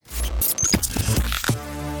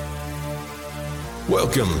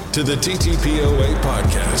Welcome to the TTPOA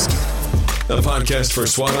podcast, a podcast for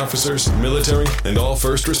SWAT officers, military, and all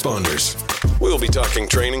first responders. We'll be talking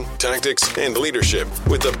training, tactics, and leadership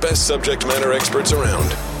with the best subject matter experts around.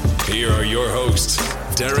 Here are your hosts,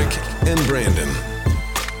 Derek and Brandon.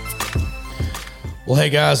 Well, hey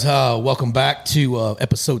guys, welcome back to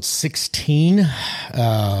episode 16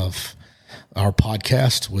 of our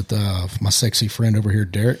podcast with my sexy friend over here,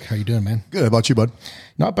 Derek. How you doing, man? Good. How about you, bud?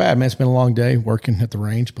 Not bad, man. It's been a long day working at the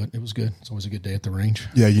range, but it was good. It's always a good day at the range.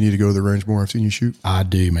 Yeah, you need to go to the range more. I've seen you shoot. I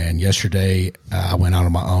do, man. Yesterday, I went out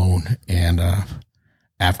on my own, and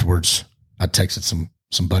afterwards, I texted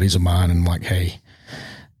some buddies of mine, and I'm like, hey,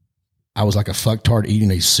 I was like a fucktard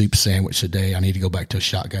eating a soup sandwich today. I need to go back to a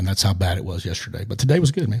shotgun. That's how bad it was yesterday. But today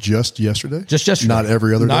was good, man. Just yesterday? Just yesterday. Not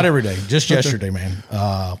every other day? Not every day. Just yesterday, man.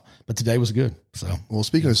 But today was good. So, well,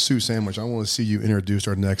 speaking of soup sandwich, I want to see you introduce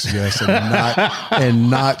our next guest and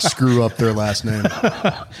not screw up their last name.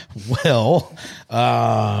 Well,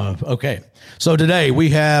 okay. So today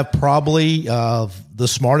we have probably the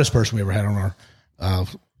smartest person we ever had on our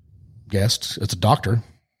guest. It's a doctor.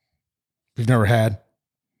 We've never had.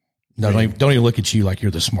 No, don't even look at you like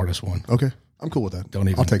you're the smartest one. Okay. I'm cool with that. Don't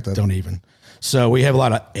even. I'll take that. Don't even. So we have a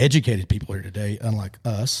lot of educated people here today, unlike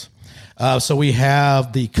us. So we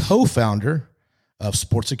have the co-founder of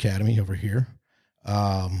Sports Academy over here.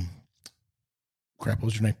 What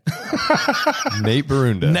was your name? Nate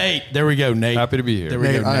Barunda. Nate. There we go, Nate. Happy to be here. There we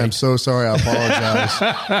Nate, go, I Nate. am so sorry. I apologize.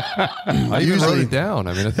 I even wrote it down.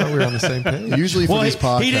 I mean, I thought we were on the same page. Usually for these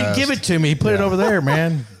podcasts. He didn't give it to me. He put it over there,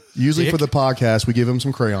 man. Usually Dick. for the podcast, we give him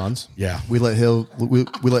some crayons. Yeah. We let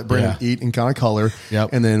Brandon eat and kind of color. Yep.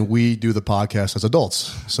 And then we do the podcast as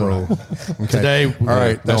adults. So okay. Today, all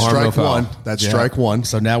right, that's harm, no strike foul. one. That's strike one.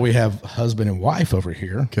 So now we have husband and wife over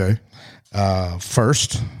here. Okay.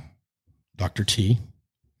 First, Dr. T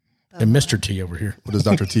and Mr. T over here. What does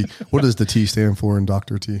Dr. T? What does the T stand for in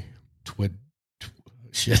Dr. T?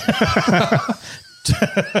 Shit.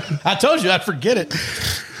 I told you I'd forget it.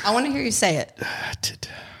 I want to hear you say it.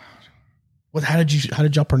 How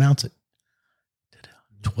did y'all pronounce it?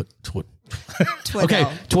 Twiddle. Okay,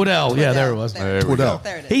 Twiddle. Yeah, there it was. Twiddle.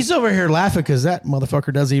 There it is. He's over here laughing because that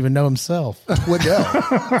motherfucker doesn't even know himself. Twiddle.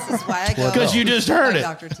 This is why I go. Because you just heard it.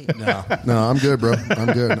 Dr. T. No, I'm good, bro.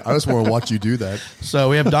 I'm good. I just want to watch you do that. So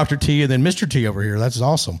we have Dr. T and then Mr. T over here. That's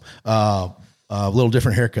awesome. A little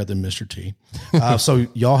different haircut than Mr. T. So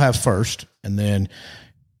y'all have first, and then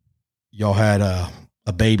y'all had a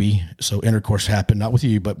baby. So intercourse happened, not with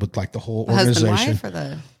you, but with like the whole organization. Husband, wife, or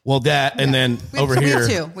the... Well, that, and then over we here. have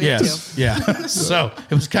two. We have two. Yeah. So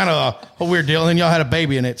it was kind of a weird deal. And then y'all had a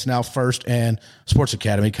baby, and it's now First and Sports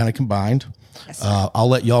Academy kind of combined. Yes. I'll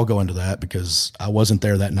let y'all go into that because I wasn't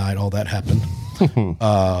there that night. All that happened.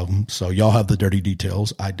 So y'all have the dirty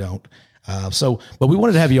details. I don't. But we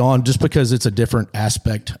wanted to have you on just because it's a different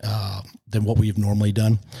aspect than what we've normally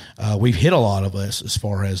done. We've hit a lot of us as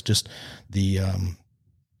far as just the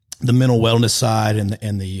mental wellness side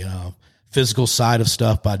and the physical side of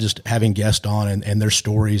stuff by just having guests on and their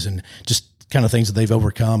stories and just kind of things that they've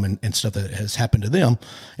overcome and stuff that has happened to them,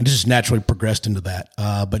 and just naturally progressed into that.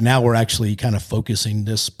 But now we're actually kind of focusing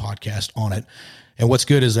this podcast on it. And what's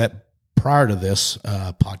good is that prior to this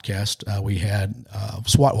podcast, we had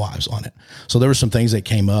SWAT wives on it. So there were some things that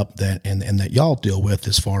came up that that y'all deal with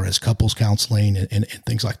as far as couples counseling and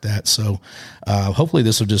things like that. So hopefully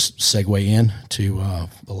this will just segue in to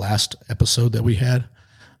the last episode that we had,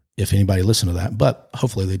 if anybody listened to that, but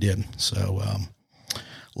hopefully they did. So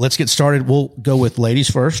let's get started. We'll go with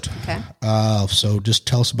ladies first. Okay. So just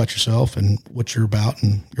tell us about yourself and what you're about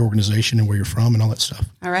and your organization and where you're from and all that stuff.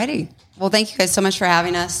 All righty. Well, thank you guys so much for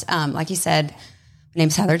having us. Like you said, my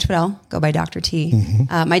name's Heather Twiddle, go by Dr. T.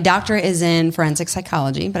 Mm-hmm. My doctorate is in forensic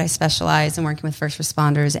psychology, but I specialize in working with first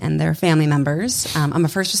responders and their family members. I'm a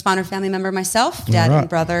first responder family member myself. Dad All right. and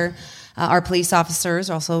brother are police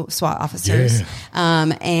officers, also SWAT officers.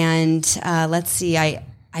 Yeah. Let's see, I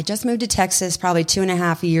just moved to Texas probably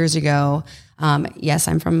 2.5 years ago. Yes,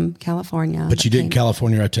 I'm from California. But you didn't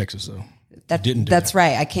California or Texas, though. That's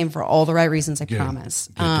right. I came for all the right reasons, I promise.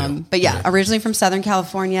 But yeah, originally from Southern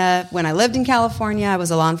California. When I lived in California, I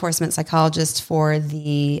was a law enforcement psychologist for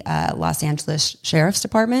the Los Angeles Sheriff's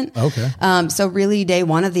Department. Okay. So really day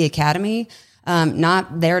one of the academy,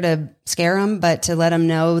 not there to scare them, but to let them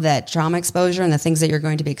know that trauma exposure and the things that you're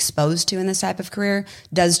going to be exposed to in this type of career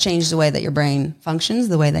does change the way that your brain functions,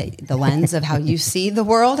 the way that the lens of how you see the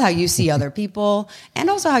world, how you see other people, and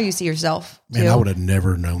also how you see yourself too. Man, I would have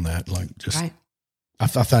never known that. Like, just Right. I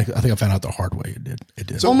think I found out the hard way. It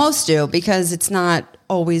did. Well, most do, because it's not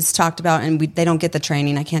always talked about, and they don't get the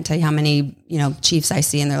training. I can't tell you how many, chiefs I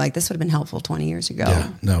see, and they're like, this would have been helpful 20 years ago.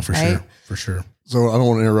 Yeah, no, for right? sure. So I don't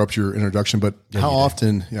want to interrupt your introduction, but how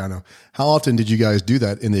often did you guys do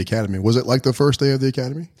that in the academy? Was it like the first day of the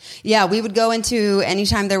academy? Yeah, we would go into,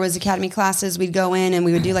 anytime there was academy classes, we'd go in and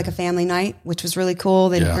we would do like a family night, which was really cool.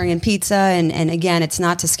 They'd bring in pizza. And again, it's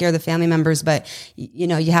not to scare the family members, but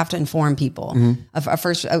you have to inform people.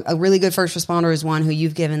 Mm-hmm. A really good first responder is one who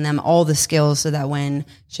you've given them all the skills so that when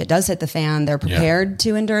shit does hit the fan, they're prepared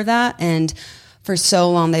to endure that. And for so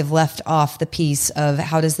long, they've left off the piece of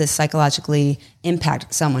how does this psychologically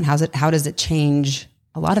impact someone? How does it change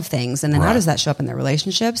a lot of things? And then how does that show up in their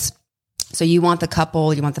relationships? So you want the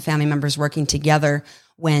couple, you want the family members working together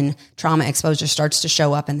when trauma exposure starts to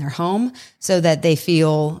show up in their home so that they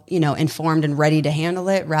feel, informed and ready to handle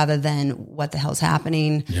it rather than what the hell's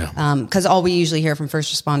happening. Yeah. Cause all we usually hear from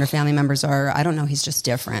first responder family members are, I don't know, he's just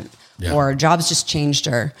different or jobs just changed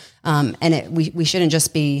her. We shouldn't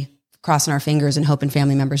just be crossing our fingers and hoping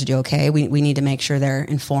family members do okay. We need to make sure they're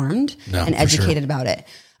informed and educated about it.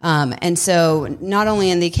 And so not only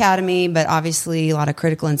in the academy, but obviously a lot of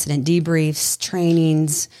critical incident debriefs,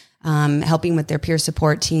 trainings, helping with their peer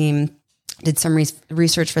support team, did some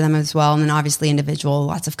research for them as well. And then obviously individual,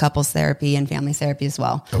 lots of couples therapy and family therapy as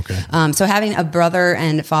well. Okay. So having a brother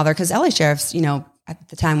and father, cause LA Sheriff's, at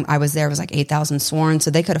the time I was there, it was like 8,000 sworn.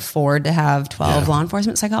 So they could afford to have 12 law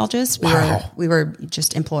enforcement psychologists. We were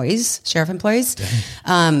just employees, sheriff employees.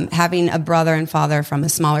 Having a brother and father from a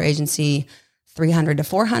smaller agency, 300 to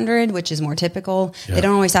 400, which is more typical. Yeah. They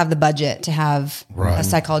don't always have the budget to have a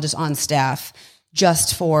psychologist on staff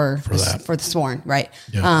just for the sworn, right?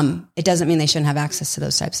 Yeah. It doesn't mean they shouldn't have access to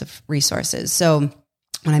those types of resources. So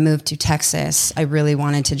when I moved to Texas, I really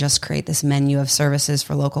wanted to just create this menu of services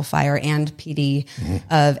for local fire and PD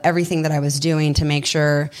of everything that I was doing to make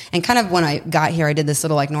sure. And kind of when I got here, I did this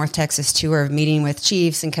little like North Texas tour of meeting with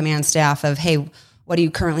chiefs and command staff of, hey, what do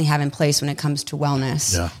you currently have in place when it comes to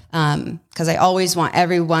wellness? Yeah. Cause I always want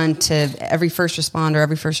every first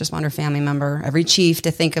responder family member, every chief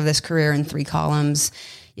to think of this career in 3 columns.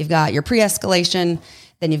 You've got your pre-escalation,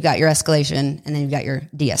 then you've got your escalation, and then you've got your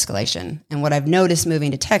de-escalation. And what I've noticed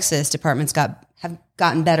moving to Texas, departments have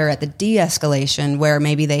gotten better at the de-escalation where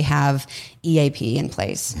maybe they have EAP in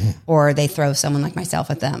place or they throw someone like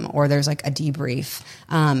myself at them or there's like a debrief,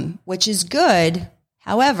 which is good.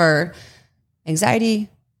 However, anxiety,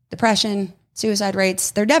 depression, suicide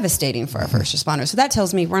rates, they're devastating for our first responders. So that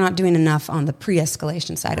tells me we're not doing enough on the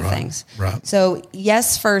pre-escalation side of things. Right. So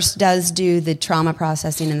yes, First does do the trauma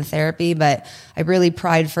processing and the therapy, but I really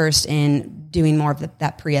pride First in doing more of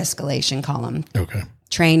that pre-escalation column. Okay.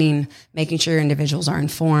 Training, making sure individuals are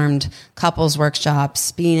informed, couples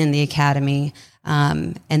workshops, being in the academy,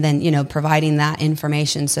 and then, providing that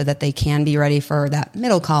information so that they can be ready for that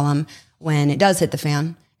middle column when it does hit the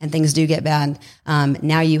fan and things do get bad.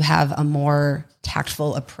 Now you have a more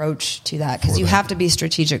tactful approach to that because you have to be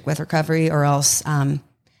strategic with recovery or else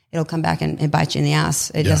it'll come back and bite you in the ass.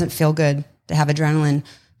 It doesn't feel good to have adrenaline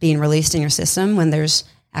being released in your system when there's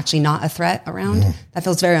actually not a threat around. That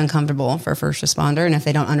feels very uncomfortable for a first responder. And if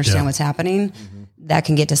they don't understand what's happening, that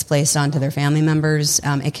can get displaced onto their family members.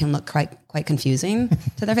 It can look quite confusing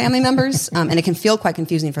to their family members. And it can feel quite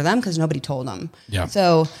confusing for them because nobody told them. Yeah.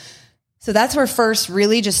 So that's where First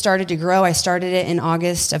really just started to grow. I started it in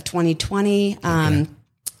August of 2020, and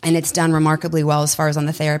it's done remarkably well as far as on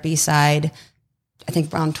the therapy side. I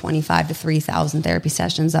think around 25 to 3,000 therapy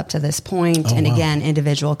sessions up to this point. Again,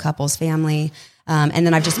 individual, couples, family. And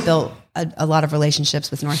then I've just built a lot of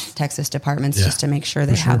relationships with North Texas departments just to make sure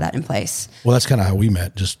they have that in place. Well, that's kind of how we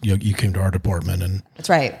met. Just you came to our department and that's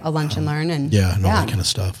right. A lunch and learn and all that kind of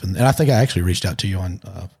stuff. And I think I actually reached out to you on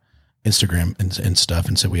Instagram and stuff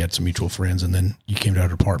and said we had some mutual friends and then you came to our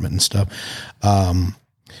department and stuff.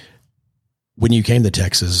 When you came to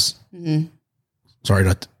Texas, sorry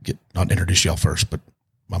not introduce y'all first, but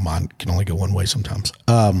my mind can only go one way sometimes.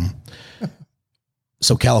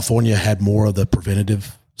 So California had more of the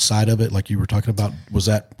preventative side of it, like you were talking about. Was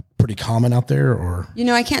that pretty common out there or?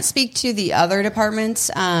 I can't speak to the other departments.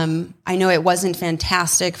 I know it wasn't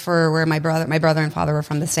fantastic for where my brother and father were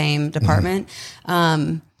from the same department.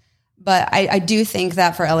 But I do think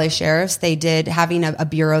that for LA Sheriffs, they did having a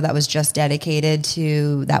bureau that was just dedicated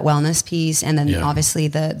to that wellness piece. And then obviously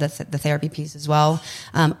the therapy piece as well.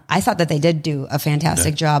 I thought that they did do a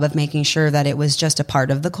fantastic job of making sure that it was just a part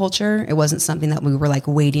of the culture. It wasn't something that we were like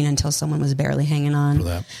waiting until someone was barely hanging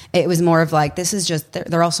on. It was more of like, this is just,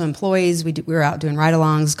 they're also employees. We were out doing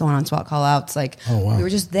ride-alongs, going on SWAT call outs. Like we were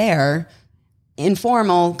just there.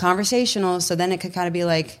 informal, conversational. So then it could kind of be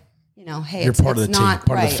like, you know, hey, You're part of the team,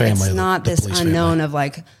 part of the family. It's not this unknown of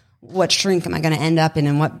like, what shrink am I going to end up in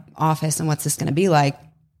and what office and what's this going to be like?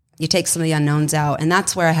 You take some of the unknowns out. And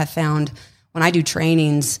that's where I have found when I do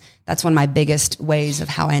trainings, that's one of my biggest ways of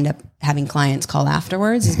how I end up having clients call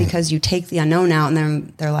afterwards is because you take the unknown out and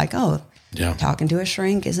then they're like, oh, talking to a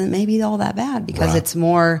shrink isn't maybe all that bad because it's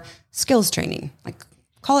more skills training. Like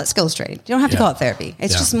call it skills training. You don't have to call it therapy.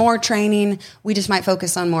 It's just more training. We just might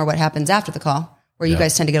focus on more what happens after the call, where you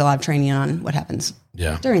guys tend to get a lot of training on what happens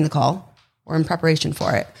during the call or in preparation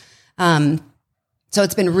for it. So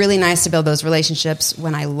it's been really nice to build those relationships.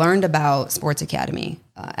 When I learned about Sports Academy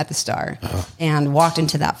at the Star and walked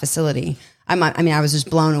into that facility, I was just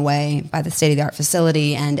blown away by the state-of-the-art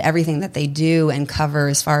facility and everything that they do and cover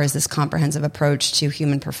as far as this comprehensive approach to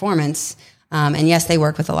human performance. And yes, they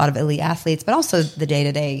work with a lot of elite athletes, but also the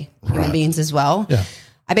day-to-day human beings as well. Yeah.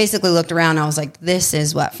 I basically looked around and I was like, this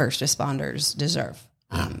is what first responders deserve.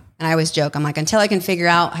 And I always joke, I'm like, until I can figure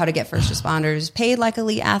out how to get first responders paid like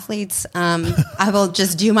elite athletes, I will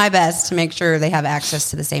just do my best to make sure they have access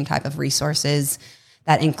to the same type of resources.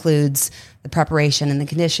 That includes the preparation and the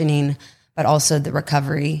conditioning, but also the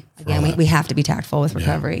recovery. Again, we have to be tactful with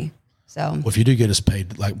recovery. So, well, if you do get us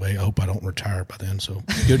paid like way, I hope I don't retire by then. So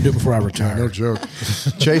do it before I retire. No joke.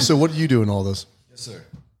 Chase, so what do you do in all this? Yes, sir.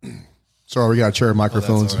 Sorry, we got to share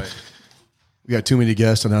microphones. Oh, that's all right. We got too many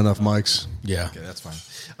guests and not enough mics. Yeah. Okay, that's fine.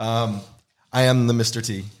 I am the Mr.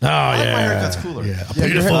 T. Oh, yeah. My haircut's cooler. Yeah.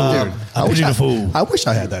 Beautiful. I wish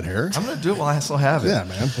I had that hair. I'm going to do it while I still have it. Yeah,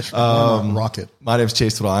 man. Rock it. My name's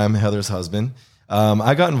Chase Twiddle. I am Heather's husband.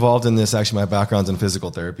 I got involved in this. Actually, my background's in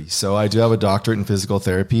physical therapy. So I do have a doctorate in physical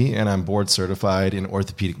therapy, and I'm board certified in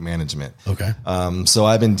orthopedic management. Okay. So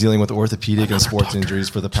I've been dealing with orthopedic and sports injuries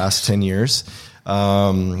for the past 10 years.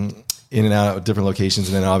 In and out of different locations.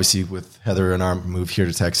 And then obviously with Heather and our move here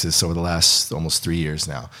to Texas over the last almost 3 years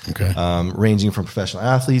now. Okay. Ranging from professional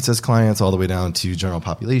athletes as clients all the way down to general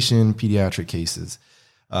population, pediatric cases.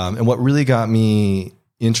 And what really got me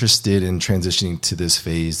interested in transitioning to this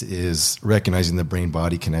phase is recognizing the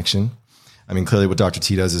brain-body connection. I mean, clearly what Dr.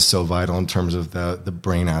 T does is so vital in terms of the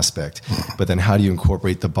brain aspect. But then how do you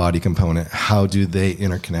incorporate the body component? How do they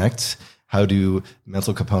interconnect? How do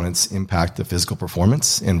mental components impact the physical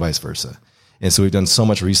performance and vice versa? And so we've done so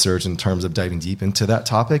much research in terms of diving deep into that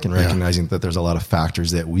topic and recognizing that there's a lot of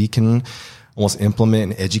factors that we can almost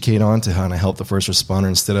implement and educate on to how to help the first responder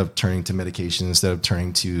instead of turning to medication, instead of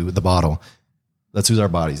turning to the bottle. Let's use our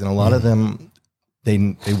bodies. And a lot of them,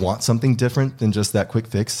 they want something different than just that quick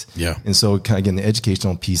fix. Yeah. And so kind of, again, the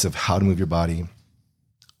educational piece of how to move your body,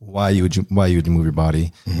 why you would move your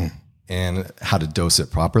body, and how to dose it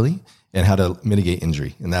properly, and how to mitigate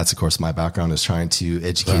injury. And that's, of course, my background is trying to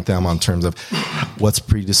educate them on terms of what's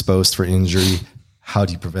predisposed for injury, how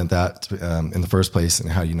do you prevent that in the first place, and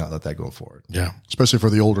how do you not let that go forward? Yeah. Especially for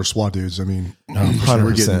the older SWAT dudes. I mean,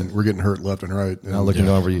 100%. we're getting hurt left and right. And, Not looking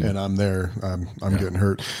over you. And I'm there. I'm getting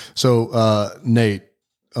hurt. So, Nate,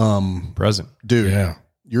 Present. dude,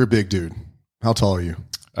 you're a big dude. How tall are you?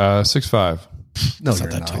 6'5". No, you're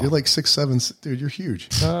not. You're like 6'7", dude. You're huge.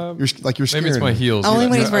 You're Maybe scaring it's my me. heels. Only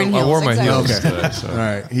when he's wearing I wore heels, my heels exactly. today. So. All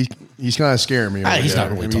right, he's kind of scaring me. He's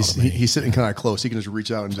not really tall to me. He's sitting kind of close. He can just reach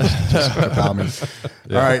out and just pound me.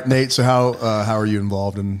 All right, Nate. So how are you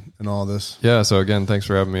involved in all this? Yeah. So again, thanks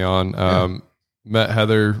for having me on. Met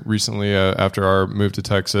Heather recently after our move to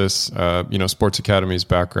Texas. Sports Academy's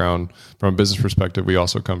background from a business perspective. We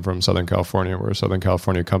also come from Southern California. We're a Southern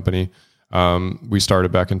California company. We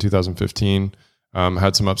started back in 2015.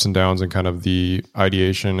 Had some ups and downs in kind of the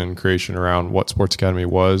ideation and creation around what Sports Academy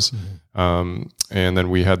was. And then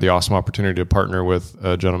we had the awesome opportunity to partner with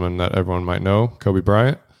a gentleman that everyone might know, Kobe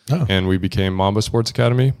Bryant. And we became Mamba Sports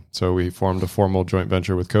Academy. So we formed a formal joint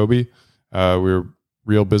venture with Kobe. We were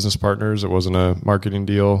real business partners. It wasn't a marketing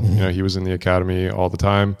deal. He was in the academy all the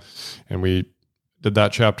time. And we did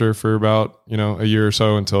that chapter for about, a year or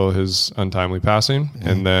so until his untimely passing.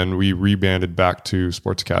 And then we rebanded back to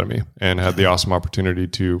Sports Academy and had the awesome opportunity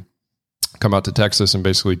to come out to Texas and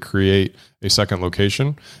basically create a second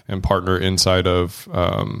location and partner inside of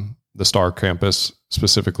the Star campus,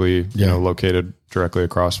 specifically, located directly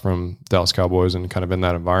across from Dallas Cowboys and kind of in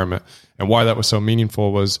that environment. And why that was so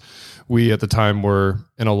meaningful was we at the time were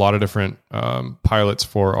in a lot of different pilots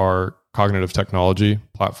for our cognitive technology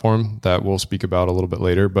platform that we'll speak about a little bit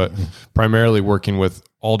later, but primarily working with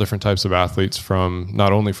all different types of athletes from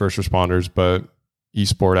not only first responders, but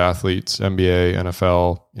esport athletes, NBA,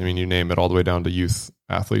 NFL, you name it, all the way down to youth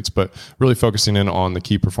athletes, but really focusing in on the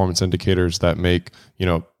key performance indicators that make,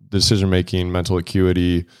 decision-making, mental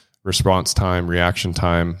acuity, response time, reaction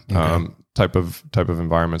time, type of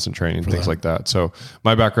environments and training, things like that. So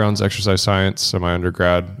my background's exercise science, so my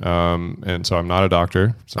undergrad, and so I'm not a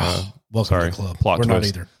doctor. So, Welcome to the club. Plot We're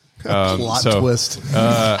twist. not either. Plot twist.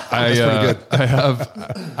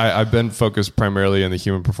 I've been focused primarily in the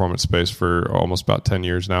human performance space for almost about 10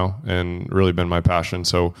 years now, and really been my passion.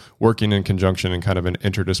 So working in conjunction in kind of an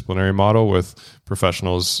interdisciplinary model with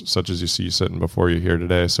professionals such as you see sitting before you here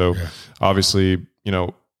today. So obviously,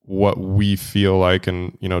 what we feel like,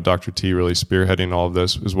 and, Dr. T really spearheading all of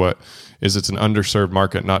this is it's an underserved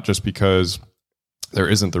market, not just because there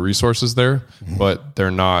isn't the resources there, but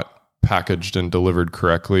they're not packaged and delivered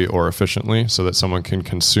correctly or efficiently so that someone can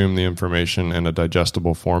consume the information in a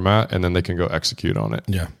digestible format and then they can go execute on it.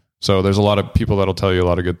 Yeah. So there's a lot of people that'll tell you a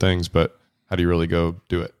lot of good things, but how do you really go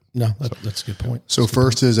do it? No, that's a good point. So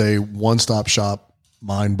first is a one-stop shop,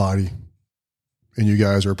 mind, body. And you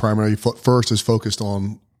guys are primarily, first is focused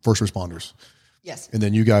on first responders. Yes. And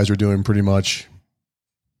then you guys are doing pretty much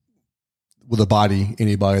with a body,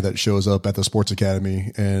 anybody that shows up at the sports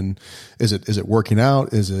academy. And is it working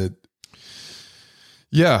out? Is it?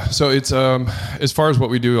 Yeah. So it's, as far as what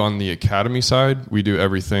we do on the academy side, we do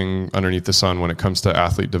everything underneath the sun when it comes to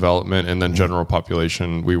athlete development, and then general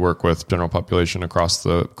population. We work with general population across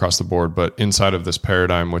the board, but inside of this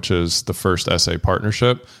paradigm, which is the First SA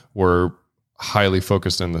partnership, we're highly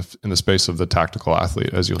focused in the space of the tactical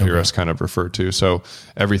athlete, as you'll hear us kind of refer to. So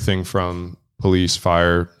everything from police,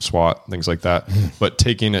 fire, SWAT, things like that, but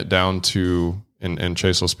taking it down to, and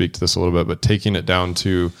Chase will speak to this a little bit, but taking it down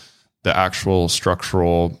to the actual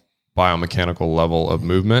structural biomechanical level of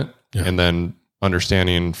movement, and then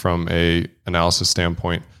understanding from a analysis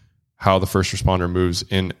standpoint how the first responder moves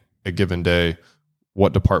in a given day.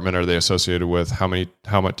 What department are they associated with? How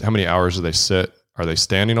many hours do they sit? Are they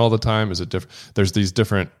standing all the time? Is it different? There's these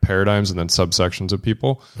different paradigms and then subsections of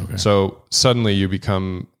people. Okay. So suddenly you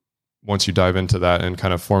become, once you dive into that and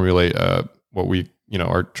kind of formulate what we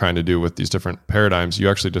are trying to do with these different paradigms, you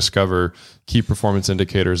actually discover key performance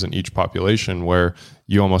indicators in each population where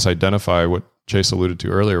you almost identify what Chase alluded to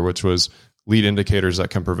earlier, which was lead indicators that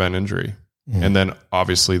can prevent injury. And then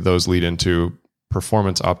obviously those lead into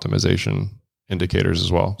performance optimization indicators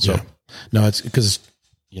as well. So no, it's because,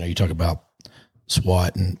 you talk about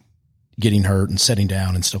SWAT and getting hurt and setting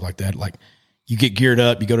down and stuff like that. Like you get geared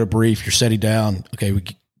up, you go to a brief, you're setting down. Okay.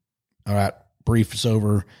 All right. Brief is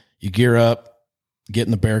over. You gear up, get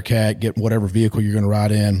in the Bearcat, get whatever vehicle you're going to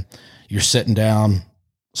ride in. You're sitting down.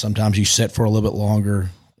 Sometimes you sit for a little bit longer,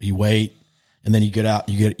 you wait, and then you get out,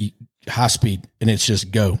 you get high speed, and it's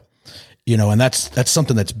just go, and that's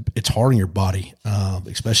something it's hard on your body,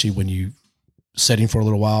 especially when you setting for a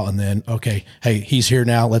little while and then, okay, hey, he's here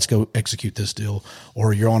now. Let's go execute this deal.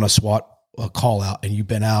 Or you're on a SWAT call out and you've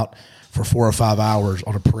been out for 4 or 5 hours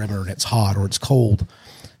on a perimeter and it's hot or it's cold.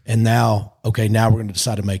 And now, okay, now we're going to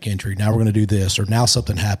decide to make entry. Now we're going to do this, or now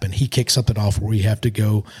something happened. He kicked something off where we have to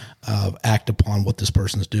go act upon what this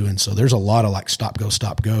person's doing. So there's a lot of like stop,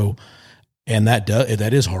 go. And that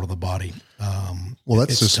is hard on the body. Well,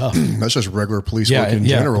 that's just tough. That's just regular police work in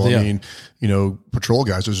general. I mean, patrol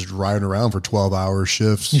guys are just riding around for 12-hour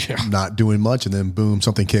shifts, not doing much, and then boom,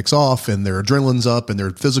 something kicks off, and their adrenaline's up, and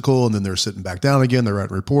they're physical, and then they're sitting back down again. They're at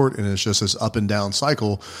report, and it's just this up and down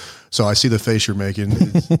cycle. So I see the face you're making.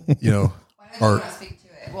 Speak to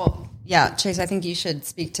it. Well, yeah, Chase, I think you should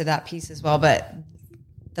speak to that piece as well. But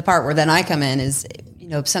the part where then I come in is,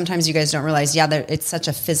 sometimes you guys don't realize, it's such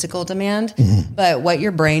a physical demand, but what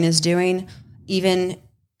your brain is doing, even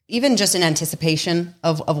just in anticipation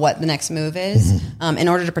of what the next move is, in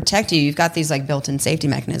order to protect you, you've got these like built-in safety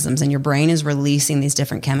mechanisms, and your brain is releasing these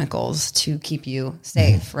different chemicals to keep you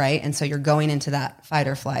safe, right? And so you're going into that fight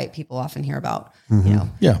or flight. People often hear about,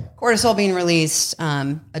 cortisol being released,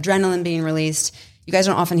 adrenaline being released. You guys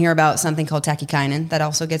don't often hear about something called tachykinin that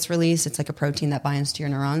also gets released. It's like a protein that binds to your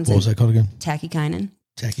neurons. What was that called again? Tachykinin.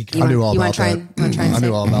 I knew all about that. I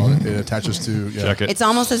knew all about it. It attaches to. Check it. It's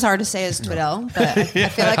almost as hard to say as Twiddell, but I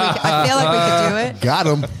feel like we could do it. Got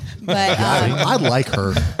him. But I like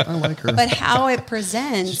her. But how it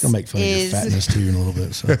presents She's gonna make fun of your fatness too in a little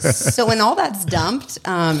bit. So when all that's dumped,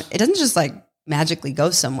 it doesn't just like magically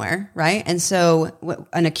go somewhere, right? And so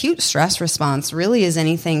an acute stress response really is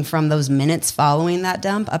anything from those minutes following that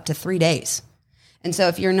dump up to 3 days. And so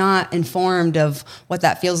if you're not informed of what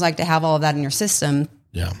that feels like to have all of that in your system,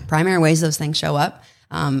 primary ways those things show up,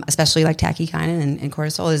 especially like tachykinin and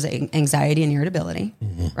cortisol, is anxiety and irritability,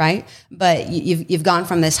 right? But you've gone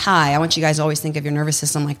from this high. I want you guys to always think of your nervous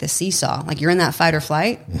system like this seesaw. Like you're in that fight or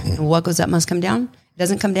flight, and what goes up must come down. It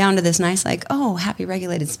doesn't come down to this nice, like, happy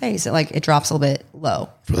regulated space. It drops a little bit low,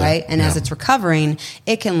 right? And as it's recovering,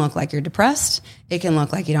 it can look like you're depressed. It can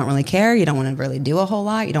look like you don't really care. You don't want to really do a whole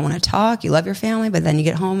lot. You don't want to talk. You love your family, but then you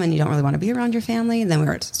get home and you don't really want to be around your family. And then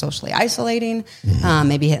we're socially isolating,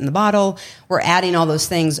 maybe hitting the bottle. We're adding all those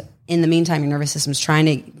things. In the meantime, your nervous system's trying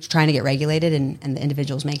to get regulated, and the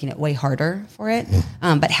individual's making it way harder for it.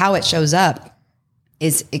 But how it shows up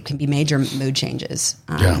is it can be major mood changes,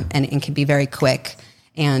 and it can be very quick.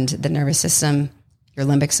 And the nervous system, your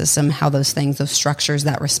limbic system, how those structures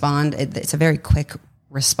that respond, it's a very quick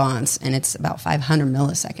response, and it's about 500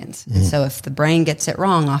 milliseconds. And so if the brain gets it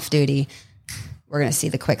wrong off duty, we're going to see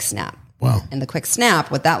the quick snap. Wow. And the quick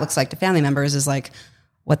snap, what that looks like to family members is like,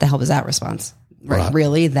 what the hell was that response? Right.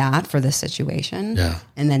 Really that for this situation? Yeah.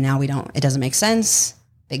 And then now it doesn't make sense.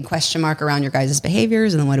 Big question mark around your guys'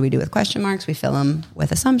 behaviors. And then what do we do with question marks? We fill them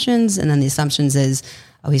with assumptions. And then the assumptions is,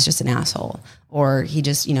 oh, he's just an asshole, or he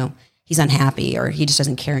just, he's unhappy, or he just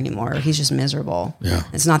doesn't care anymore, or he's just miserable. Yeah.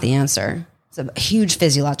 It's not the answer. It's a huge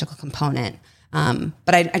physiological component.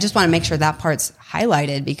 But I just want to make sure that part's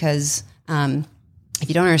highlighted, because if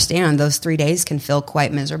you don't understand, those 3 days can feel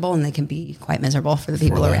quite miserable, and they can be quite miserable for the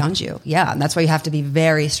people around you. Yeah. And that's why you have to be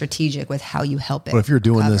very strategic with how you help it. But if you're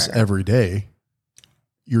doing this every day,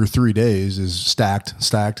 your 3 days is stacked.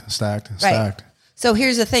 Right. So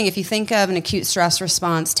here's the thing. If you think of an acute stress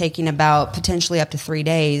response taking about potentially up to 3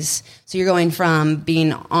 days, so you're going from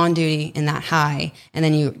being on duty in that high, and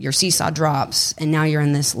then your seesaw drops, and now you're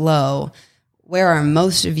in this low, where are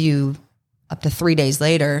most of you up to 3 days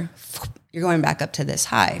later? You're going back up to this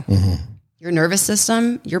high. Your nervous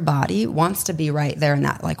system, your body wants to be right there in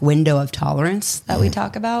that like window of tolerance that we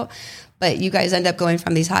talk about. But you guys end up going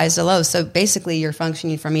from these highs to lows. So basically you're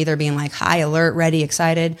functioning from either being like high alert, ready,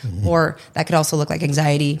 excited, or that could also look like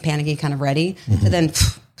anxiety, panicky, kind of ready, to then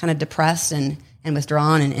kind of depressed and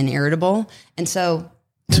withdrawn and irritable. And so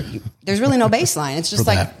there's really no baseline. It's just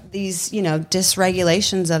like these,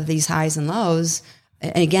 dysregulations of these highs and lows.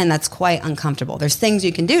 And again, that's quite uncomfortable. There's things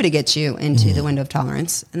you can do to get you into the window of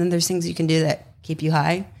tolerance. And then there's things you can do that keep you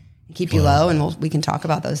high and keep you low. And we can talk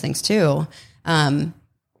about those things too.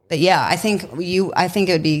 But yeah, I think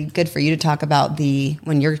it would be good for you to talk about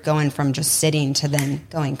when you're going from just sitting to then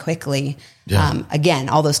going quickly. Yeah. Again,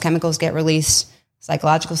 all those chemicals get released,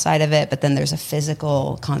 psychological side of it, but then there's a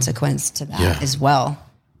physical consequence to that as well.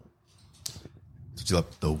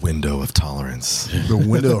 The window of tolerance. The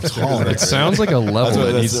window of tolerance. It sounds like a level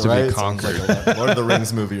that needs to be conquered. Like Lord of the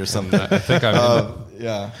Rings movie or something. I think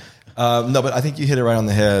I'm no, but I think you hit it right on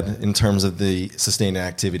the head in terms of the sustained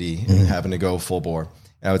activity and having to go full bore.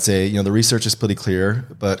 I would say, the research is pretty clear,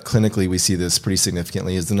 but clinically we see this pretty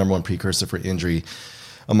significantly as the number one precursor for injury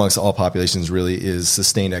amongst all populations really is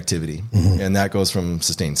sustained activity. And that goes from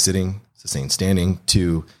sustained sitting, sustained standing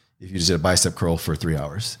to if you just did a bicep curl for 3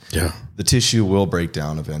 hours. Yeah. The tissue will break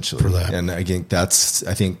down eventually. For that. And again, I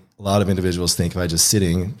think a lot of individuals think if I just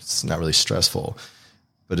sitting, it's not really stressful,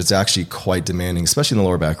 but it's actually quite demanding, especially in the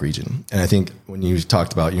lower back region. And I think when you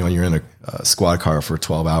talked about, when you're in a squad car for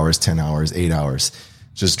 12 hours, 10 hours, 8 hours,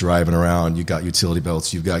 just driving around, you got utility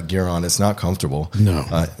belts, you've got gear on, it's not comfortable. No.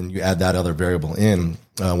 And you add that other variable in.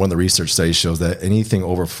 One of the research studies shows that anything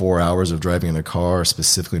over 4 hours of driving in a car,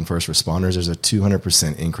 specifically in first responders, there's a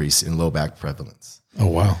 200% increase in low back prevalence. Oh,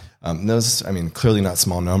 wow. Those, clearly not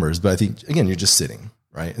small numbers, but I think, again, you're just sitting,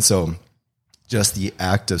 right? And so just the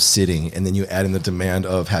act of sitting, and then you add in the demand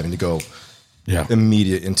of having to go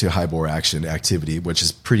immediate into high bore action activity, which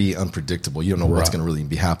is pretty unpredictable. You don't know what's going to really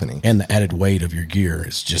be happening. And the added weight of your gear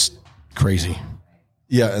is just crazy.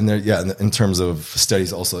 Yeah. And in terms of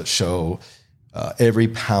studies also that show every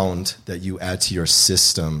pound that you add to your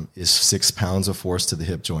system is 6 pounds of force to the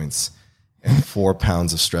hip joints and 4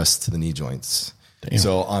 pounds of stress to the knee joints. Damn.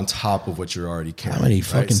 So on top of what you're already carrying. How many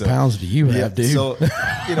fucking pounds do you have, dude? So,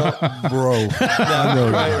 bro.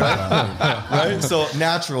 Right? So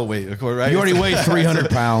natural weight, right? You already weigh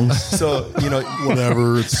 300 pounds. So,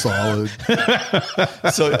 whatever, it's solid.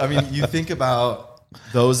 So, you think about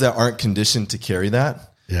those that aren't conditioned to carry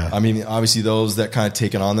that. Yeah. Obviously those that kind of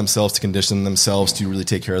take it on themselves to condition themselves to really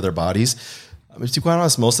take care of their bodies. To be quite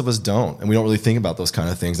honest, most of us don't. And we don't really think about those kind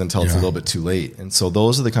of things until it's a little bit too late. And so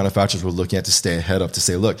those are the kind of factors we're looking at to stay ahead of, to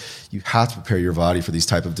say, look, you have to prepare your body for these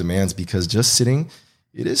type of demands, because just sitting,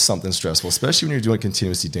 it is something stressful, especially when you're doing it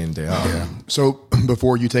continuously day in, day out. Yeah. So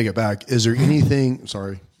before you take it back, is there anything,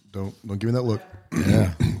 sorry, don't give me that look.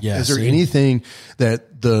 Yeah. Is there anything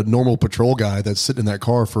that the normal patrol guy that's sitting in that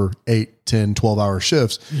car for 8, 10, 12-hour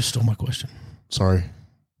shifts? You stole my question. Sorry.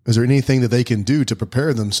 Is there anything that they can do to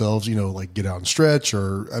prepare themselves, like get out and stretch,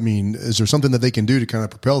 or, is there something that they can do to kind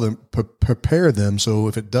of prepare them so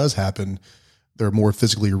if it does happen, they're more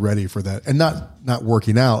physically ready for that, and not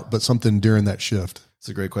working out, but something during that shift? It's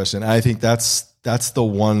a great question. I think that's the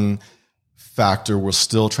one factor we're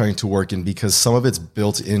still trying to work in, because some of it's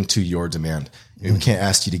built into your demand. We can't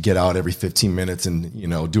ask you to get out every 15 minutes and,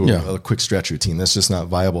 do a quick stretch routine. That's just not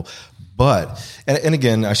viable. But, and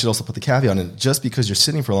again, I should also put the caveat in, just because you're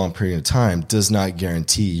sitting for a long period of time does not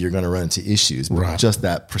guarantee you're going to run into issues, but just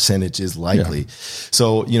that percentage is likely. Yeah.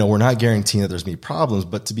 So, we're not guaranteeing that there's going to be problems,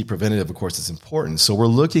 but to be preventative, of course, it's important. So we're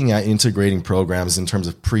looking at integrating programs in terms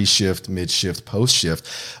of pre-shift, mid-shift, post-shift,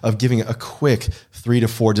 of giving a quick 3 to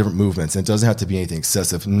 4 different movements. And it doesn't have to be anything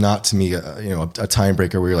excessive, not to me, a time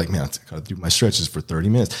breaker where you're like, man, I got to do my stretches for 30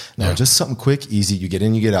 minutes. No, just something quick, easy. You get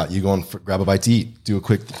in, you get out. You go and grab a bite to eat, do a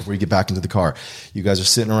quick before you get back into the car. You guys are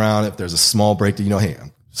sitting around. If there's a small break that hey,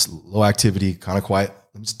 I'm low activity, kind of quiet,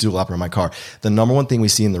 let me just do a lap around my car. The number one thing we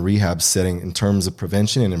see in the rehab setting in terms of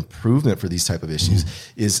prevention and improvement for these type of issues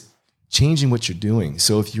is changing what you're doing.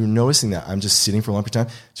 So if you're noticing that I'm just sitting for a long period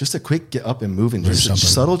of time, just a quick get up and move, and just a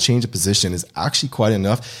subtle change of position is actually quite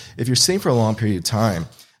enough. If you're sitting for a long period of time,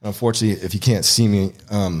 and unfortunately, if you can't see me,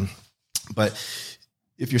 but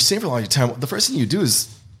if you're sitting for a long time, the first thing you do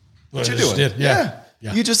is what you're doing. Yeah.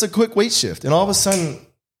 You just a quick weight shift, and all of a sudden,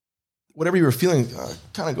 whatever you were feeling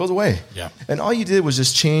kind of goes away. Yeah. And all you did was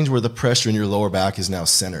just change where the pressure in your lower back is now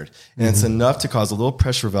centered. And it's enough to cause a little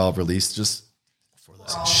pressure valve release just for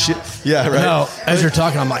that shit. Yeah, right. No, as you're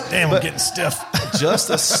talking, I'm like, damn, I'm getting stiff. Just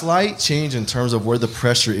a slight change in terms of where the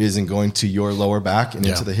pressure is and going to your lower back and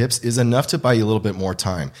into the hips is enough to buy you a little bit more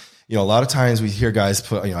time. A lot of times we hear guys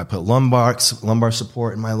put, I put lumbar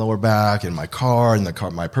support in my lower back, in my car, in the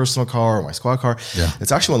car, my personal car or my squad car. Yeah.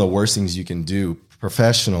 It's actually one of the worst things you can do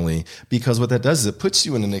professionally, because what that does is it puts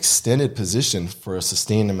you in an extended position for a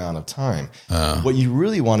sustained amount of time. What you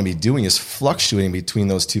really want to be doing is fluctuating between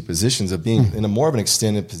those two positions of being in a more of an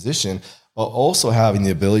extended position, while also having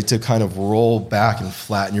the ability to kind of roll back and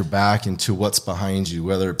flatten your back into what's behind you,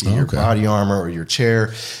 whether it be your body armor or your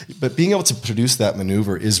chair. But being able to produce that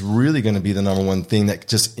maneuver is really going to be the number one thing that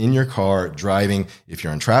just in your car driving, if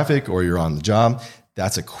you're in traffic or you're on the job,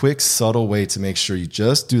 that's a quick, subtle way to make sure you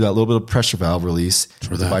just do that little bit of pressure valve release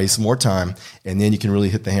to buy you some more time. And then you can really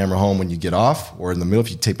hit the hammer home when you get off, or in the middle, if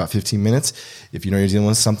you take about 15 minutes, if you're dealing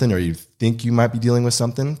with something or you think you might be dealing with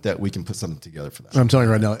something, that we can put something together for that. I'm telling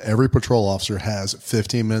you right now, every patrol officer has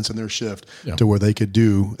 15 minutes in their shift to where they could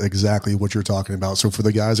do exactly what you're talking about. So for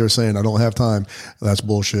the guys that are saying, I don't have time, that's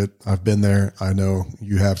bullshit. I've been there. I know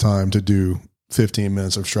you have time to do 15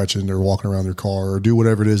 minutes of stretching or walking around your car or do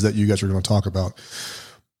whatever it is that you guys are going to talk about.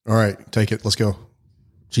 All right, take it. Let's go.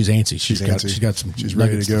 She's antsy. She's got some. She's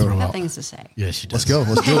ready to go. I have things to say. Yeah, she does. Let's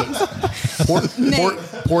go. Let's do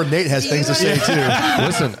it. Poor Nate has things to say too.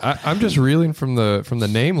 Listen, I'm just reeling from the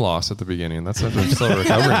name loss at the beginning. That's what I'm still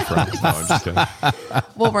recovering from. No, I'm just kidding.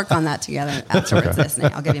 We'll work on that together afterwards. This,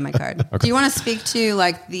 Nate. I'll give you my card. Okay. Do you want to speak to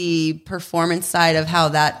the performance side of how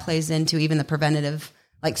that plays into even the preventative,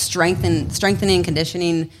 strengthening,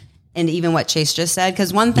 conditioning, and even what Chase just said?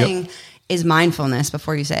 Because one thing is mindfulness.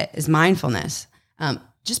 Before you say it, is mindfulness.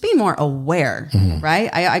 Just being more aware,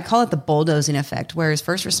 right? I call it the bulldozing effect, whereas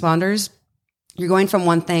first responders, you're going from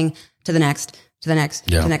one thing to the next, to the next,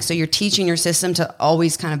 to the next. So you're teaching your system to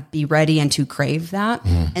always kind of be ready and to crave that.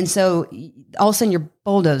 And so all of a sudden you're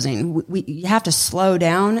bulldozing. You have to slow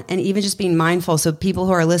down and even just being mindful. So people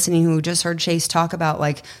who are listening, who just heard Chase talk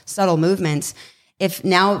about subtle movements, if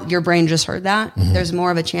now your brain just heard that, there's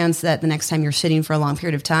more of a chance that the next time you're sitting for a long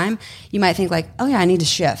period of time, you might think oh yeah, I need to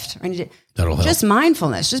shift. Or I need to, that'll help. Just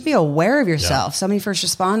mindfulness, just be aware of yourself. So many first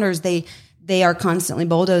responders, they are constantly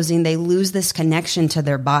bulldozing. They lose this connection to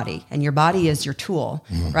their body, and your body is your tool,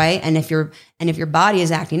 right? And if your body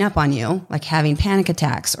is acting up on you, like having panic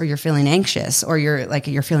attacks, or you're feeling anxious, or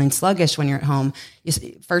you're feeling sluggish when you're at home,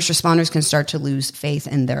 first responders can start to lose faith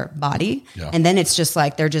in their body, and then it's just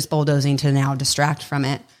they're just bulldozing to now distract from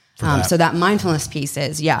it. So that mindfulness piece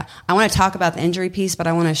is, I want to talk about the injury piece, but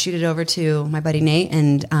I want to shoot it over to my buddy Nate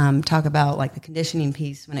and talk about the conditioning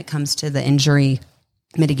piece when it comes to the injury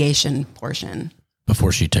mitigation portion.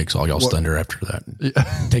 Before she takes all y'all's thunder after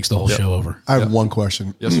that. Takes the whole show over. I have one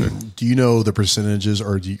question. Yes, sir. Do you know the percentages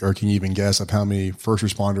or can you even guess of how many first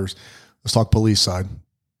responders, let's talk police side.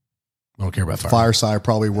 I don't care about fire side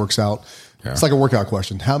probably works out. Yeah. It's like a workout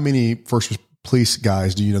question. How many first police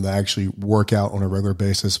guys do you know that actually work out on a regular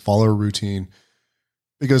basis, follow a routine?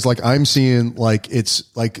 Because I'm seeing it's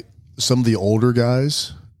some of the older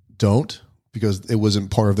guys don't, because it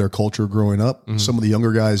wasn't part of their culture growing up. Some of the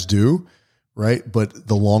younger guys do, right? But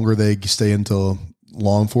the longer they stay into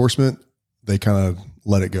law enforcement, they kind of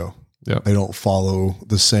let it go. Yeah. They don't follow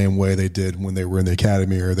the same way they did when they were in the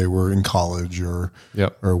academy or they were in college or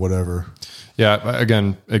whatever. Yeah.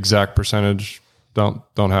 Again, exact percentage, don't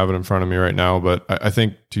have it in front of me right now, but I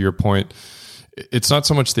think to your point, it's not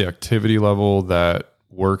so much the activity level that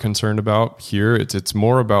we're concerned about here. It's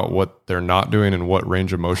more about what they're not doing and what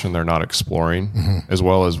range of motion they're not exploring, as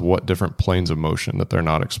well as what different planes of motion that they're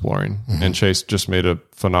not exploring. And Chase just made a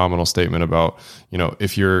phenomenal statement about,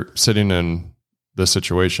 if you're sitting in the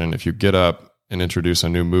situation, if you get up and introduce a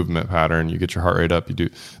new movement pattern, you get your heart rate up,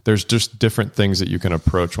 there's just different things that you can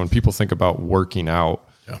approach. When people think about working out,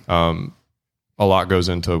 a lot goes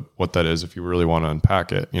into what that is. If you really want to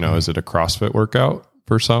unpack it, is it a CrossFit workout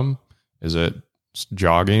for some? Is it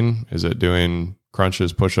jogging? Is it doing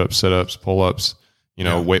crunches, push-ups, sit-ups, pull-ups,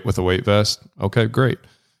 weight with a weight vest? Okay, great.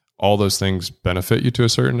 All those things benefit you to a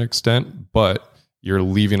certain extent, but you're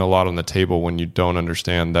leaving a lot on the table when you don't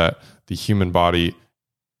understand that the human body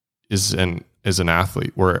is an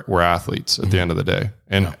athlete. We're athletes at the end of the day.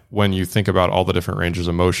 And when you think about all the different ranges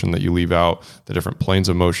of motion that you leave out, the different planes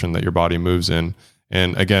of motion that your body moves in,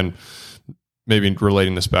 and again, maybe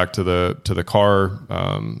relating this back to the car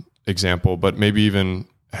example, but maybe even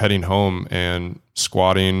heading home and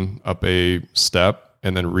squatting up a step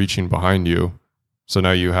and then reaching behind you. So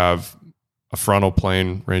now you have a frontal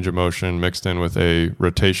plane range of motion mixed in with a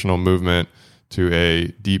rotational movement to a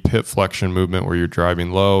deep hip flexion movement where you're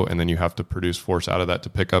driving low, and then you have to produce force out of that to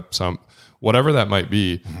pick up some, whatever that might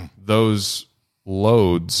be. Those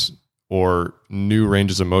loads or new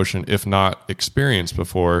ranges of motion, if not experienced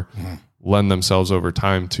before, lend themselves over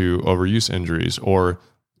time to overuse injuries, or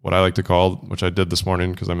what I like to call, which I did this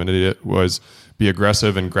morning because I'm an idiot, was be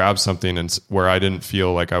aggressive and grab something and where I didn't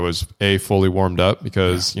feel like I was fully warmed up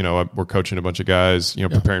because, we're coaching a bunch of guys,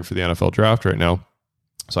 preparing for the NFL draft right now.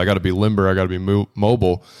 So I got to be limber. I got to be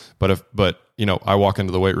mobile. But I walk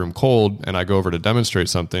into the weight room cold and I go over to demonstrate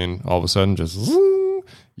something, all of a sudden just,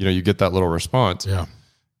 you get that little response. Yeah.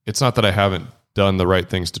 It's not that I haven't done the right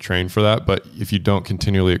things to train for that, but if you don't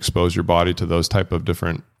continually expose your body to those type of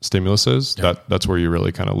different stimuluses, that's where you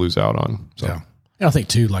really kind of lose out on. So. Yeah. And I think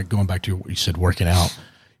too, like going back to what you said, working out,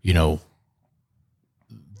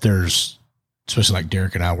 there's, especially like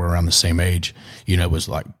Derek and I were around the same age, it was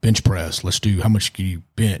like bench press. Let's do, how much can you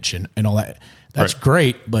bench and all that. That's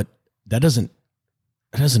great, but that doesn't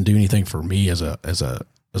do anything for me as a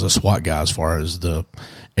SWAT guy, as far as the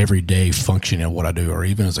everyday functioning of what I do, or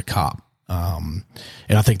even as a cop. And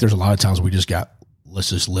I think there's a lot of times we just let's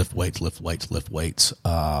just lift weights,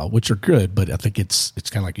 which are good. But I think it's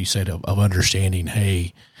kind of like you said of understanding,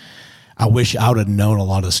 hey, I wish I would have known a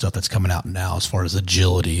lot of the stuff that's coming out now as far as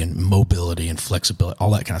agility and mobility and flexibility,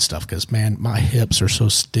 all that kind of stuff. Because, man, my hips are so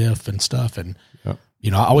stiff and stuff. And,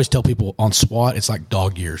 I always tell people on SWAT, it's like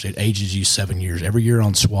dog years. It ages you 7 years. Every year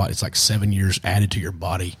on SWAT, it's like 7 years added to your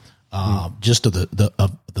body, just to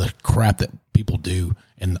the crap that people do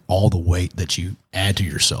and all the weight that you add to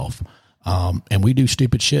yourself. And we do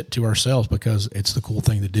stupid shit to ourselves because it's the cool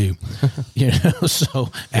thing to do,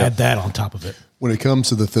 so add that on top of it. When it comes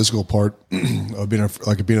to the physical part of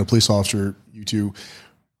being a police officer, you two,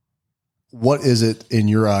 what is it in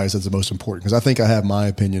your eyes that's the most important? Because I think I have my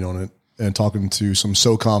opinion on it, and talking to some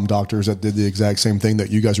SOCOM doctors that did the exact same thing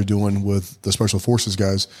that you guys are doing with the special forces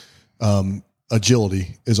guys.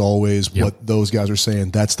 Agility is always what those guys are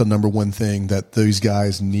saying. That's the number one thing that these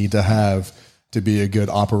guys need to have to be a good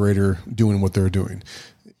operator doing what they're doing.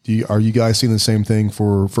 Are you guys seeing the same thing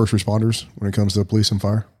for first responders when it comes to police and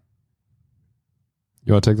fire?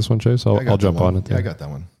 You want to take this one, Chase? I'll jump on it. Yeah, I got that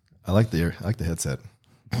one. I like the headset.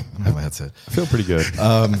 I don't have my headset. I feel pretty good.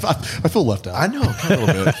 I feel left out. I know, kind of a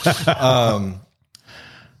little bit.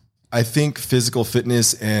 I think physical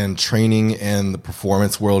fitness and training and the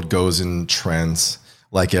performance world goes in trends,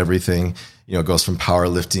 like everything. It goes from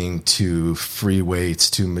powerlifting to free weights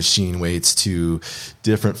to machine weights to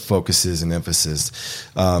different focuses and emphasis.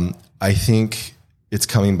 I think it's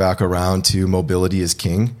coming back around to mobility is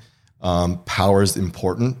king. Power is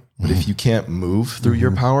important, but if you can't move through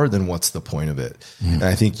your power, then what's the point of it? And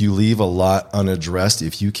I think you leave a lot unaddressed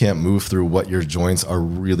if you can't move through what your joints are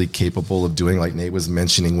really capable of doing. Like Nate was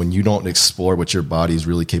mentioning, when you don't explore what your body is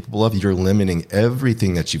really capable of, you're limiting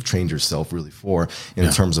everything that you've trained yourself really for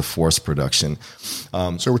in terms of force production.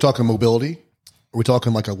 So we're talking mobility. Are we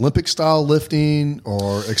talking like Olympic style lifting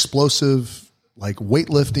or explosive, like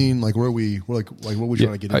weightlifting? Like what are we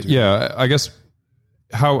trying to get into? I guess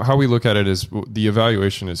how we look at it is the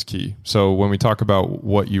evaluation is key. So when we talk about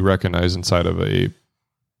what you recognize inside of a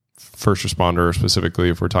first responder, or specifically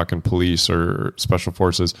if we're talking police or special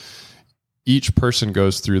forces, each person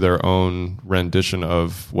goes through their own rendition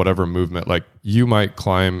of whatever movement. Like you might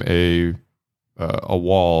climb a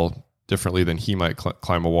wall differently than he might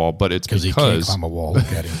climb a wall, but it's because he can't climb a wall.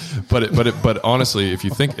 Look at him. but honestly, if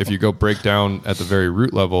you go break down at the very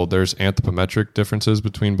root level, there's anthropometric differences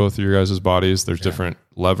between both of your guys' bodies. There's different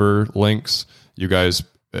lever lengths. You guys,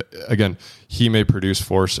 again, he may produce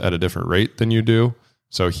force at a different rate than you do.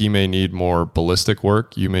 So he may need more ballistic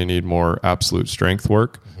work. You may need more absolute strength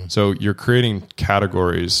work. Mm-hmm. So you're creating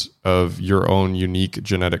categories of your own unique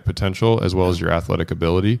genetic potential as well as your athletic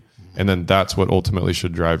ability. Mm-hmm. And then that's what ultimately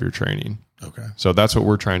should drive your training. Okay. So that's what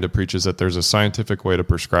we're trying to preach, is that there's a scientific way to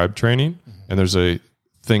prescribe training, and there's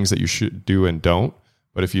things that you should do and don't.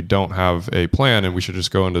 But if you don't have a plan, and we should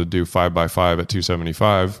just go into do 5x5 at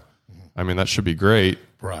 275, I mean, that should be great.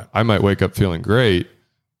 Right. I might wake up feeling great.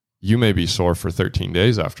 You may be sore for 13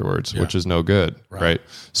 days afterwards, which is no good, right?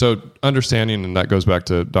 So understanding, and that goes back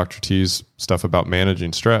to Dr. T's stuff about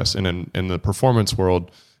managing stress. And in the performance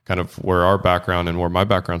world, kind of where our background and where my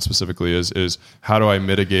background specifically is how do I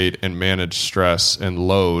mitigate and manage stress and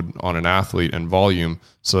load on an athlete and volume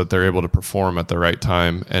so that they're able to perform at the right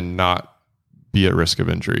time and not be at risk of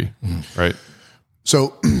injury, right? So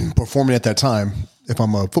performing at that time, if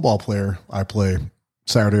I'm a football player, I play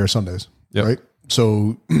Saturday or Sundays, right?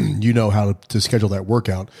 So you know how to schedule that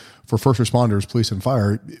workout. For first responders, police and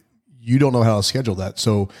fire, you don't know how to schedule that.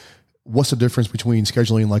 So what's the difference between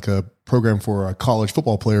scheduling like a program for a college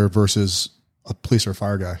football player versus a police or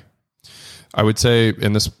fire guy? I would say,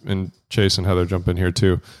 and Chase and Heather jump in here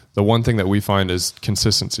too, the one thing that we find is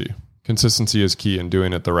consistency. Consistency is key in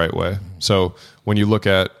doing it the right way. So when you look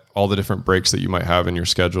at all the different breaks that you might have in your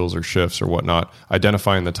schedules or shifts or whatnot,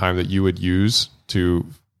 identifying the time that you would use to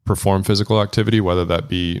perform physical activity, whether that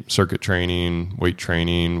be circuit training, weight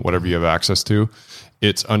training, whatever you have access to,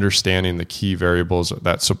 it's understanding the key variables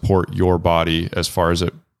that support your body as far as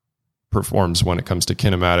it performs when it comes to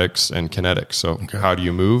kinematics and kinetics. So how do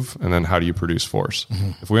you move? And then how do you produce force?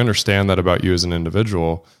 If we understand that about you as an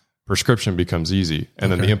individual, prescription becomes easy.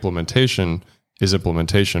 And then the implementation is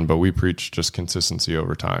implementation, but we preach just consistency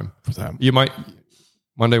over time. You might...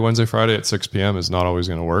 Monday, Wednesday, Friday at 6 p.m. is not always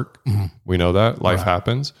going to work. We know that. Life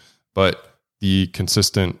happens. But the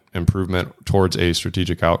consistent improvement towards a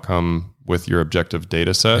strategic outcome with your objective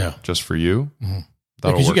data set just for you,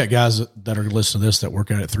 because you got guys that are listening to this that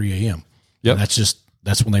work out at 3 a.m. Yeah,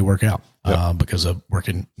 that's when they work out because of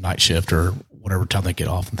working night shift or whatever time they get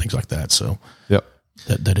off and things like that. So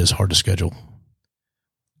that is hard to schedule.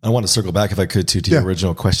 I want to circle back, if I could, to your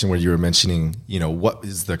original question where you were mentioning, what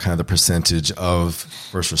is the kind of the percentage of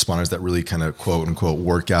first responders that really kind of quote unquote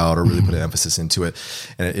work out or really put an emphasis into it.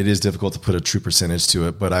 And it is difficult to put a true percentage to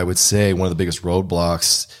it, but I would say one of the biggest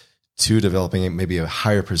roadblocks to developing maybe a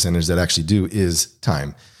higher percentage that actually do is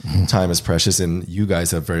time. Time is precious, and you guys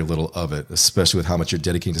have very little of it, especially with how much you're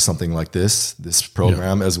dedicating to something like this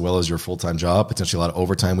program, as well as your full-time job, potentially a lot of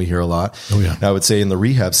overtime. We hear a lot. And I would say in the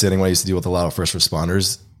rehab setting, when I used to deal with a lot of first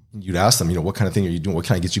responders, you'd ask them, what kind of thing are you doing? What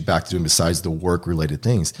kind of gets you back to doing besides the work related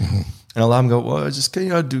things? And a lot of them go, well, I just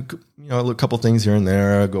do, a couple things here and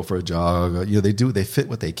there, go for a jog. They fit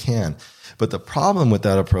what they can. But the problem with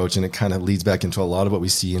that approach, and it kind of leads back into a lot of what we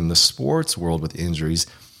see in the sports world with injuries,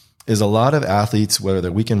 is a lot of athletes, whether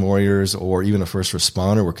they're weekend warriors or even a first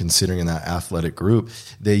responder, we're considering in that athletic group,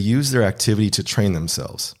 they use their activity to train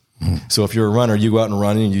themselves. So if you're a runner, you go out and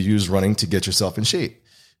run and you use running to get yourself in shape.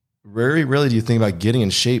 Very rarely do you think about getting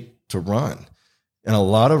in shape to run. And a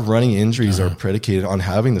lot of running injuries are predicated on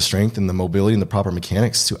having the strength and the mobility and the proper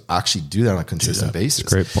mechanics to actually do that on a consistent basis.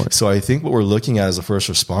 Great point. So I think what we're looking at as a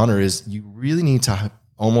first responder is you really need to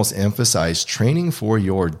almost emphasize training for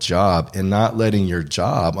your job and not letting your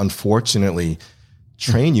job, unfortunately,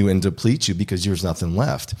 train you and deplete you because there's nothing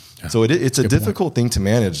left. So it's a difficult thing to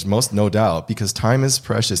manage, no doubt, because time is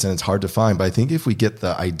precious and it's hard to find. But I think if we get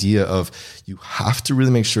the idea of you have to really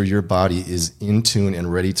make sure your body is in tune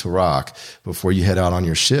and ready to rock before you head out on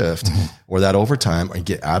your shift or that overtime, and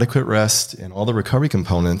get adequate rest and all the recovery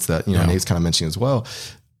components that Nate's kind of mentioning as well.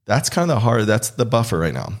 That's kind of that's the buffer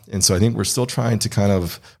right now. And so I think we're still trying to kind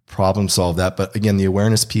of problem solve that. But again, the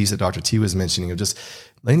awareness piece that Dr. T was mentioning of just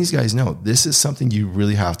letting these guys know this is something you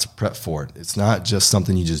really have to prep for. It's not just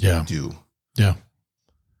something you just do. Yeah.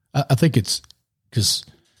 I think it's because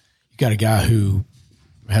you got a guy who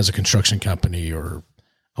has a construction company or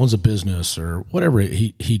owns a business or whatever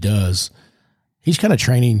he does. He's kind of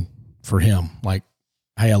training for him. Like,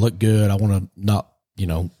 hey, I look good. I want to not,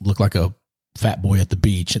 look like a fat boy at the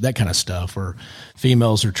beach, that kind of stuff. Or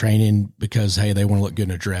females are training because, hey, they want to look good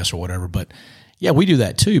in a dress or whatever. But yeah, we do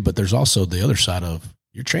that too. But there's also the other side of,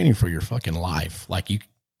 you're training for your fucking life. Like you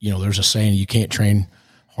there's a saying, you can't train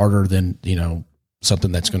harder than,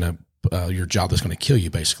 something that's going to, your job that's going to kill you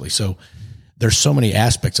basically. So there's so many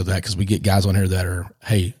aspects of that, because we get guys on here that are,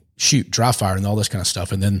 hey, shoot, dry fire and all this kind of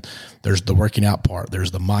stuff. And then there's the working out part,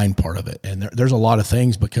 there's the mind part of it. And there's a lot of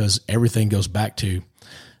things, because everything goes back to,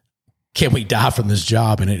 can we die from this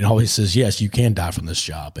job? And it always says, yes, you can die from this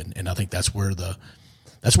job. And I think that's where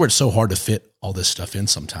it's so hard to fit all this stuff in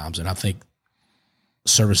sometimes. And I think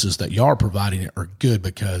services that y'all are providing are good,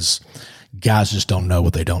 because guys just don't know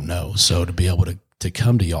what they don't know. So to be able to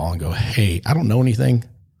come to y'all and go, hey, I don't know anything,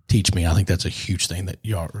 teach me. I think that's a huge thing that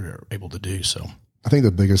y'all are able to do. So I think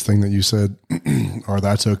the biggest thing that you said, or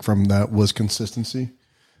that I took from that, was consistency,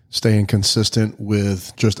 staying consistent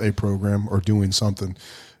with just a program or doing something.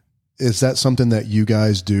 Is that something that you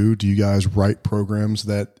guys do? Do you guys write programs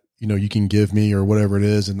that, you can give me or whatever it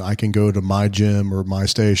is, and I can go to my gym or my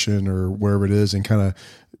station or wherever it is and kind of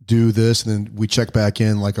do this, and then we check back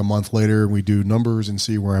in like a month later and we do numbers and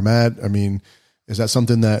see where I'm at? I mean, is that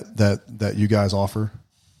something that you guys offer?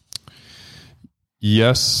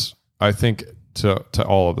 Yes, I think to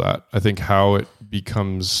all of that. I think how it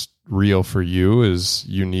becomes real for you is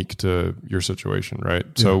unique to your situation, right?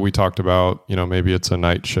 Yeah. So we talked about, maybe it's a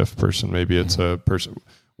night shift person, maybe it's a person,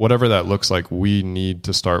 whatever that looks like. We need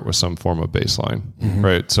to start with some form of baseline,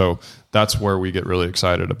 right? So that's where we get really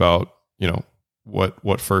excited about,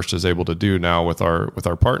 what First is able to do now with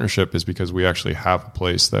our partnership, is because we actually have a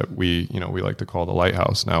place that we like to call the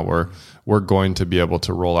lighthouse now, where we're going to be able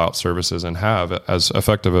to roll out services and have as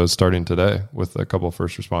effective as starting today with a couple of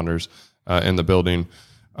first responders in the building,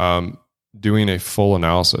 doing a full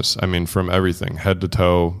analysis. I mean, from everything, head to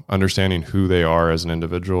toe, understanding who they are as an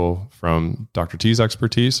individual, from Dr. T's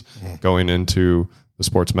expertise, going into the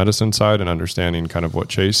sports medicine side and understanding kind of what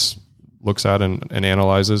Chase looks at and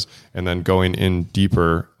analyzes, and then going in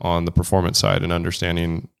deeper on the performance side and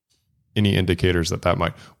understanding any indicators that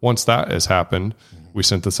might. Once that has happened, we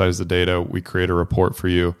synthesize the data, we create a report for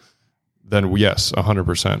you. Then yes,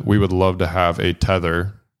 100%. We would love to have a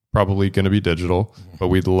tether, probably going to be digital, but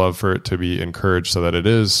we'd love for it to be encouraged so that it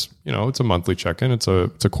is, it's a monthly check-in, it's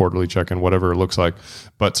a quarterly check-in, whatever it looks like,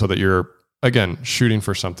 but so that you're, again, shooting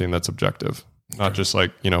for something that's objective. Not just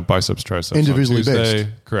like, biceps, triceps. Individually based.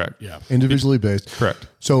 Correct. Yeah. Individually based. Correct.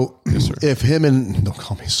 So if him and, don't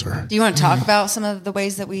call me sir. Do you want to talk about some of the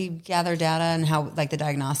ways that we gather data and how, like, the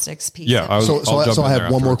diagnostics piece? Yeah. So I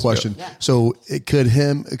have one more question. Yeah. So could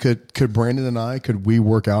Brandon and I, could we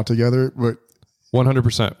work out together?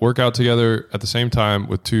 100%. Work out together at the same time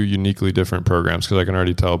with two uniquely different programs, because I can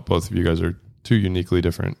already tell both of you guys are two uniquely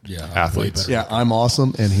different athletes. Yeah. I'm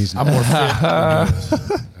awesome and he's not. I'm more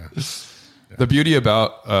fit. The beauty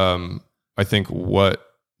about, I think, what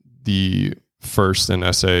the First and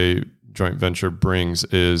SA joint venture brings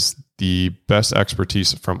is the best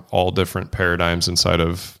expertise from all different paradigms inside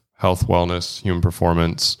of health, wellness, human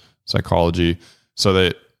performance, psychology, so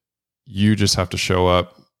that you just have to show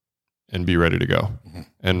up and be ready to go,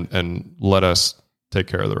 and let us take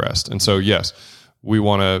care of the rest. And so, yes, we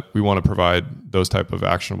want to provide those type of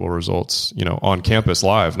actionable results, on campus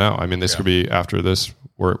live now. I mean, this could be after this.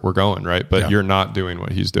 We're going, right? But you're not doing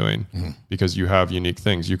what he's doing because you have unique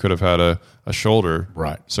things. You could have had a shoulder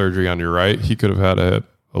surgery on your right. He could have had a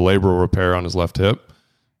labral repair on his left hip.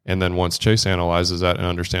 And then once Chase analyzes that and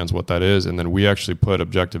understands what that is, and then we actually put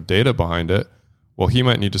objective data behind it, well, he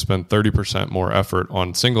might need to spend 30% more effort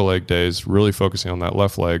on single leg days, really focusing on that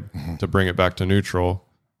left leg to bring it back to neutral,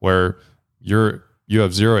 where you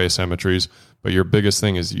have zero asymmetries, but your biggest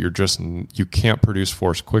thing is you can't produce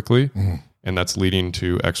force quickly. And that's leading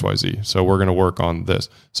to XYZ. So we're going to work on this.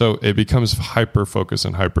 So it becomes hyper focused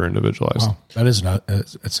and hyper individualized. Wow,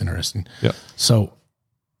 that's interesting. Yeah. So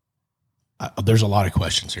there's a lot of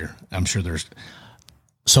questions here. I'm sure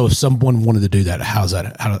so if someone wanted to do that, how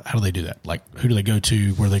do they do that? Like, who do they go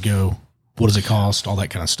to? Where do they go? What does it cost? All that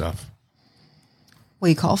kind of stuff. Well,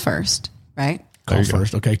 you call First, right? Call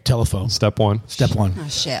First. Okay. Telephone. Step one. Oh,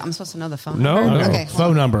 shit. I'm supposed to know the phone number? No. Okay,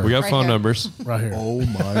 phone number. We got phone numbers. Right here. Oh,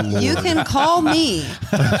 my Lord. You can call me.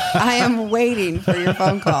 I am waiting for your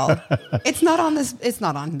phone call. It's not on this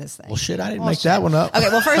thing. Well, shit, I didn't make that one up. Okay.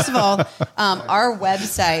 Well, first of all, our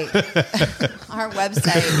website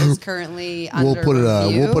is currently under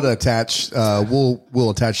review. We'll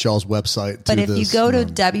attach y'all's website to this. But if you go to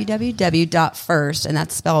www.first, and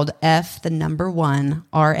that's spelled F, the number 1,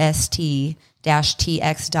 RST-TX.org,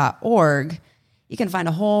 you can find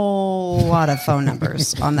a whole lot of phone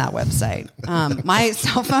numbers on that website. My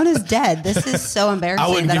cell phone is dead. This is so embarrassing. I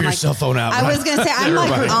wouldn't give your cell phone out. I was going to say, I'm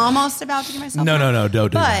like almost about to give my cell phone. No, don't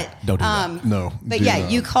do that. Don't do that. No. But yeah,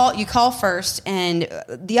 you call first. And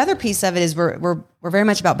the other piece of it is we're very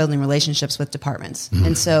much about building relationships with departments.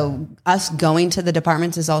 And so us going to the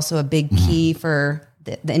departments is also a big key for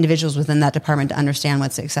the individuals within that department to understand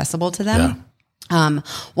what's accessible to them. Yeah.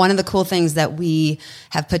 One of the cool things that we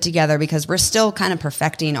have put together, because we're still kind of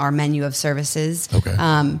perfecting our menu of services. Okay.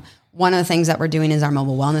 One of the things that we're doing is our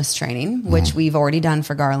mobile wellness training, which we've already done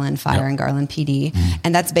for Garland Fire and Garland PD.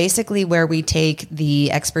 And that's basically where we take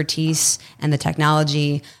the expertise and the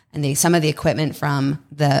technology and some of the equipment from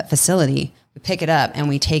the facility. We pick it up and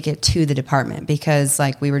we take it to the department, because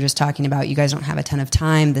like we were just talking about, you guys don't have a ton of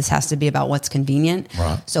time. This has to be about what's convenient.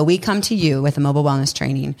 Right. So we come to you with a mobile wellness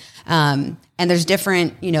training. And there's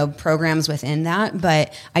different, programs within that,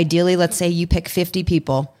 but ideally, let's say you pick 50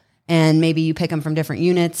 people and maybe you pick them from different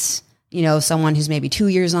units, someone who's maybe 2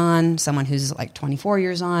 years on, someone who's like 24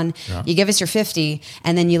 years on. Yeah. You give us your 50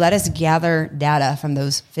 and then you let us gather data from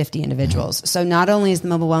those 50 individuals. So not only is the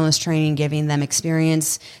mobile wellness training giving them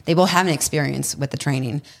experience, they will have an experience with the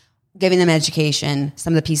training, giving them education,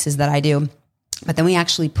 some of the pieces that I do. But then we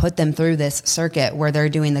actually put them through this circuit where they're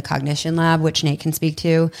doing the cognition lab, which Nate can speak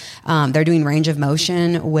to. They're doing range of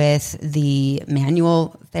motion with the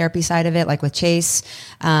manual therapy side of it, like with Chase.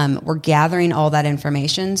 We're gathering all that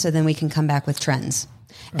information so then we can come back with trends.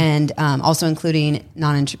 And also including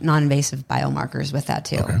non-invasive biomarkers with that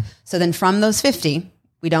too. Okay. So then from those 50,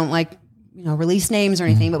 we don't release names or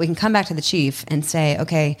anything, but we can come back to the chief and say,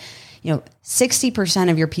 okay, 60%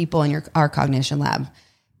 of your people in our cognition lab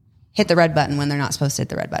hit the red button when they're not supposed to hit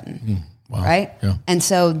the red button. Wow. Right? Yeah. And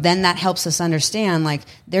so then that helps us understand, like,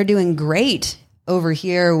 they're doing great over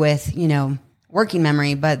here with, working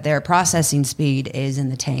memory, but their processing speed is in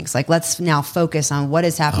the tanks. Like, let's now focus on what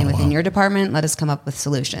is happening within your department. Let us come up with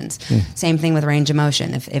solutions. Same thing with range of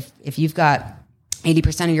motion. If you've got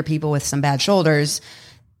 80% of your people with some bad shoulders,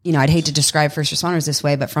 I'd hate to describe first responders this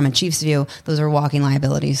way, but from a chief's view, those are walking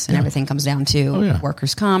liabilities, and everything comes down to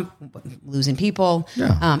workers' comp, losing people.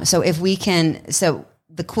 Yeah. So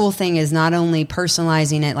the cool thing is not only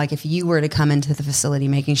personalizing it, like if you were to come into the facility,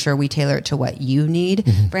 making sure we tailor it to what you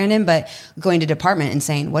need, Brandon, but going to department and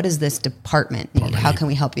saying, what does this department need? How can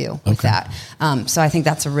we help you with that? So I think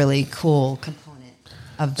that's a really cool component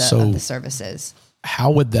of the services. How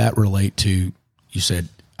would that relate to, you said,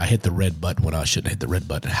 I hit the red button when I shouldn't hit the red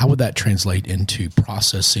button. How would that translate into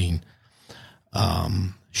processing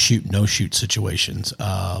shoot, no shoot situations,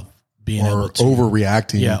 being able to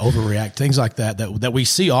overreacting? Yeah, overreact, things like that we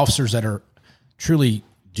see officers that are truly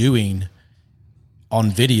doing on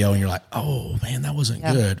video, and you're like, oh man, that wasn't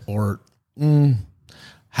good. Or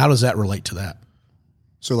how does that relate to that?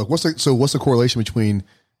 So like, what's the correlation between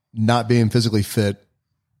not being physically fit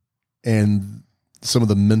and some of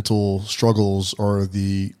the mental struggles or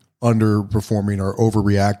the underperforming or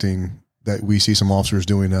overreacting that we see some officers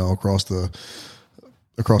doing now across the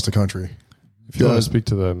country? If you want to speak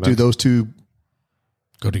to do those two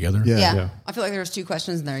go together? Yeah. I feel like there's two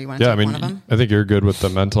questions in there. You want to take one of them? I think you're good with the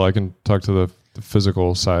mental. I can talk to the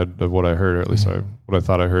physical side of what I heard, or at least what I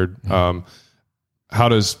thought I heard. How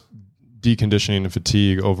does deconditioning and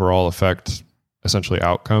fatigue overall affect essentially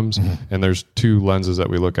outcomes? And there's two lenses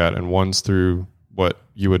that we look at, and one's through what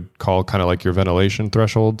you would call kind of like your ventilation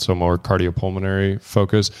threshold, so more cardiopulmonary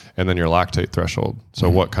focus, and then your lactate threshold, so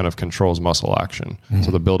what kind of controls muscle action.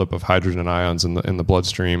 So the buildup of hydrogen ions in the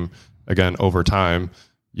bloodstream, again, over time,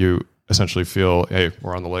 you essentially feel, hey,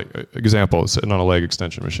 we're on the leg, example, sitting on a leg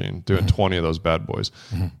extension machine, doing 20 of those bad boys.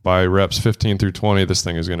 By reps 15 through 20, this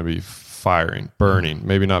thing is going to be firing, burning,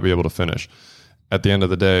 maybe not be able to finish. At the end of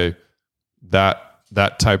the day,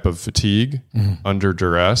 that type of fatigue under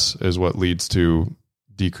duress is what leads to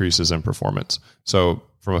decreases in performance. So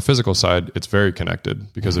from a physical side, it's very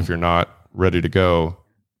connected, because if you're not ready to go,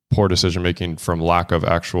 poor decision-making from lack of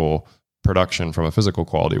actual production from a physical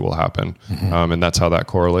quality will happen. And that's how that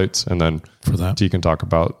correlates. And then for that, T can talk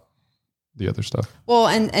about the other stuff. Well,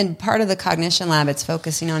 and part of the cognition lab, it's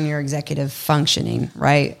focusing on your executive functioning,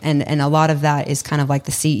 right? And a lot of that is kind of like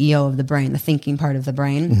the CEO of the brain, the thinking part of the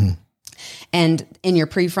brain. And in your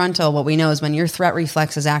prefrontal, what we know is when your threat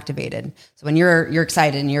reflex is activated. So when you're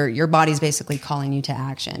excited and your body's basically calling you to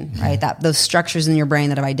action, right? Those structures in your brain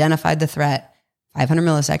that have identified the threat, 500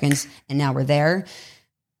 milliseconds, and now we're there.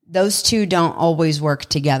 Those two don't always work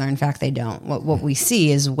together. In fact, they don't. What we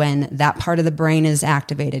see is when that part of the brain is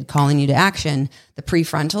activated, calling you to action, the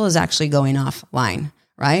prefrontal is actually going offline,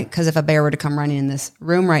 right? Because if a bear were to come running in this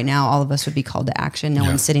room right now, all of us would be called to action. No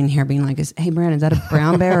one's sitting here being like, hey, Brandon, is that a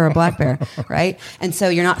brown bear or a black bear? Right? And so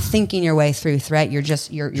you're not thinking your way through threat. You're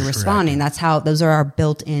just, you're responding. That's how, those are our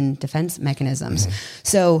built-in defense mechanisms.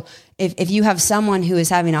 So if you have someone who is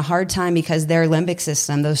having a hard time because their limbic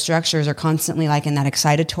system, those structures are constantly like in that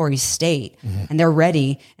excitatory state and they're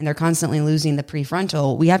ready and they're constantly losing the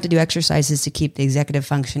prefrontal, we have to do exercises to keep the executive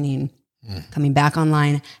functioning coming back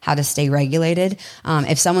online, how to stay regulated.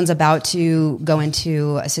 If someone's about to go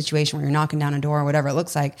into a situation where you're knocking down a door or whatever it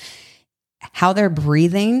looks like, how they're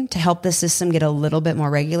breathing to help the system get a little bit more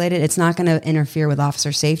regulated. It's not going to interfere with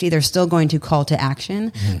officer safety. They're still going to call to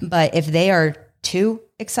action. But if they are too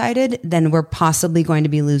excited, then we're possibly going to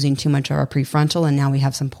be losing too much of our prefrontal. And now we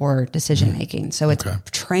have some poor decision making. So it's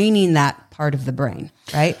training that part of the brain,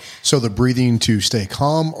 right? So the breathing to stay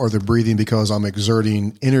calm, or the breathing because I'm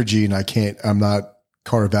exerting energy and I'm not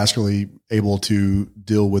cardiovascularly able to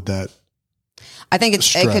deal with that. I think it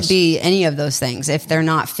could be any of those things. If they're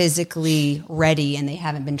not physically ready and they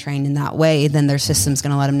haven't been trained in that way, then their system's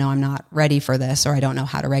going to let them know I'm not ready for this, or I don't know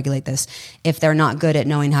how to regulate this. If they're not good at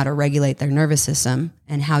knowing how to regulate their nervous system,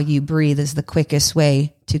 and how you breathe is the quickest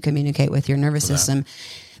way to communicate with your nervous system,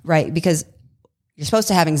 right? Because you're supposed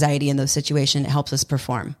to have anxiety in those situations. It helps us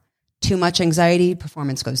perform. Too much anxiety,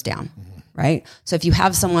 performance goes down. Right? So if you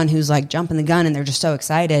have someone who's like jumping the gun and they're just so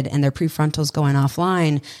excited and their prefrontal's going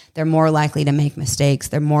offline, they're more likely to make mistakes.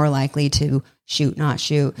 They're more likely to shoot, not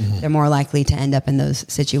shoot. They're more likely to end up in those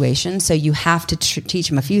situations. So you have to teach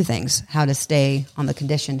them a few things: how to stay on the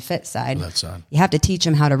conditioned fit side. You have to teach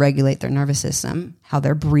them how to regulate their nervous system, how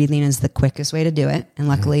their breathing is the quickest way to do it. And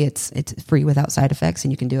luckily it's free without side effects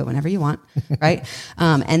and you can do it whenever you want. Right.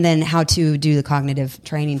 And then how to do the cognitive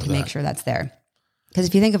training to make sure that's there. Because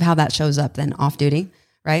if you think of how that shows up then off duty,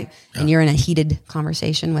 right? Yeah. And you're in a heated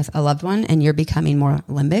conversation with a loved one and you're becoming more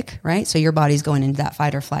limbic, right? So your body's going into that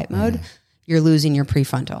fight or flight mode. You're losing your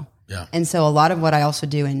prefrontal. Yeah. And so a lot of what I also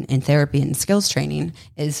do in therapy and skills training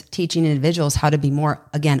is teaching individuals how to be more,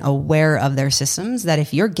 again, aware of their systems, that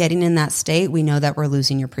if you're getting in that state, we know that we're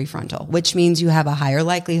losing your prefrontal, which means you have a higher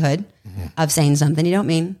likelihood of saying something you don't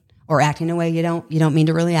mean, or acting in a way you don't mean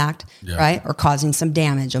to really act, right? Or causing some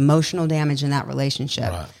damage, emotional damage in that relationship.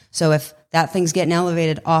 Right. So if that thing's getting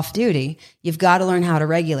elevated off duty, you've got to learn how to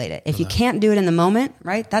regulate it. If you can't do it in the moment,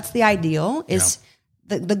 right? That's the ideal.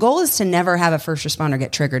 The goal is to never have a first responder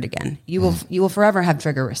get triggered again. You will forever have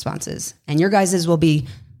trigger responses, and your guys's will be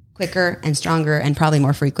quicker and stronger and probably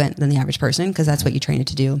more frequent than the average person, because that's what you train it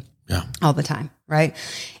to do all the time, right?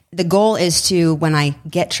 The goal is to, when I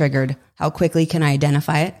get triggered, how quickly can I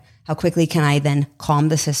identify it? How quickly can I then calm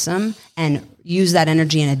the system and use that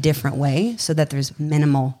energy in a different way so that there's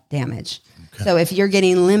minimal damage? Okay. So if you're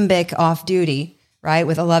getting limbic off duty, right,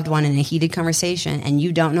 with a loved one in a heated conversation and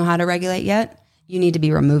you don't know how to regulate yet, you need to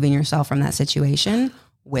be removing yourself from that situation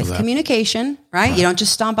with communication, right? You don't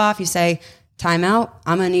just stomp off. You say, time out.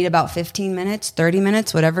 I'm going to need about 15 minutes, 30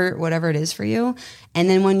 minutes, whatever it is for you. And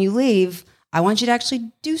then when you leave, I want you to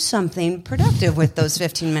actually do something productive with those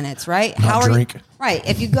 15 minutes, right? Right.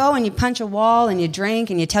 If you go and you punch a wall and you drink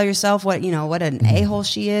and you tell yourself what an a-hole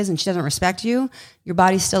she is and she doesn't respect you, your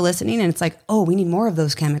body's still listening and it's like, oh, we need more of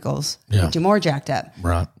those chemicals to get you more jacked up.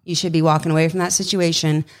 Right. You should be walking away from that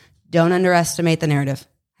situation. Don't underestimate the narrative.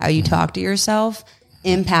 How you talk to yourself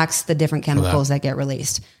impacts the different chemicals that get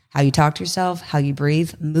released. How you talk to yourself, how you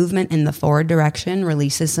breathe, movement in the forward direction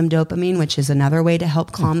releases some dopamine, which is another way to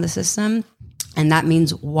help calm the system. And that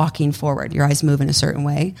means walking forward. Your eyes move in a certain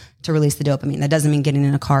way to release the dopamine. That doesn't mean getting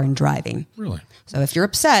in a car and driving. Really? So if you're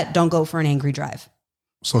upset, don't go for an angry drive.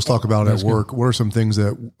 So let's talk about at work. Good. What are some things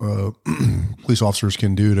that police officers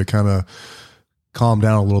can do to kind of calm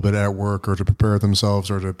down a little bit at work, or to prepare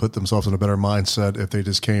themselves, or to put themselves in a better mindset if they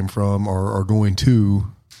just came from or are going to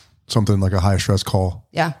something like a high stress call?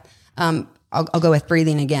 Yeah. I'll go with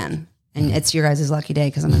breathing again. And it's your guys' lucky day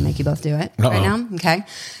because I'm going to make you both do it right now. Okay.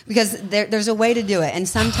 Because there's a way to do it. And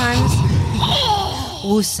sometimes,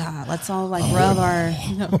 woosah, let's all like rub our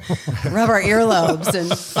earlobes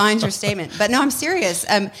and find your statement. But no, I'm serious.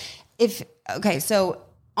 So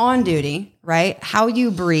on duty, right? How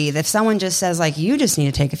you breathe. If someone just says like, you just need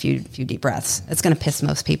to take a few deep breaths, it's going to piss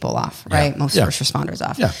most people off, right? Most first responders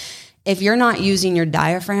off. Yeah. If you're not using your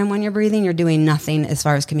diaphragm when you're breathing, you're doing nothing as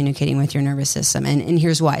far as communicating with your nervous system. And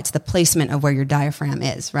here's why. It's the placement of where your diaphragm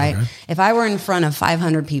is, right? Okay. If I were in front of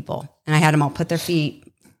 500 people and I had them all put their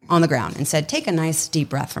feet on the ground and said, take a nice deep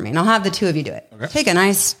breath for me. And I'll have the two of you do it. Okay. Take a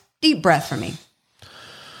nice deep breath for me.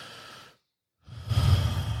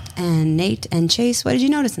 And Nate and Chase, what did you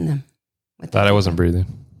notice in them? That I wasn't breathing.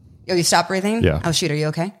 Oh, you stop breathing? Yeah. Oh, shoot. Are you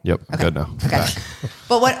okay? Yep. Okay. Good now. Okay.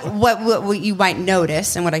 But what you might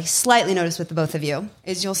notice, and what I slightly notice with the both of you,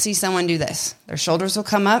 is you'll see someone do this. Their shoulders will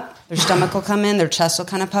come up, their stomach will come in, their chest will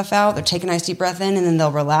kind of puff out. They'll take a nice deep breath in, and then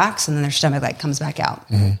they'll relax, and then their stomach like comes back out.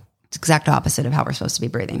 Mm-hmm. It's exact opposite of how we're supposed to be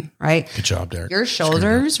breathing, right? Good job, Derek. Your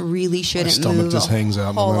shoulders really shouldn't move. Stomach just hangs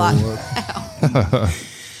out. Whole lot.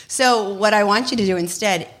 So what I want you to do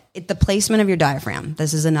instead, the placement of your diaphragm.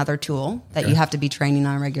 This is another tool that you have to be training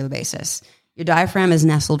on a regular basis. Your diaphragm is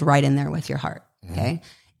nestled right in there with your heart. Okay.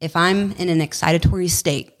 If I'm in an excitatory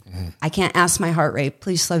state, I can't ask my heart rate,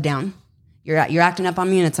 please slow down. You're acting up on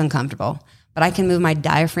me and it's uncomfortable. But I can move my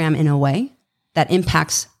diaphragm in a way that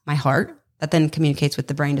impacts my heart, that then communicates with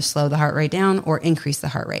the brain to slow the heart rate down or increase the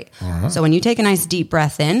heart rate. So when you take a nice deep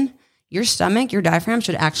breath in, your stomach, your diaphragm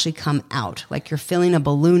should actually come out like you're filling a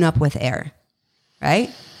balloon up with air,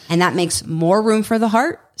 right? And that makes more room for the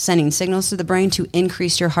heart, sending signals to the brain to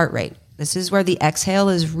increase your heart rate. This is where the exhale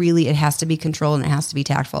is really, it has to be controlled and it has to be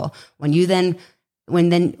tactful. When you then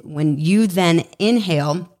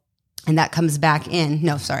inhale, and that comes back in.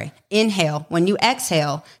 Inhale. When you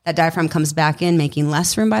exhale, that diaphragm comes back in, making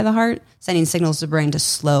less room by the heart, sending signals to the brain to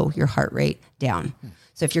slow your heart rate down.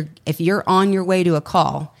 So if you're on your way to a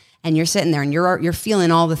call and you're sitting there and you're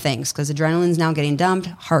feeling all the things because adrenaline's now getting dumped,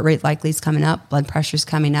 heart rate likely is coming up, blood pressure's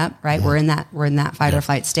coming up, right? We're in that fight or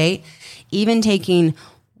flight state. Even taking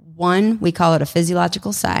one, we call it a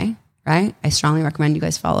physiological sigh. Right? I strongly recommend you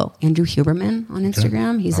guys follow Andrew Huberman on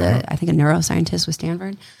Instagram. He's I think a neuroscientist with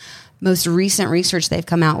Stanford. Most recent research they've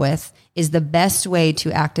come out with is the best way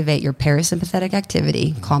to activate your parasympathetic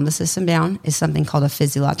activity, calm the system down, is something called a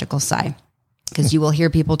physiological sigh. Because you will hear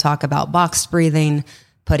people talk about boxed breathing,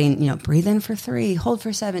 putting, breathe in for 3, hold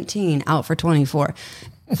for 17, out for 24.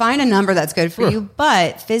 Find a number that's good for you,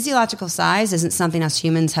 but physiological sighs isn't something us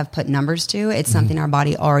humans have put numbers to. It's something our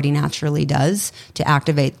body already naturally does to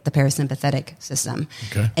activate the parasympathetic system.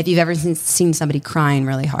 Okay. If you've ever seen somebody crying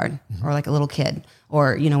really hard, or like a little kid,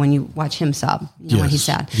 or, when you watch him sob, when he's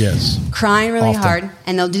sad. Yes. Crying really hard,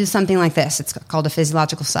 and they'll do something like this. It's called a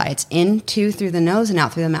physiological sigh. It's in through the nose and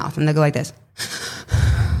out through the mouth, and they'll go like this.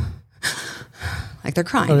 Like they're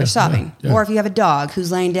crying, they're sobbing. Yeah. Or if you have a dog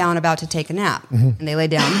who's laying down about to take a nap, and they lay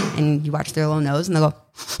down, and you watch their little nose, and they'll go,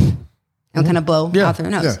 and kind of blow out through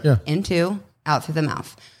their nose. Into, out through the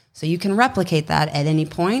mouth. So you can replicate that at any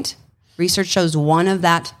point. Research shows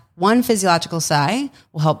one physiological sigh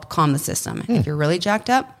will help calm the system. If you're really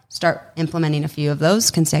jacked up, start implementing a few of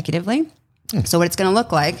those consecutively. So what it's going to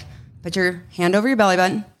look like, put your hand over your belly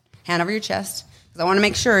button, hand over your chest, because I want to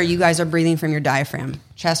make sure you guys are breathing from your diaphragm.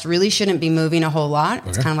 Chest really shouldn't be moving a whole lot.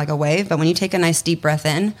 It's kind of like a wave. But when you take a nice deep breath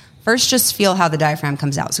in, first just feel how the diaphragm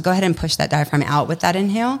comes out. So go ahead and push that diaphragm out with that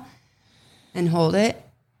inhale and hold it.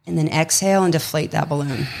 And then exhale and deflate that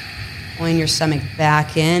balloon. Pulling your stomach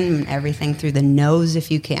back in and everything through the nose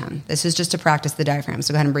if you can. This is just to practice the diaphragm.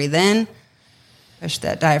 So go ahead and breathe in, push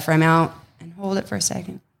that diaphragm out, and hold it for a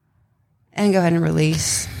second. And go ahead and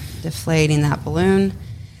release, deflating that balloon.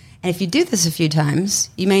 And if you do this a few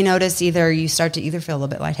times, you may notice you start to feel a little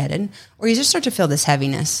bit lightheaded, or you just start to feel this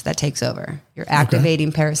heaviness that takes over. You're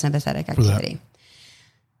activating parasympathetic activity.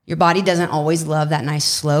 Your body doesn't always love that nice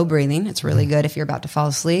slow breathing. It's really good if you're about to fall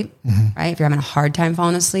asleep, right? If you're having a hard time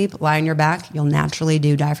falling asleep, lie on your back, you'll naturally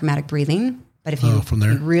do diaphragmatic breathing. But if you're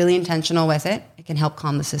really intentional with it, it can help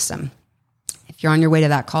calm the system. If you're on your way to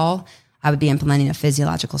that call, I would be implementing a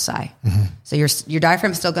physiological sigh. So your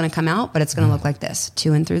diaphragm's still going to come out, but it's going to look like this.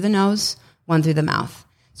 2 in through the nose, 1 through the mouth.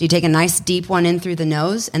 So you take a nice deep one in through the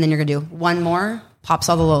nose, and then you're going to do one more, pops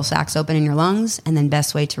all the little sacs open in your lungs, and then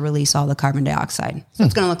best way to release all the carbon dioxide. So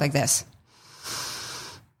it's going to look like this.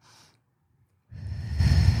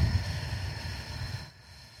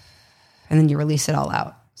 And then you release it all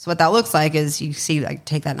out. So what that looks like is you see,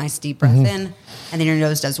 take that nice deep breath in, and then your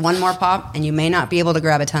nose does one more pop, and you may not be able to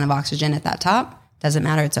grab a ton of oxygen at that top. Doesn't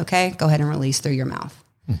matter. It's okay. Go ahead and release through your mouth.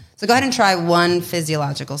 So go ahead and try one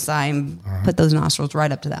physiological sigh and put those nostrils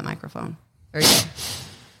right up to that microphone. Very good.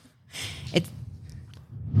 It's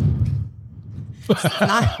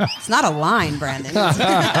not a line, Brandon. There's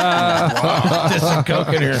some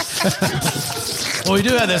Coke in here. Well, we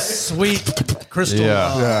do have this sweet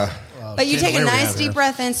crystal. But you take a nice deep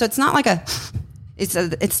breath in, so it's not like it's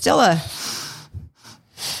still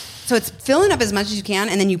so it's filling up as much as you can,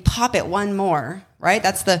 and then you pop it one more, right?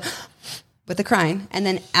 That's with the crying, and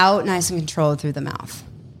then out nice and controlled through the mouth,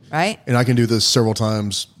 right? And I can do this several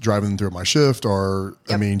times driving through my shift, or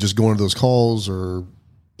just going to those calls, or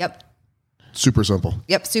super simple.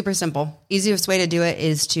 Super simple. Easiest way to do it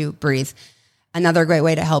is to breathe. Another great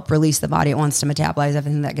way to help release the body. It wants to metabolize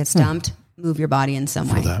everything that gets dumped. Move your body in some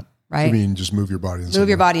way. right? I mean, just move your body. Move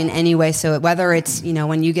your body in any way. So whether it's,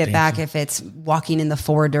 when you get back, if it's walking in the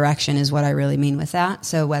forward direction is what I really mean with that.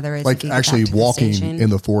 So whether it's like actually walking in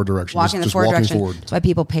the forward direction, walking in the forward direction. Forward. That's why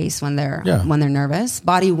people pace when they're nervous.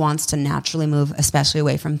 Body wants to naturally move, especially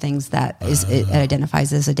away from things that it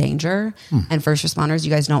identifies as a danger. And first responders, you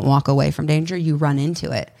guys don't walk away from danger, you run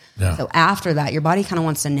into it. Yeah. So after that, your body kind of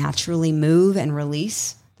wants to naturally move and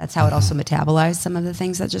release. That's how it also metabolized some of the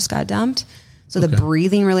things that just got dumped. So the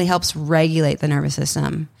breathing really helps regulate the nervous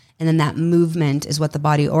system. And then that movement is what the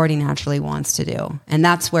body already naturally wants to do. And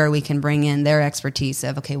that's where we can bring in their expertise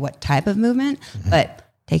of, okay, what type of movement? But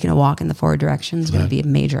taking a walk in the forward direction is going to be a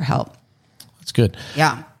major help. That's good.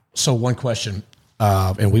 Yeah. So one question,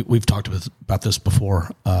 and we've talked about this before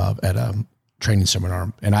at a training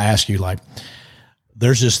seminar. And I asked you, like,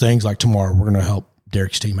 there's just things like tomorrow we're going to help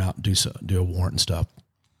Derek's team out and do a warrant and stuff.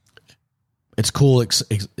 It's cool.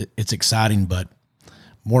 It's exciting, but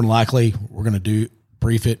more than likely we're going to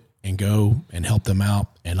brief it and go and help them out.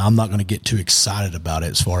 And I'm not going to get too excited about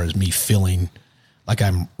it as far as me feeling like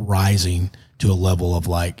I'm rising to a level of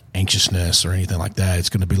like anxiousness or anything like that. It's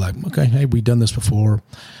going to be like, okay, hey, we've done this before.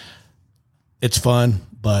 It's fun,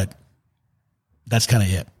 but that's kind of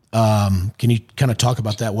it. Can you kind of talk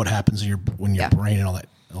about that? What happens in your brain and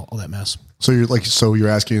all that mess? So you're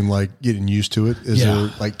asking like getting used to it. Is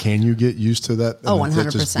there like, can you get used to that? Oh,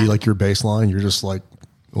 100%. Just be like your baseline. You're just like,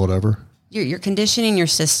 whatever. You're conditioning your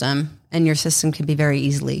system, and your system can be very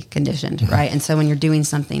easily conditioned, right? And so when you're doing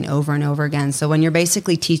something over and over again, so when you're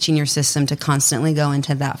basically teaching your system to constantly go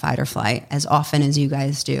into that fight or flight as often as you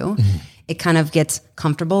guys do, it kind of gets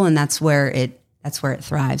comfortable, and that's where it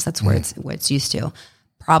thrives. That's where it's used to.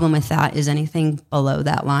 Problem with that is anything below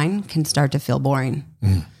that line can start to feel boring.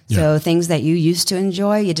 So things that you used to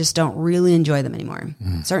enjoy, you just don't really enjoy them anymore.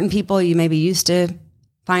 Certain people you maybe used to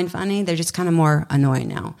find funny, they're just kind of more annoying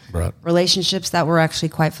now. Right. Relationships that were actually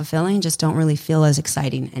quite fulfilling just don't really feel as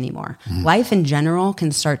exciting anymore. Life in general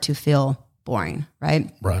can start to feel boring,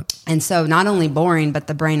 right? Right. And so not only boring, but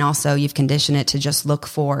the brain also, you've conditioned it to just look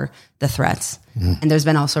for the threats. And there's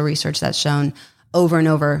been also research that's shown over and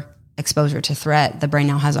over exposure to threat, the brain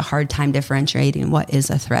now has a hard time differentiating what is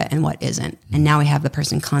a threat and what isn't. And now we have the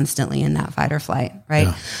person constantly in that fight or flight, right?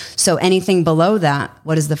 Yeah. So anything below that,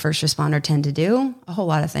 what does the first responder tend to do? A whole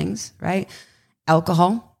lot of things, right?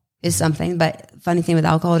 Alcohol is something, but funny thing with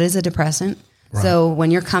alcohol, it is a depressant. Right. So when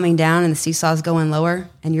you're coming down and the seesaw is going lower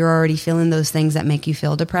and you're already feeling those things that make you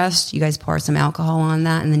feel depressed, you guys pour some alcohol on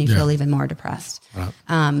that and then you feel even more depressed.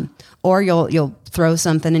 Right. Or you'll throw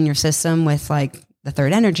something in your system with like the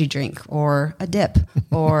third energy drink or a dip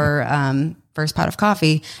or first pot of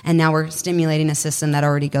coffee. And now we're stimulating a system that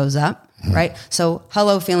already goes up, right? So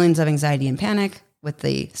hello feelings of anxiety and panic with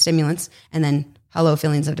the stimulants, and then hello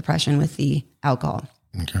feelings of depression with the alcohol.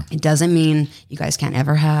 Okay. It doesn't mean you guys can't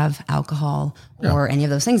ever have alcohol or any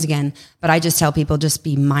of those things again, but I just tell people just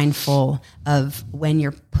be mindful of when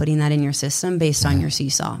you're putting that in your system based on your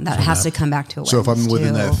seesaw. That has to come back to awareness. So if I'm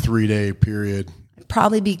within that 3-day period,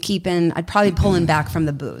 I'd probably be pulling back from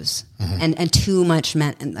the booze and too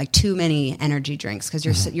many energy drinks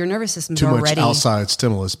because your nervous system's already too much outside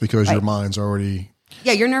stimulus because your mind's already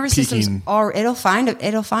your nervous system's it'll find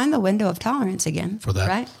the window of tolerance again for that,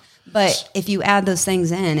 right? But if you add those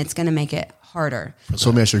things in, it's going to make it harder. So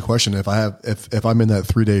let me ask you a question: if I'm in that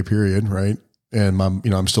 3-day period, right, and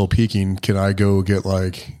I'm still peaking, can I go get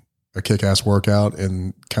like a kick-ass workout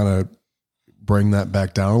and kind of bring that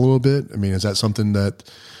back down a little bit? I mean, is that something that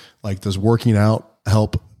like does working out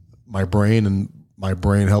help my brain and my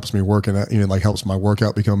brain helps me working out, helps my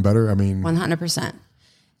workout become better? I mean, 100%.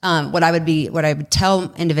 What I would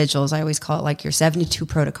tell individuals, I always call it like your 72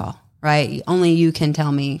 protocol, right? Only you can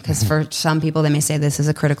tell me, because for some people, they may say this is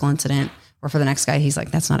a critical incident, or for the next guy, he's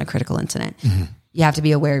like, that's not a critical incident. You have to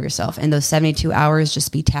be aware of yourself. And those 72 hours,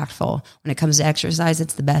 just be tactful. When it comes to exercise,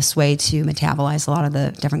 it's the best way to metabolize a lot of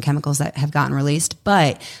the different chemicals that have gotten released.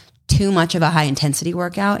 But too much of a high intensity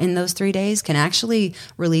workout in those 3 days can actually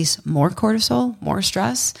release more cortisol, more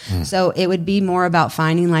stress. So it would be more about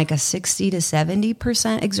finding like a 60 to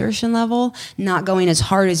 70% exertion level, not going as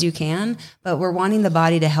hard as you can, but we're wanting the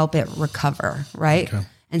body to help it recover, right? Okay.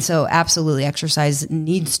 And so absolutely exercise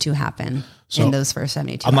needs to happen in those first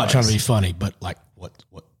 72 I'm not hours. trying to be funny, but like what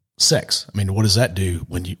sex? I mean, what does that do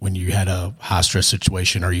when you had a high stress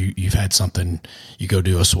situation or you've had something, you go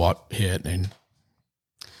do a SWAT hit and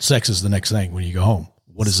sex is the next thing when you go home.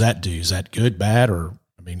 What does that do? Is that good, bad, or,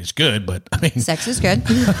 I mean, it's good, but I mean. Sex is good.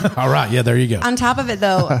 All right. Yeah, there you go. On top of it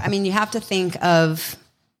though, I mean, you have to think of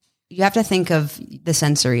the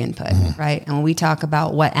sensory input, right? And when we talk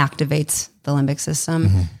about what activates the limbic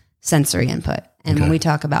system, sensory input. And when we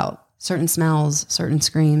talk about certain smells, certain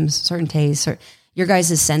screams, certain tastes, your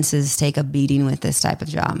guys' senses take a beating with this type of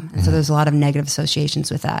job. And so there's a lot of negative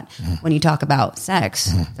associations with that. When you talk about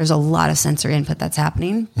sex, there's a lot of sensory input that's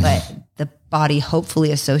happening, but the body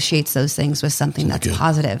hopefully associates those things with something that's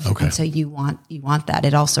positive. Okay. And so you want that.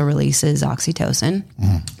 It also releases oxytocin,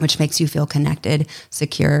 which makes you feel connected,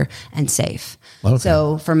 secure, and safe. Okay.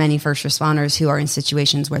 So for many first responders who are in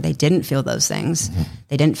situations where they didn't feel those things,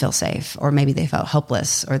 they didn't feel safe, or maybe they felt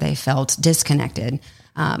helpless, or they felt disconnected,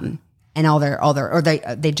 and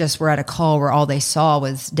they just were at a call where all they saw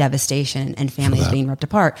was devastation and families being ripped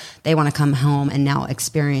apart. They want to come home and now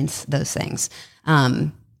experience those things.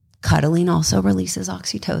 Cuddling also releases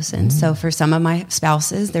oxytocin. So for some of my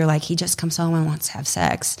spouses, they're like, he just comes home and wants to have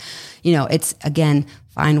sex. It's, again,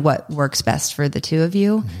 find what works best for the two of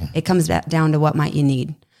you. It comes down to what might you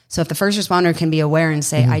need. So if the first responder can be aware and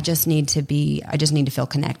say, I just need to feel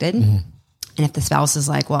connected. And if the spouse is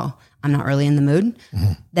like, well, I'm not really in the mood,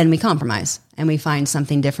 then we compromise and we find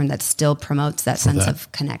something different that still promotes that sense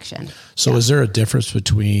of connection. So is there a difference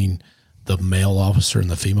between the male officer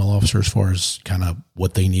and the female officer as far as kind of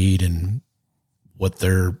what they need and what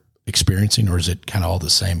they're experiencing, or is it kind of all the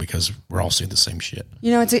same because we're all seeing the same shit?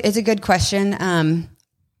 It's a good question.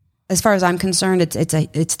 As far as I'm concerned,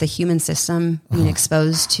 it's the human system being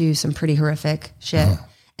exposed to some pretty horrific shit.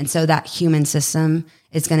 And so that human system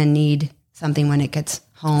is going to need something when it gets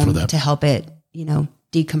home to help it,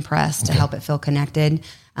 decompress, to help it feel connected.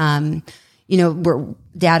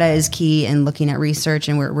 Data is key in looking at research,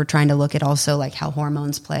 and we're trying to look at also like how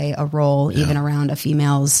hormones play a role even around a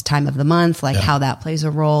female's time of the month, like how that plays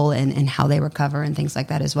a role and how they recover and things like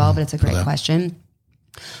that as well. But it's a great question.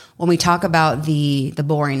 When we talk about the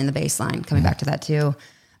boring and the baseline, coming back to that too,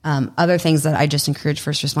 other things that I just encourage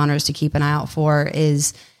first responders to keep an eye out for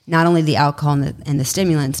is not only the alcohol and the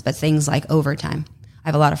stimulants, but things like overtime. I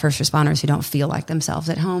have a lot of first responders who don't feel like themselves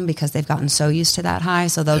at home because they've gotten so used to that high.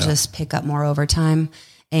 So they'll just pick up more overtime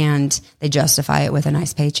and they justify it with a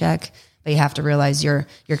nice paycheck. But you have to realize you're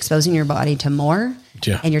exposing your body to more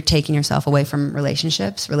and you're taking yourself away from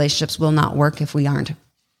relationships. Relationships will not work if we aren't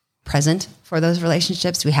present for those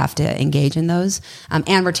relationships. We have to engage in those.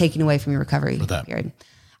 And we're taking away from your recovery period.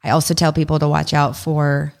 I also tell people to watch out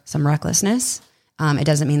for some recklessness. It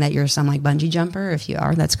doesn't mean that you're some like bungee jumper. If you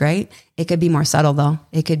are, that's great. It could be more subtle though.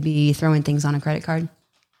 It could be throwing things on a credit card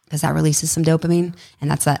because that releases some dopamine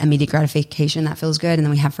and that's that immediate gratification that feels good. And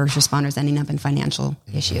then we have first responders ending up in financial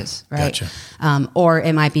issues, right? Gotcha. Or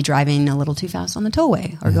it might be driving a little too fast on the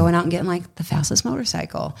tollway or going out and getting like the fastest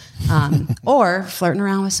motorcycle, or flirting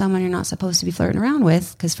around with someone you're not supposed to be flirting around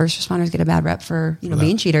with because first responders get a bad rep for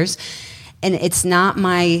being cheaters. And it's not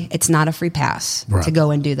a free pass to go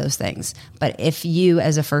and do those things. But if you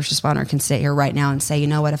as a first responder can sit here right now and say, you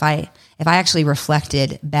know what, if I actually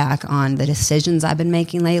reflected back on the decisions I've been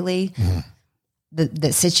making lately,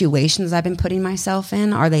 the situations I've been putting myself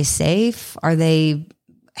in, are they safe? Are they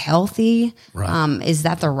healthy? Right. Is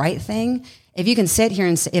that the right thing? If you can sit here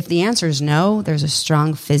and say, if the answer is no, there's a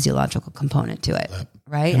strong physiological component to it.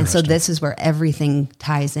 Right. And so this is where everything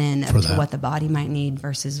ties in to what the body might need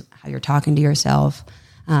versus how you're talking to yourself.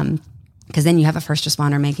 Because then you have a first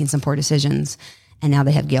responder making some poor decisions and now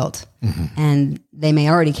they have guilt. And they may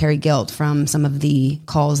already carry guilt from some of the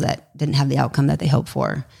calls that didn't have the outcome that they hoped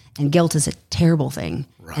for. And guilt is a terrible thing.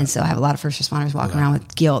 Right. And so I have a lot of first responders walking around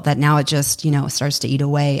with guilt that now it just, starts to eat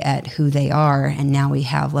away at who they are. And now we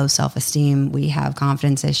have low self-esteem. We have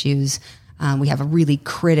confidence issues. We have a really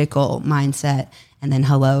critical mindset. And then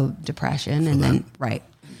depression, and then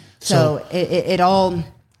So it all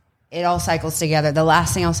cycles together. The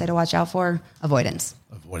last thing I'll say to watch out for, avoidance.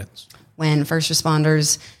 When first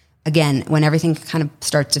responders, again, when everything kind of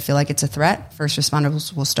starts to feel like it's a threat, first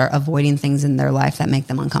responders will start avoiding things in their life that make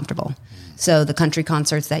them uncomfortable. So the country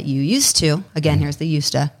concerts that you used to, again, here's the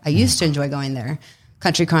used to. I used to enjoy going there.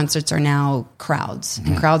 Country concerts are now crowds,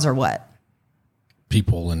 and crowds are what?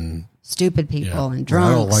 People and stupid people and drunks.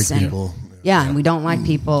 I don't like people. Yeah, and we don't like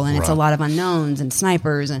people, and it's a lot of unknowns and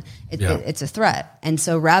snipers, and it's a threat. And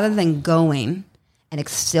so rather than going and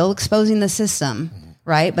still exposing the system,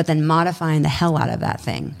 right, but then modifying the hell out of that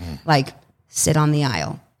thing, like sit on the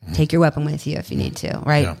aisle, take your weapon with you if you need to,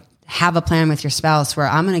 right? Yeah. Have a plan with your spouse where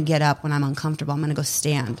I'm going to get up when I'm uncomfortable. I'm going to go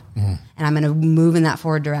stand, and I'm going to move in that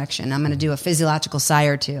forward direction. I'm going to do a physiological sigh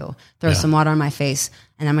or two, throw some water on my face,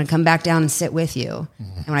 and I'm going to come back down and sit with you.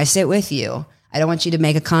 And when I sit with you, I don't want you to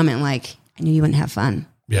make a comment like, I knew you wouldn't have fun.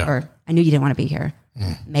 Yeah. Or I knew you didn't want to be here.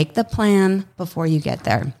 Make the plan before you get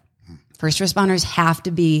there. First responders have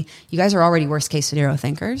to be, you guys are already worst case scenario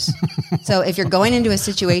thinkers. So if you're going into a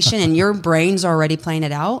situation and your brain's already playing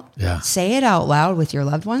it out, say it out loud with your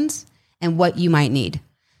loved ones and what you might need.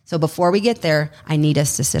 So before we get there, I need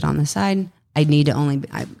us to sit on the side. I need to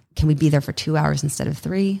can we be there for 2 hours instead of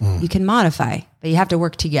 3? You can modify, but you have to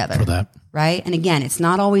work together for that. Right. And again, it's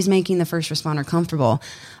not always making the first responder comfortable.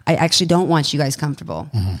 I actually don't want you guys comfortable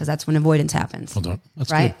because that's when avoidance happens. Well done.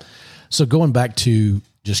 That's right. Good. So going back to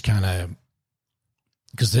just kind of,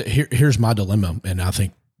 because here's my dilemma. And I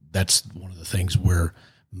think that's one of the things where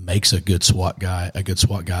makes a good SWAT guy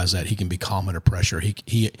is that he can be calm under pressure.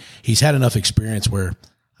 He's had enough experience where,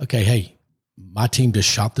 okay, hey, my team just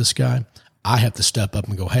shot this guy. I have to step up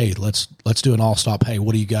and go, hey, let's do an all stop. Hey,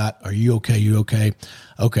 what do you got? Are you okay? You okay?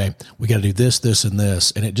 Okay. We got to do this, this, and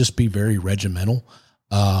this. And it just be very regimental.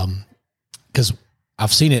 Cause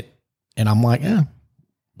I've seen it and I'm like, yeah,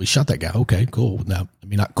 we shot that guy. Okay, cool. Now, I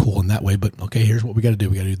mean, not cool in that way, but okay, here's what we got to do.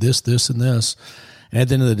 We got to do this, this, and this. And at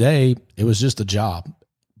the end of the day, it was just a job.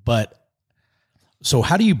 But so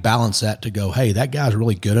how do you balance that to go, hey, that guy's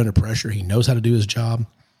really good under pressure. He knows how to do his job.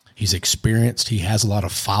 He's experienced. He has a lot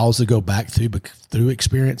of files to go back through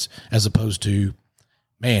experience, as opposed to,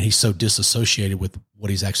 man, he's so disassociated with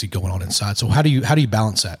what he's actually going on inside. So how do you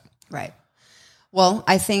balance that? Right. Well,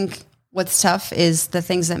 I think what's tough is the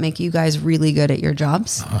things that make you guys really good at your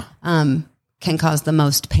jobs can cause the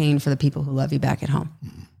most pain for the people who love you back at home.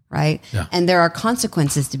 Right. Yeah. And there are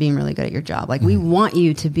consequences to being really good at your job. Like we want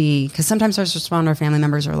you to be, because sometimes first responder family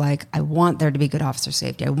members are like, I want there to be good officer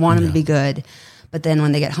safety. I want them to be good. But then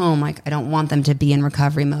when they get home, like, I don't want them to be in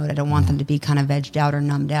recovery mode. I don't want them to be kind of vegged out or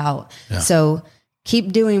numbed out. Yeah. So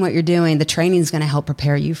keep doing what you're doing. The training is going to help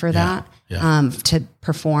prepare you for that, to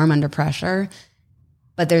perform under pressure.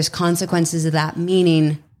 But there's consequences of that,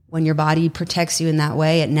 meaning when your body protects you in that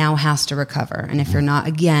way, it now has to recover. And if you're not,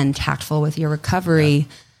 again, tactful with your recovery,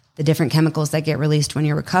 the different chemicals that get released when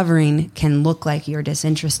you're recovering can look like you're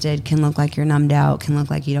disinterested, can look like you're numbed out, can look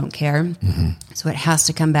like you don't care. So it has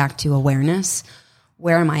to come back to awareness.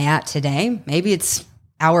 Where am I at today? Maybe it's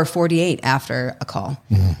hour 48 after a call.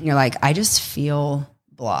 And you're like, I just feel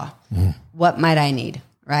blah. What might I need?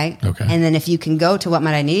 Right. Okay. And then if you can go to what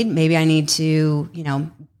might I need, maybe I need to,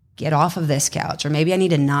 get off of this couch, or maybe I need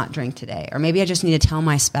to not drink today, or maybe I just need to tell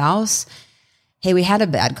my spouse, hey, we had a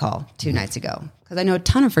bad call 2 nights ago. Because I know a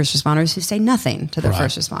ton of first responders who say nothing to their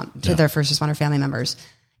their first responder family members.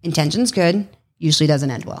 Intention's good, usually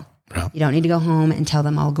doesn't end well. Yeah. You don't need to go home and tell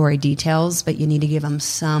them all gory details, but you need to give them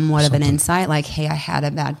somewhat of an insight, like, hey, I had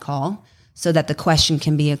a bad call, so that the question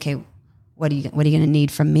can be, okay, what are you going to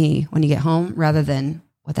need from me when you get home, rather than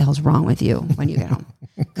what the hell's wrong with you when you get home?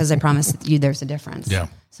 Because I promise you there's a difference. Yeah.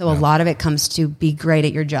 So a lot of it comes to be great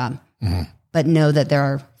at your job, but know that there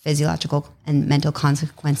are physiological and mental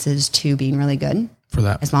consequences to being really good for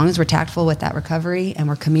that. As long as we're tactful with that recovery and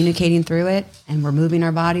we're communicating through it and we're moving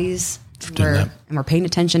our bodies and we're paying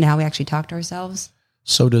attention to how we actually talk to ourselves.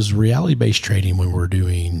 So does reality-based training, when we're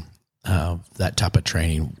doing that type of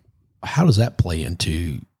training, how does that play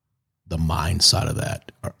into the mind side of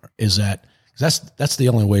that? Or is that's the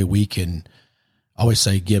only way we can, I always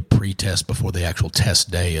say, give pre-test before the actual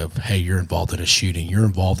test day of, hey, you're involved in a shooting, you're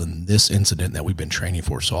involved in this incident that we've been training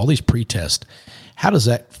for. So all these pre-tests, how does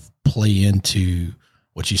that play into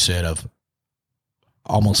what you said of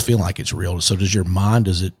almost feeling like it's real? So does your mind,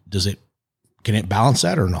 can it balance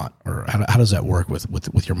that or not? Or how does that work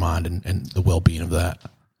with your mind and the well-being of that?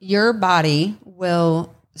 Your body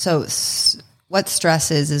will, what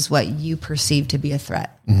stress is what you perceive to be a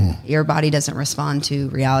threat. Your body doesn't respond to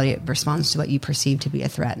reality. It responds to what you perceive to be a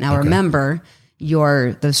threat. Now, remember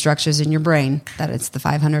those structures in your brain, that it's the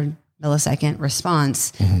 500 millisecond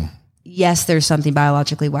response. Yes, there's something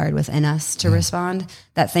biologically wired within us to respond.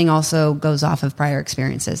 That thing also goes off of prior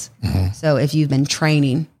experiences. So if you've been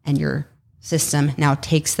training and your system now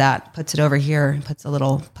takes that, puts it over here, and puts a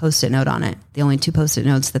little Post-it note on it. The only 2 Post-it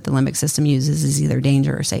notes that the limbic system uses is either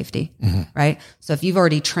danger or safety, right? So if you've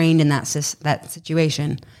already trained in that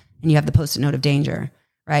situation and you have the Post-it note of danger,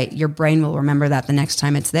 right, your brain will remember that the next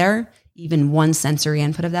time it's there. Even one sensory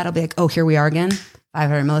input of that will be like, oh, here we are again.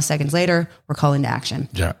 500 milliseconds later, we're calling to action.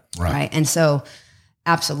 Yeah, right. And so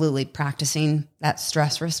absolutely practicing that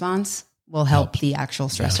stress response will help the actual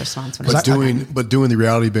stress response. But doing the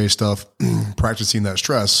reality-based stuff, practicing that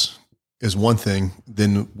stress is one thing.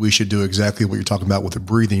 Then we should do exactly what you're talking about with the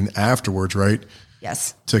breathing afterwards, right?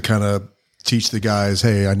 Yes. To kind of teach the guys,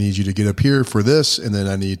 hey, I need you to get up here for this, and then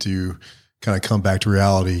I need to kind of come back to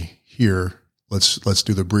reality here. Let's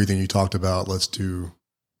do the breathing you talked about. Let's do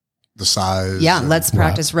the size. Yeah, let's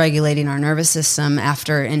practice regulating our nervous system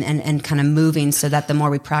after and kind of moving, so that the more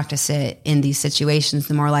we practice it in these situations,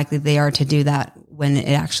 the more likely they are to do that when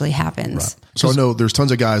it actually happens. Right. So I know there's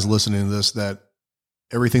tons of guys listening to this that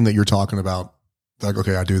everything that you're talking about, Like,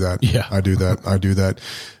 okay, I do that. Yeah. I do that.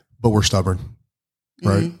 But we're stubborn,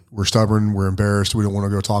 right? Mm-hmm. We're stubborn. We're embarrassed. We don't want to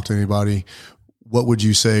go talk to anybody. What would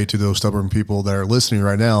you say to those stubborn people that are listening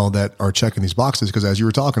right now that are checking these boxes? Because as you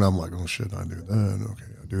were talking, I'm like, oh shit, I do that.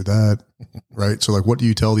 Okay, I do that. Right. So like, what do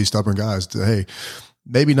you tell these stubborn guys to, hey,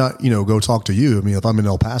 maybe not, go talk to you. I mean, if I'm in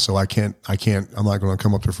El Paso, I'm not going to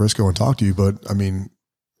come up to Frisco and talk to you, but I mean,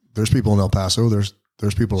 there's people in El Paso. There's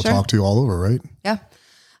people to talk to all over, right? Yeah.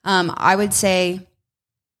 I would say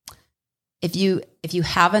if you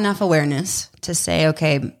have enough awareness to say,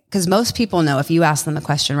 okay, because most people know if you ask them a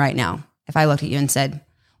question right now, if I looked at you and said,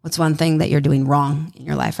 what's one thing that you're doing wrong in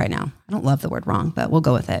your life right now? I don't love the word wrong, but we'll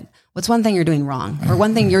go with it. What's one thing you're doing wrong, or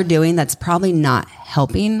one thing you're doing that's probably not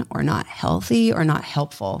helping or not healthy or not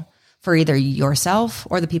helpful for either yourself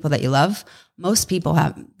or the people that you love? Most people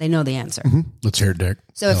they know the answer. Mm-hmm. Let's hear it, Dick.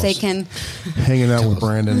 So if they can hanging out with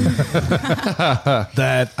Brandon,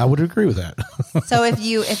 that I would agree with that. So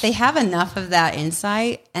if they have enough of that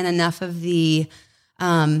insight and enough of the,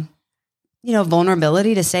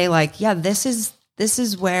 vulnerability to say like, yeah, this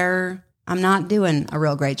is where I'm not doing a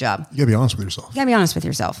real great job. You gotta be honest with yourself. You gotta be honest with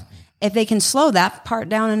yourself. If they can slow that part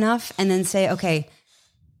down enough and then say, okay,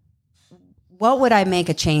 what would I make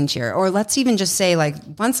a change here? Or let's even just say like,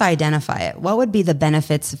 once I identify it, what would be the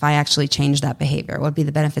benefits if I actually change that behavior? What would be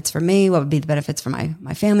the benefits for me? What would be the benefits for my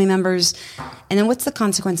family members? And then what's the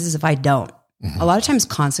consequences if I don't? Mm-hmm. A lot of times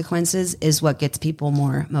consequences is what gets people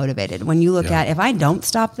more motivated. When you look at, if I don't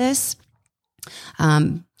stop this,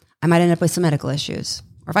 I might end up with some medical issues.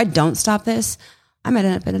 Or if I don't stop this, I might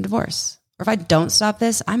end up in a divorce. Or if I don't stop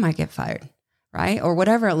this, I might get fired, right? Or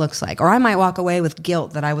whatever it looks like. Or I might walk away with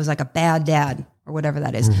guilt that I was like a bad dad or whatever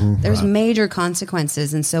that is. Mm-hmm, There's major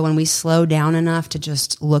consequences. And so when we slow down enough to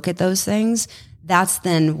just look at those things, that's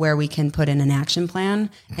then where we can put in an action plan,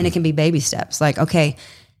 and it can be baby steps. Like, okay,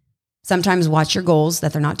 sometimes watch your goals,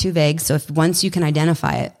 that they're not too vague. So if once you can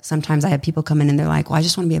identify it, sometimes I have people come in and they're like, well, I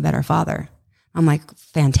just want to be a better father. I'm like,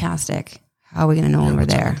 fantastic. How are we going to know when we're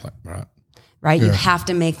there? Right? Yeah. You have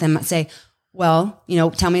to make them say, well,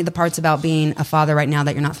 tell me the parts about being a father right now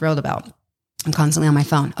that you're not thrilled about. I'm constantly on my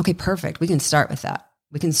phone. Okay, perfect. We can start with that.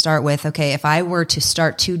 We can start with, okay, if I were to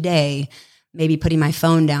start today, maybe putting my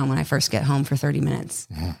phone down when I first get home for 30 minutes,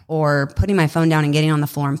 or putting my phone down and getting on the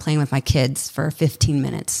floor and playing with my kids for 15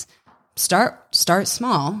 minutes. Start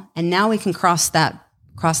small. And now we can cross that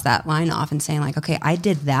line off and saying like, okay, I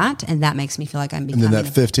did that, and that makes me feel like I'm becoming. And then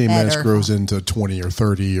that 15 minutes grows into 20 or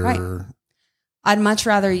 30 or. Right. I'd much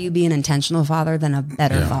rather you be an intentional father than a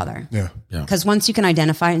better father. Yeah. Because once you can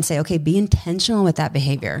identify and say, okay, be intentional with that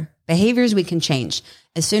behaviors we can change.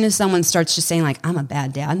 As soon as someone starts just saying like, I'm a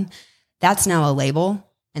bad dad, that's now a label,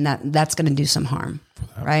 and that's going to do some harm.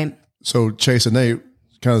 Right. So Chase and Nate,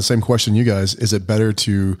 kind of the same question you guys, is it better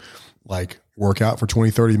to like work out for 20,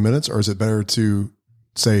 30 minutes, or is it better to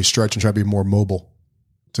say stretch and try to be more mobile,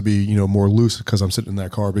 to be, more loose because I'm sitting in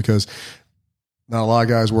that car? Because not a lot of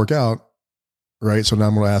guys work out, right? So now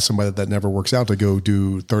I'm going to ask somebody that never works out to go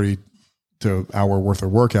do 30 to hour worth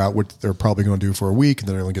of workout, which they're probably going to do for a week, and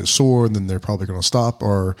then they're going to get sore, and then they're probably going to stop.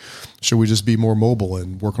 Or should we just be more mobile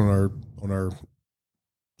and work on our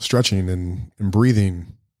stretching and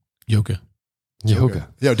breathing? Yoga.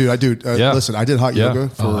 Yeah, dude, I do. Listen, I did hot yoga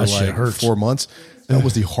for like 4 months. That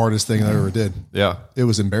was the hardest thing I ever did. Yeah. It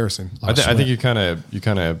was embarrassing. I think you kind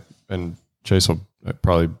of, and Chase will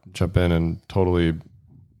probably jump in and totally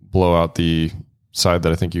blow out the side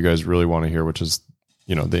that I think you guys really want to hear, which is,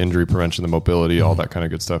 the injury prevention, the mobility, all that kind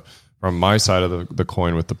of good stuff. From my side of the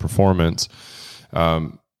coin with the performance,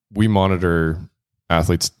 we monitor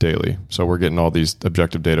athletes daily. So we're getting all these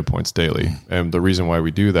objective data points daily. And the reason why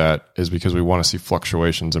we do that is because we want to see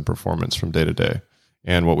fluctuations in performance from day to day.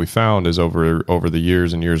 And what we found is over the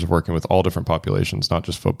years and years of working with all different populations, not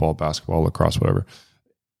just football, basketball, lacrosse, whatever,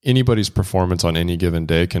 anybody's performance on any given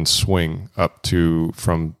day can swing up to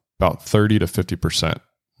from about 30 to 50%,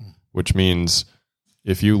 which means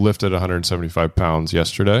if you lifted 175 pounds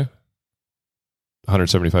yesterday,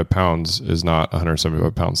 175 pounds is not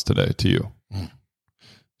 175 pounds today to you.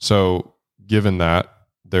 So given that,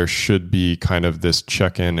 there should be kind of this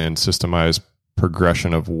check-in and systemized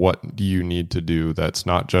progression of what do you need to do that's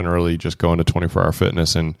not generally just going to 24-hour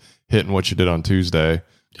fitness and hitting what you did on Tuesday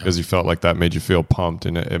because you felt like that made you feel pumped,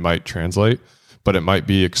 and it might translate, but it might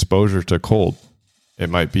be exposure to cold. It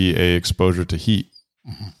might be a exposure to heat.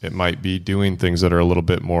 It might be doing things that are a little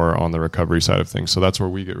bit more on the recovery side of things. So that's where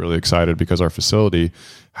we get really excited, because our facility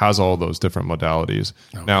has all those different modalities.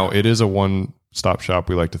 Okay. Now, it is a one-stop shop.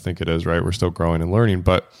 We like to think it is, right? We're still growing and learning,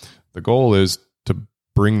 but the goal is to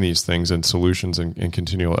bring these things and solutions and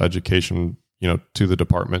continual education, to the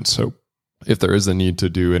department. So if there is a need to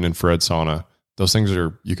do an infrared sauna, those things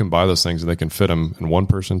you can buy those things and they can fit them in 1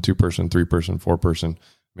 person, 2 person, 3 person, 4 person.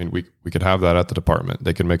 I mean, we could have that at the department.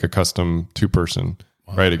 They can make a custom 2 person,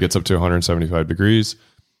 right? It gets up to 175 degrees.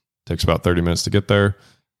 Takes about 30 minutes to get there.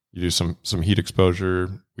 You do some heat exposure.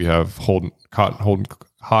 We have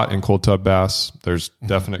hot and cold tub baths. There's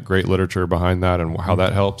definite great literature behind that and how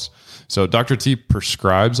that helps. So Dr. T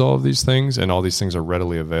prescribes all of these things, and all these things are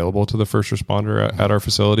readily available to the first responder at our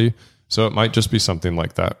facility. So it might just be something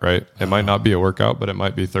like that, right? It might not be a workout, but it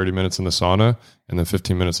might be 30 minutes in the sauna and then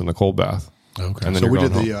 15 minutes in the cold bath. Okay. And then so we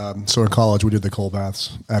did so in college, we did the cold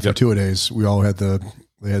baths after 2-a-days. We all had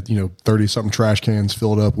they had, 30 something trash cans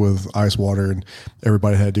filled up with ice water, and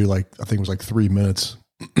everybody had to do I think it was 3 minutes,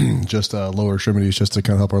 just lower extremities, just to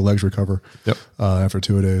kind of help our legs recover after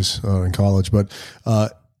 2-a-days in college. But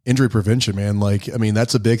injury prevention, man,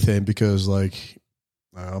 that's a big thing because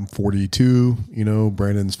I'm 42,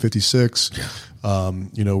 Brandon's 56.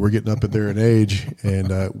 We're getting up there in age,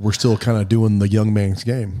 and we're still kind of doing the young man's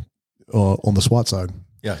game on the SWAT side.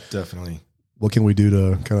 Yeah, definitely. What can we do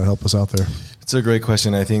to kind of help us out there? It's a great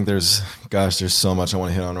question. I think there's so much I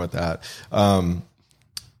want to hit on with that.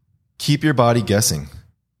 Keep your body guessing.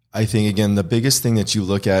 I think, again, the biggest thing that you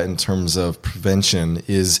look at in terms of prevention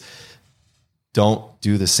is don't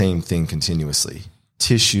do the same thing continuously.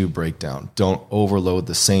 Tissue breakdown. Don't overload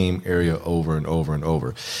the same area over and over and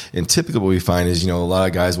over. And typically what we find is, a lot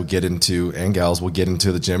of guys and gals will get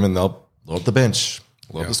into the gym and they'll load up the bench,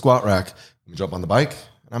 load up the squat rack, jump on the bike,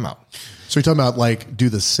 and I'm out. So you're talking about do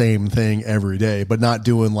the same thing every day, but not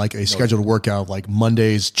doing a scheduled workout, like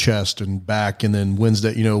Monday's chest and back, and then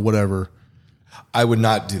Wednesday, whatever. I would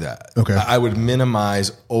not do that. Okay. I would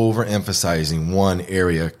minimize overemphasizing one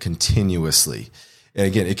area continuously. And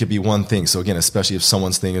again, it could be one thing. So again, especially if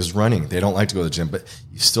someone's thing is running, they don't like to go to the gym, but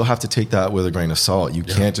you still have to take that with a grain of salt. You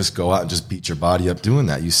can't just go out and just beat your body up doing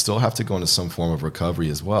that. You still have to go into some form of recovery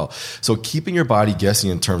as well. So keeping your body guessing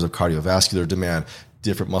in terms of cardiovascular demand,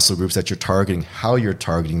 different muscle groups that you're targeting, how you're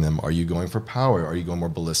targeting them. Are you going for power? Are you going more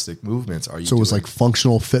ballistic movements? So it was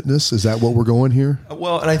functional fitness? Is that what we're going here?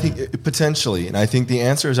 Well, and I think potentially, and I think the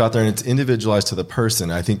answer is out there and it's individualized to the person.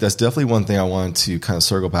 I think that's definitely one thing I wanted to kind of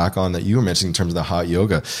circle back on that you were mentioning in terms of the hot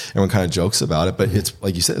yoga. Everyone kind of jokes about it, but it's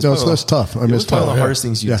like you said, it's tough. It's one of the hardest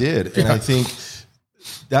things you did. And I think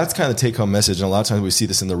that's kind of the take home message. And a lot of times we see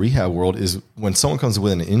this in the rehab world is when someone comes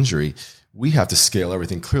with an injury, we have to scale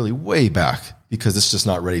everything clearly way back because it's just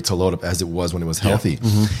not ready to load up as it was when it was healthy.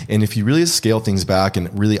 And if you really scale things back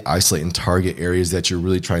and really isolate and target areas that you're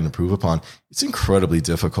really trying to improve upon, it's incredibly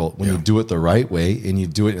difficult when you do it the right way and you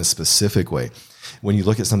do it in a specific way. When you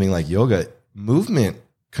look at something like yoga, movement,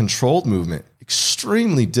 controlled movement,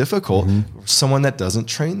 extremely difficult for someone that doesn't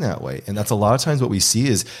train that way. And that's a lot of times what we see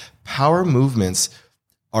is power movements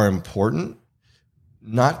are important,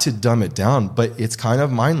 not to dumb it down, but it's kind of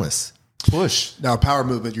mindless. Push. Now, power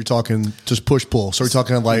movement, you're talking just push pull. So we're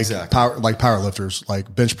talking power lifters,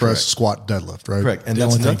 like bench press, squat, deadlift, right? Correct. And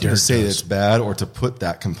that's nothing to say it's bad or to put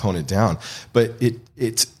that component down, but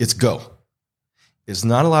it's go. It's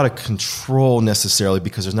not a lot of control necessarily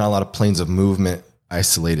because there's not a lot of planes of movement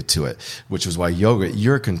isolated to it, which is why yoga,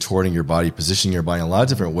 you're contorting your body, positioning your body in a lot of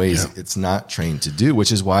different ways. It's not trained to do,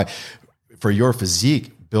 which is why for your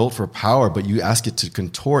physique, built for power, but you ask it to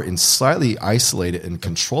contort and slightly isolate it and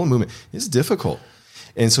control movement, it's difficult.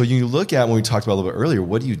 And so you look at, when we talked about a little bit earlier,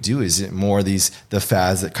 what do you do? Is it more the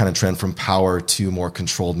fads that kind of trend from power to more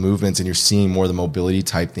controlled movements, and you're seeing more of the mobility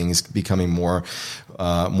type things becoming more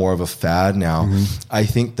of a fad now? I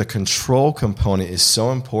think the control component is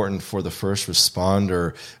so important for the first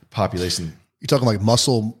responder population. You're talking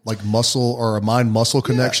muscle or a mind muscle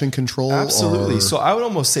connection control? Absolutely. So I would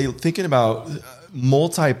almost say thinking about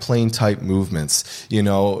multi-plane type movements,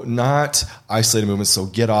 not isolated movements. So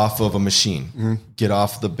get off of a machine, get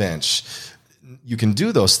off the bench. You can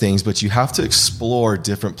do those things, but you have to explore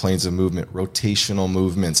different planes of movement, rotational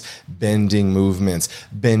movements, bending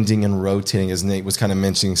and rotating, as Nate was kind of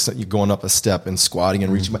mentioning, you're going up a step and squatting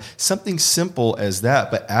and reaching, something simple as that,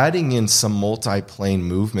 but adding in some multi-plane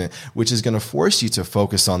movement, which is going to force you to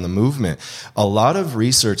focus on the movement. A lot of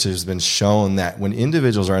research has been shown that when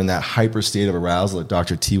individuals are in that hyper state of arousal that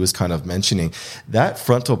Dr. T was kind of mentioning, that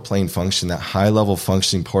frontal plane function, that high level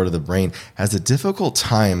functioning part of the brain, has a difficult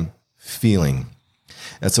time feeling.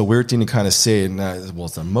 That's a weird thing to kind of say. Well,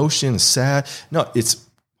 it's emotion, it's sad. No, it's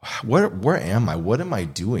where am I? What am I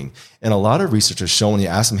doing? And a lot of research has shown when you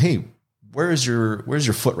ask them, hey, where's your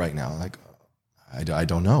foot right now? Like, I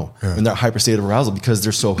don't know. Yeah. In that hyper state of arousal because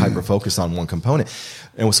they're so hyper focused on one component.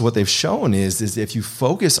 And so what they've shown is if you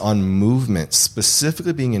focus on movement,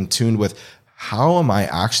 specifically being in tune with how am I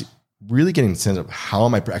actually really getting a sense of how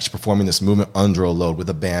am I actually performing this movement under a load with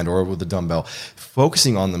a band or with a dumbbell.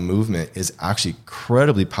 Focusing on the movement is actually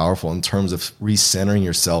incredibly powerful in terms of recentering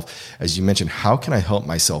yourself. As you mentioned, how can I help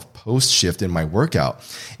myself post shift in my workout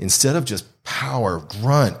instead of just power,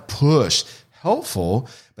 grunt, push, helpful,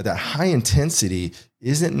 but that high intensity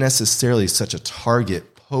isn't necessarily such a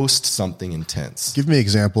target post something intense. Give me an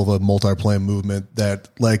example of a multi-plane movement that,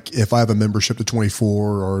 like, if I have a membership to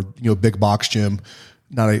 24 or, big box gym,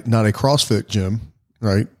 not a CrossFit gym,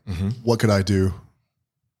 right? Mm-hmm. What could I do?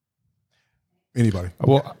 Anybody?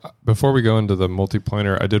 Well, before we go into the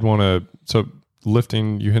multiplanar, I did want to, so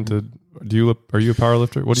lifting, you hinted, are you a power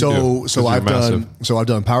lifter? What do you do? So I've done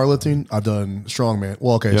powerlifting. I've done strongman.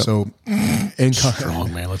 Well, okay. Yep. So in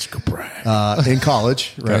strongman, let's go brag. In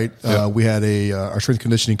college, right? Yep. We had our strength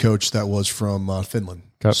conditioning coach that was from Finland.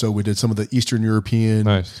 Okay. So we did some of the Eastern European.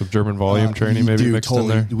 Nice. So German volume training maybe mixed in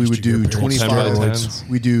there. We would do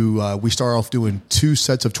 25. We start off doing 2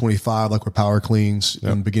 sets of 25, like with power cleans in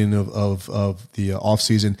the beginning of the off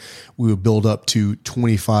season. We would build up to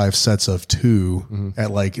 25 sets of 2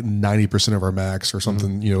 at like 90% of our max or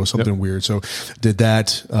something, something weird. So did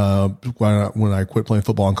that when I quit playing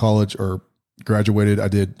football in college or graduated. I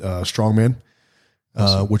did strongman,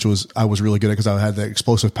 which I was really good at because I had that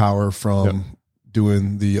explosive power from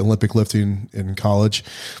doing the Olympic lifting in college.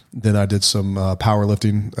 Then I did some power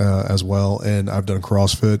lifting as well. And I've done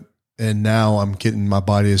CrossFit, and now I'm getting, my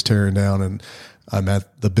body is tearing down, and I'm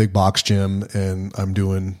at the big box gym, and I'm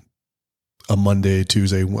doing a Monday,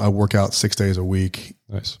 Tuesday. I work out 6 days a week,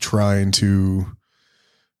 trying to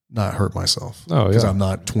not hurt myself. Because I'm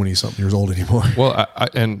not 20 something years old anymore. Well,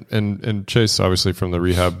 and Chase, obviously from the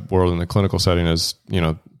rehab world in the clinical setting, is,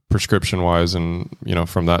 prescription wise, and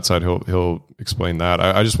from that side he'll explain that.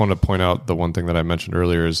 I just want to point out the one thing that I mentioned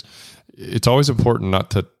earlier is it's always important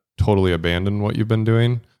not to totally abandon what you've been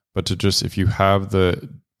doing, but to just, if you have the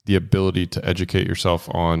ability to educate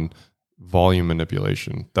yourself on volume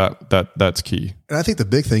manipulation, that's key. And I think the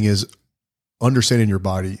big thing is understanding your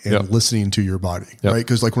body and listening to your body, right?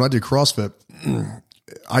 Because like when I did CrossFit,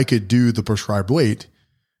 I could do the prescribed weight,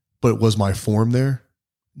 but was my form there?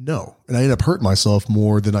 No. And I ended up hurting myself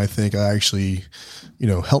more than I think I actually,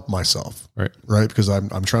 helped myself. Right. Because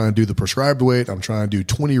I'm trying to do the prescribed weight. I'm trying to do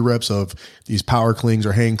 20 reps of these power clings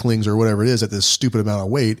or hang clings or whatever it is at this stupid amount of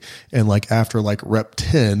weight. And like after like rep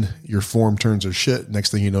 10, your form turns to shit.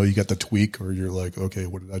 Next thing you know, you got the tweak, or you're like, okay,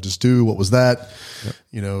 what did I just do? What was that?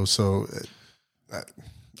 So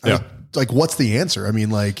like, what's the answer? I mean,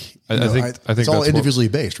 like, I think it's all individually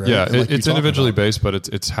based, right? Yeah, it's individually based, but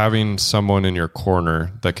it's having someone in your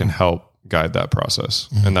corner that can help guide that process.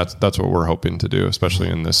 Mm-hmm. And that's what we're hoping to do, especially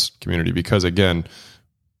in this community, because again,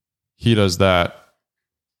 he does that.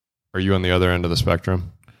 Are you on the other end of the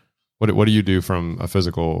spectrum? What do you do from a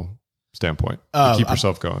physical standpoint to keep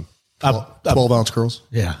yourself going? 12 ounce curls.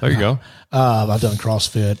 Yeah. There you go. I've done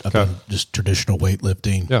CrossFit. I've done just traditional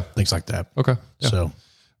weightlifting. Yeah. Things like that. Okay. Yeah.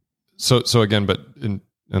 So again,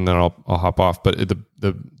 and then I'll hop off. But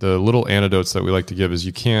the little antidotes that we like to give is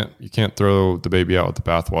you can't throw the baby out with the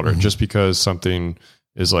bathwater. Mm-hmm. Just because something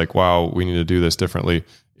is like, wow, we need to do this differently.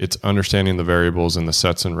 It's understanding the variables and the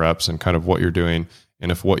sets and reps and kind of what you're doing.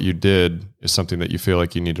 And if what you did is something that you feel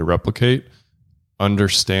like you need to replicate,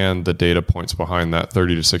 understand the data points behind that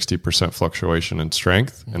 30 to 60% fluctuation in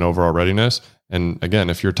strength and overall readiness. And again,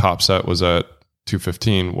 if your top set was at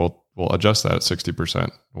 215, we'll adjust that at 60%,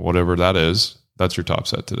 whatever that is. That's your top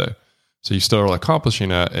set today. So you still are accomplishing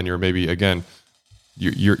that, and you're maybe, again,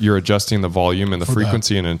 you're adjusting the volume and the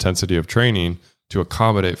frequency and intensity of training to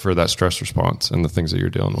accommodate for that stress response and the things that you're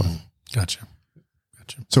dealing with. Gotcha.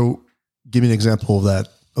 So give me an example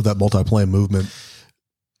of that multi-plane movement.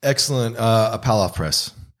 Excellent. A Pallof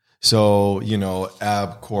press. So,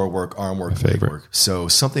 ab, core work, arm work, leg work. So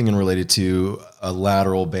something related to a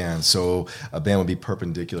lateral band. So a band would be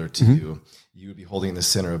perpendicular to you. You would be holding in the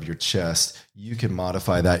center of your chest. You can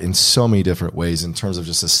modify that in so many different ways in terms of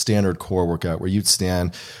just a standard core workout where you'd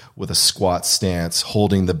stand with a squat stance,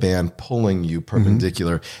 holding the band, pulling you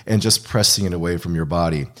perpendicular and just pressing it away from your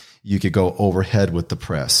body. You could go overhead with the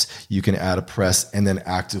press. You can add a press and then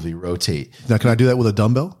actively rotate. Now, can I do that with a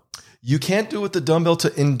dumbbell? You can't do it with the dumbbell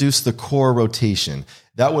to induce the core rotation.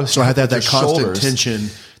 That was so I had that constant tension,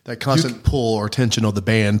 that constant pull or tension of the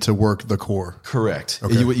band to work the core. Correct.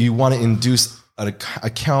 Okay. You want to induce a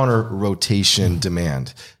counter rotation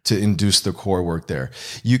demand to induce the core work there.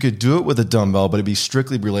 You could do it with a dumbbell, but it'd be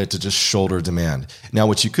strictly related to just shoulder demand. Now,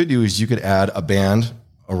 what you could do is you could add a band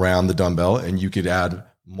around the dumbbell, and you could add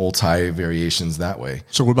multi variations that way.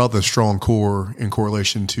 So what about the strong core in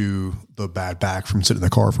correlation to the bad back from sitting in the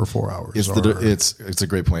car for 4 hours? It's a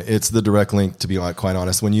great point. It's the direct link, to be quite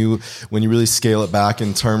honest. When you really scale it back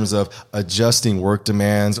in terms of adjusting work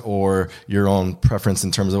demands or your own preference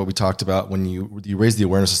in terms of what we talked about, when you raise the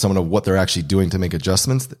awareness of someone of what they're actually doing to make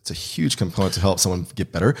adjustments, it's a huge component to help someone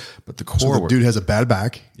get better. But the core so the dude has a bad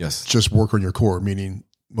back. Yes. Just work on your core, meaning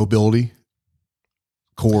mobility,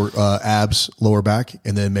 core, abs, lower back,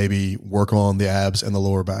 and then maybe work on the abs and the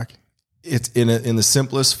lower back. It's in the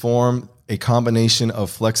simplest form, a combination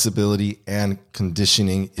of flexibility and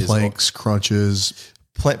conditioning. Planks, crunches.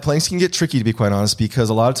 Planks can get tricky, to be quite honest, because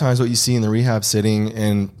a lot of times what you see in the rehab setting,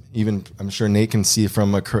 and even I'm sure Nate can see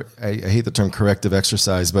from I hate the term corrective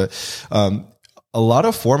exercise, but a lot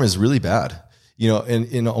of form is really bad.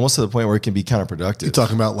 In almost to the point where it can be counterproductive. You're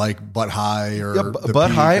talking about like butt high or butt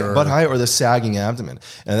high or the sagging abdomen,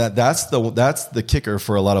 and that's the kicker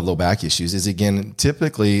for a lot of low back issues. Is again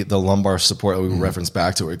typically the lumbar support that we reference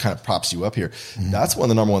back to, where it kind of props you up here. That's one of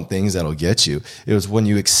the number one things that'll get you. It was when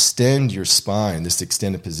you extend your spine, this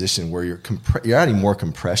extended position where you're adding more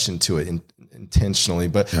compression to it intentionally,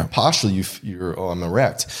 but posturally you're I'm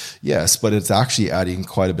erect. Yes, but it's actually adding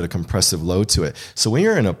quite a bit of compressive load to it. So when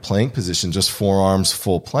you're in a plank position, just forearms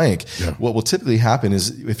full plank, what will typically happen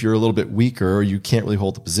is if you're a little bit weaker or you can't really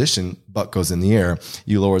hold the position, butt goes in the air,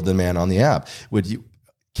 you lower the man on the ab. What you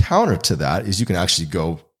counter to that is you can actually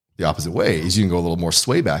go the opposite way, is you can go a little more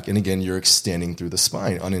sway back. And again, you're extending through the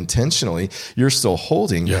spine unintentionally. You're still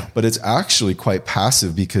holding, but it's actually quite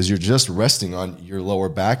passive because you're just resting on your lower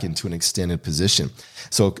back into an extended position.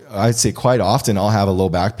 So I'd say quite often I'll have a low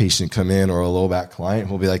back patient come in or a low back client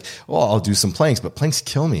who'll be like, well, I'll do some planks, but planks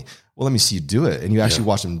kill me. Well, let me see you do it. And you actually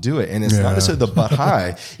watch them do it. And it's not necessarily the butt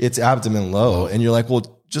high, it's abdomen low. And you're like,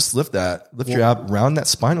 well, just lift your ab, round that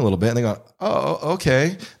spine a little bit. And they go, oh,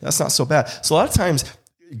 okay, that's not so bad. So a lot of times,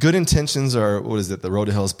 good intentions are, what is it? The road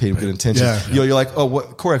to hell is paved with good intentions. You're like, oh,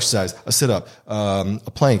 what core exercise? A sit up, a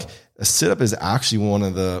plank. A sit up is actually one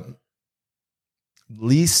of the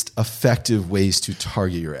least effective ways to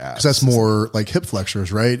target your abs. Because that's more like hip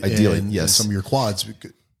flexors, right? Ideally, and yes. Some of your quads.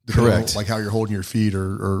 Correct. Like how you're holding your feet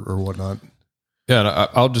or whatnot. Yeah, and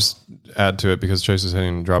I'll just add to it because Chase is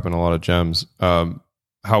dropping a lot of gems. How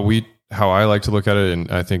I like to look at it, and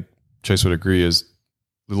I think Chase would agree, is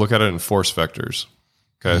we look at it in force vectors.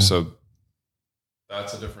 Okay, so that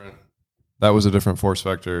was a different force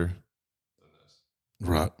vector than this.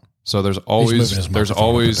 Right. So there's always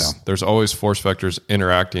force vectors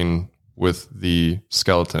interacting with the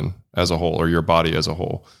skeleton as a whole or your body as a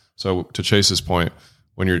whole. So to Chase's point,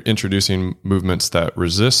 when you're introducing movements that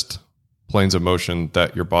resist planes of motion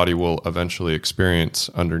that your body will eventually experience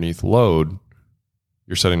underneath load,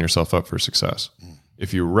 you're setting yourself up for success.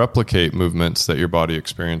 If you replicate movements that your body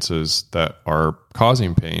experiences that are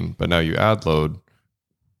causing pain, but now you add load,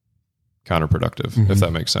 counterproductive, if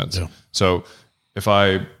that makes sense. Yeah. So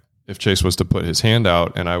if Chase was to put his hand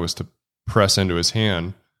out and I was to press into his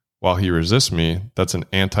hand while he resists me, that's an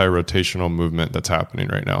anti-rotational movement that's happening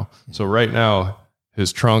right now. So right now,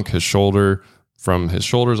 his trunk, his shoulder, from his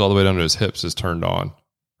shoulders all the way down to his hips is turned on,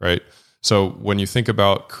 right? So when you think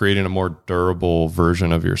about creating a more durable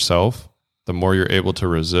version of yourself, the more you're able to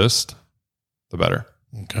resist, the better.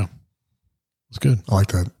 Okay. That's good. I like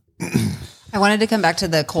that. I wanted to come back to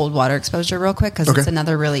the cold water exposure real quick because it's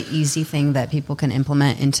another really easy thing that people can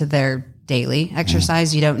implement into their daily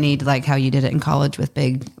exercise. You don't need like how you did it in college with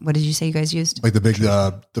big, what did you say you guys used? Like the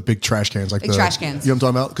big trash cans, like trash cans. You know what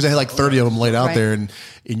I'm talking about? Because they had like 30 of them laid out there, and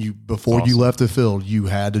you before you left the field, you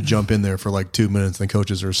had to jump in there for like 2 minutes, and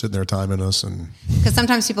coaches are sitting there timing us. And because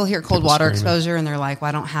sometimes people hear cold water exposure and they're like, well,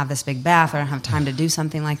 I don't have this big bath, or I don't have time to do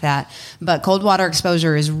something like that. But cold water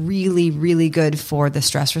exposure is really, really good for the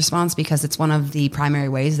stress response because it's one of the primary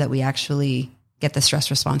ways that we actually get the stress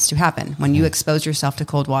response to happen. When you expose yourself to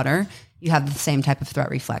cold water, you have the same type of threat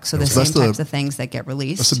reflex. So the same types of things that get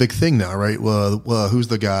released. That's a big thing now, right? Well, who's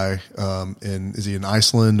the guy? Is he in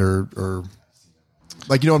Iceland or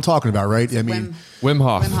like, you know what I'm talking about, right? I mean, Wim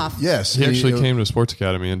Hof. Wim Hof. Yes. He actually came to Sports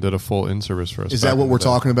Academy and did a full in-service for us. Is that what we're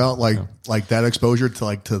talking about? Like that exposure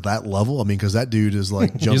to that level? I mean, because that dude is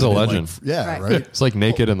like jumping. He's a legend. Right. It's like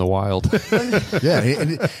Naked in the Wild. Yeah.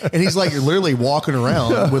 And he's like literally walking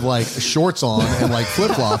around with like shorts on and like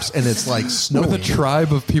flip-flops, and it's like snowing. With a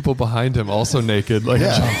tribe of people behind him also naked. Like,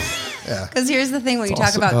 yeah. Because here's the thing, when you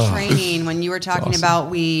talk about training, when you were talking about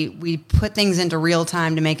we put things into real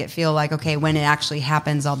time to make it feel like, okay, when it actually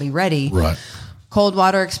happens, I'll be ready. Right. Cold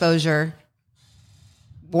water exposure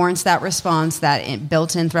warrants that response, that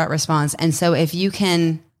built-in threat response. And so if you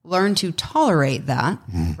can learn to tolerate that,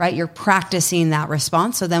 right? You're practicing that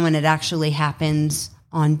response. So then when it actually happens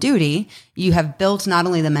on duty, you have built not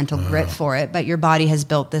only the mental grit for it, but your body has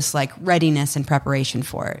built this like readiness and preparation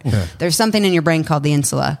for it. Yeah. There's something in your brain called the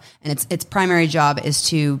insula, and its primary job is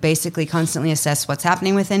to basically constantly assess what's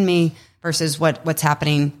happening within me versus what's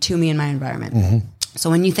happening to me in my environment. So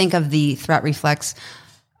when you think of the threat reflex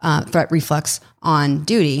on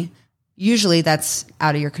duty, usually that's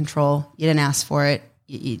out of your control. You didn't ask for it.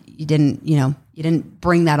 You didn't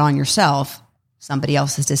bring that on yourself. Somebody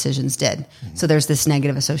else's decisions did. So there's this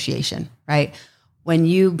negative association, right? When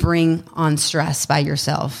you bring on stress by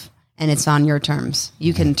yourself and it's on your terms,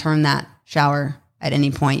 you can turn that shower at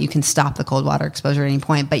any point. You can stop the cold water exposure at any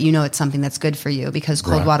point, but you know it's something that's good for you because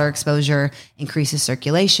cold water exposure increases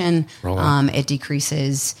circulation. It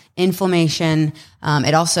decreases inflammation.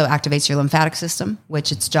 It also activates your lymphatic system,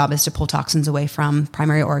 which its job is to pull toxins away from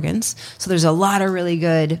primary organs. So there's a lot of really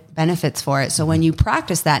good benefits for it. So when you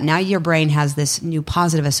practice that, now your brain has this new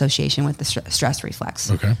positive association with the stress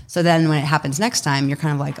reflex. Okay. So then when it happens next time, you're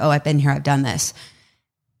kind of like, oh, I've been here, I've done this.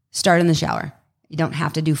 Start in the shower. You don't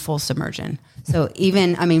have to do full submersion. So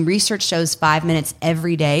research shows 5 minutes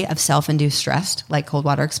every day of self-induced stress, like cold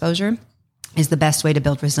water exposure, is the best way to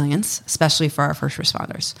build resilience, especially for our first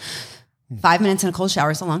responders. 5 minutes in a cold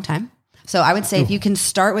shower is a long time. So I would say if you can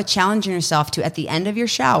start with challenging yourself to, at the end of your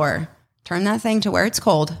shower, turn that thing to where it's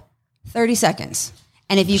cold, 30 seconds.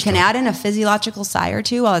 And if you can add in a physiological sigh or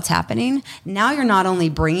two while it's happening, now you're not only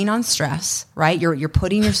bringing on stress, right? You're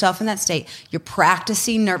putting yourself in that state. You're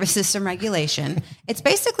practicing nervous system regulation. It's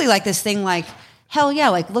basically like this thing like, hell yeah,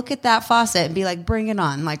 like look at that faucet and be like, bring it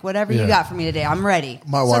on. Like whatever you got for me today, I'm ready.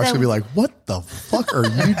 My wife's going to be like, what the fuck are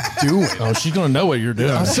you doing? Oh, she's going to know what you're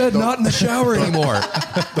doing. I said not in the shower anymore.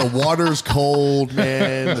 The water's cold,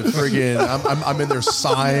 man. The friggin', I'm in there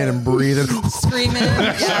sighing and breathing. Screaming.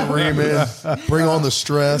 Bring on the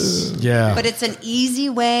stress. Yeah. But it's an easy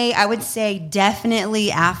way. I would say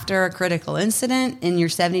definitely after a critical incident in your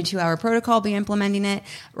 72-hour protocol, be implementing it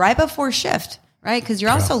right before shift. Right, because you're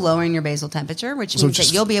also lowering your basal temperature, which means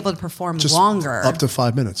that you'll be able to perform longer. Up to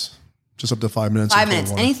 5 minutes. Just up to 5 minutes. 5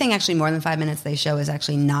 minutes. Anything actually more than 5 minutes, they show, is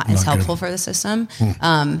actually not as helpful for the system.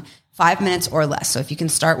 5 minutes or less. So if you can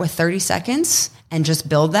start with 30 seconds and just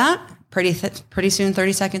build that, pretty soon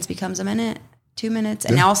 30 seconds becomes a minute, 2 minutes.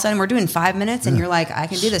 And now all of a sudden we're doing 5 minutes and you're like, I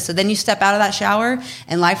can do this. So then you step out of that shower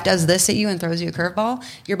and life does this at you and throws you a curveball.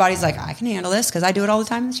 Your body's like, I can handle this because I do it all the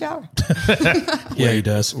time in the shower. Yeah, he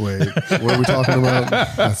does. Wait, what are we talking about?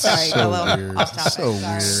 That's Sorry, so a little weird. off topic. So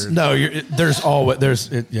Sorry.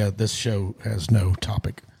 weird. This show has no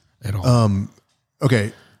topic at all.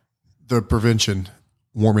 Okay. The prevention,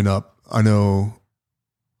 warming up. I know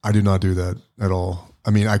I do not do that at all. I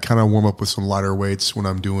mean, I kind of warm up with some lighter weights when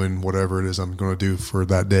I'm doing whatever it is I'm going to do for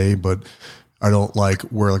that day, but I don't like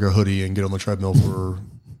wear like a hoodie and get on the treadmill for,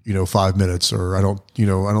 5 minutes, or I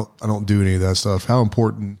don't do any of that stuff. How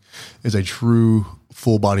important is a true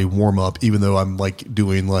full body warm up, even though I'm like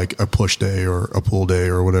doing like a push day or a pull day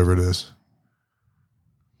or whatever it is?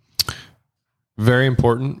 Very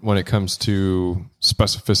important when it comes to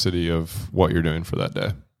specificity of what you're doing for that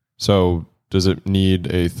day. So does it need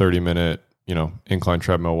a 30-minute incline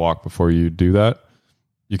treadmill walk before you do that?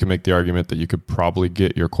 You can make the argument that you could probably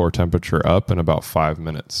get your core temperature up in about 5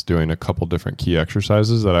 minutes doing a couple different key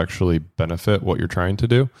exercises that actually benefit what you're trying to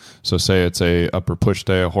do. So say it's a upper push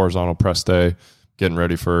day, a horizontal press day, getting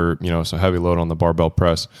ready for, some heavy load on the barbell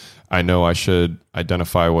press. I know I should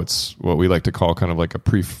identify what we like to call kind of like a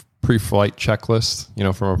pre-flight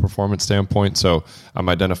checklist, from a performance standpoint. So I'm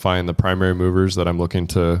identifying the primary movers that I'm looking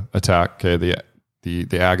to attack. Okay, the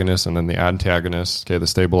agonist and then the antagonist, okay, the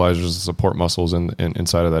stabilizers, the support muscles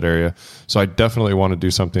inside of that area. So I definitely want to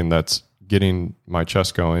do something that's getting my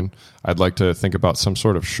chest going. I'd like to think about some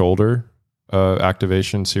sort of shoulder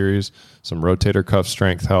activation series, some rotator cuff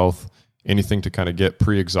strength health, anything to kind of get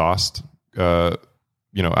pre-exhaust, out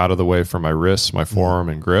of the way for my wrists, my forearm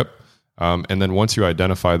and grip. And then once you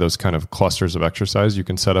identify those kind of clusters of exercise, you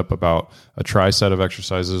can set up about a tri set of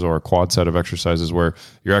exercises or a quad set of exercises where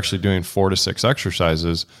you're actually doing 4 to 6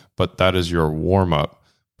 exercises, but that is your warm up,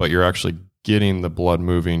 but you're actually getting the blood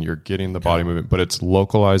moving, you're getting the body moving, but it's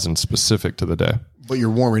localized and specific to the day. But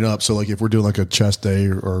you're warming up. So like if we're doing like a chest day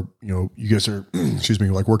or you guys are,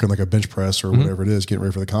 like working like a bench press or whatever it is, getting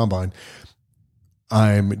ready for the combine,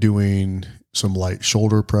 I'm doing some light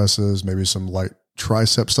shoulder presses, maybe some light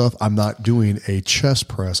tricep stuff. I'm not doing a chest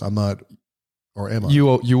press. I'm not, or am I?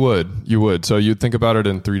 You would. So you'd think about it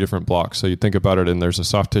in 3 different blocks. So you think about it in, there's a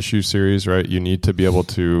soft tissue series, right? You need to be able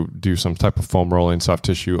to do some type of foam rolling, soft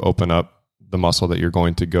tissue, open up the muscle that you're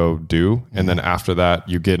going to go do. And then after that,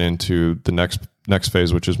 you get into the next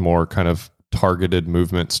phase, which is more kind of targeted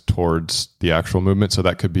movements towards the actual movement. So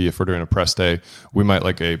that could be, if we're doing a press day, we might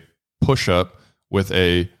like a push up with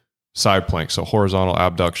a side plank. So horizontal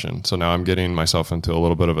abduction. So now I'm getting myself into a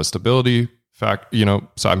little bit of a stability fact,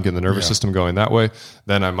 so I'm getting the nervous system going that way.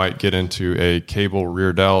 Then I might get into a cable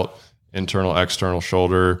rear delt, internal, external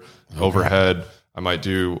shoulder, overhead. I might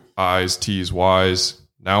do I's, T's, Y's.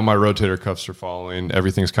 Now my rotator cuffs are following.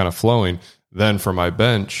 Everything's kind of flowing. Then for my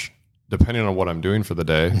bench, depending on what I'm doing for the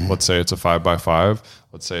day, let's say it's a 5x5,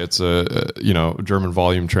 let's say it's a German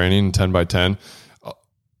volume training, 10x10.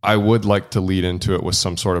 I would like to lead into it with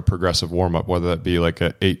some sort of progressive warm up, whether that be like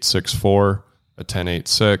a 8-6-4, a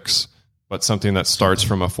 10-8-6, but something that starts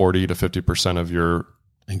from a 40 to 50% of your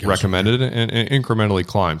recommended and incrementally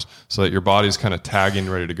climbs, so that your body's kind of tagging,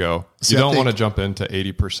 ready to go. You don't want to jump into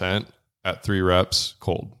 80% at 3 reps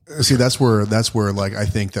cold. See, that's where like I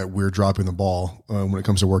think that we're dropping the ball when it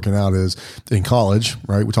comes to working out is in college,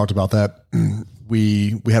 right? We talked about that.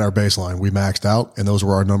 We had our baseline, we maxed out, and those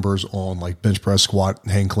were our numbers on like bench press, squat,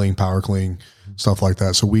 hang clean, power clean, stuff like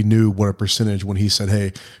that. So we knew what a percentage, when he said,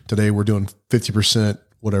 hey, today we're doing 50%,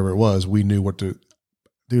 whatever it was, we knew what to,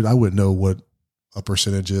 dude, I wouldn't know what a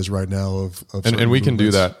percentage is right now of and we can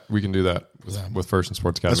do that. We can do that with First and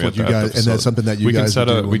Sports Academy. That's what you guys, and that's something that you guys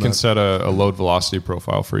we can set a load velocity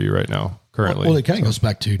profile for you right now currently. Well, it kind of goes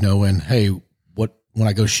back to knowing, hey, when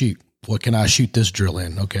I go shoot, what can I shoot this drill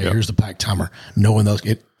in? Okay, here's the pack timer. Knowing those,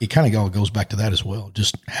 it kind of all goes back to that as well.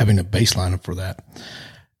 Just having a baseline for that.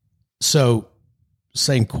 So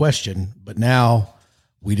same question, but now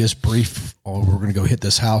we just brief, we're going to go hit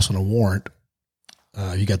this house on a warrant.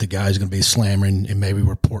 You got the guys going to be slamming and maybe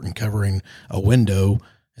reporting, covering a window,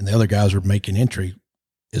 and the other guys are making entry.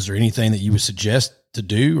 Is there anything that you would suggest to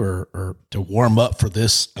do or to warm up for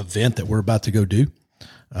this event that we're about to go do?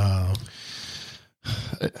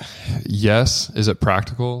 Yes. Is it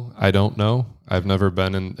practical? I don't know. I've never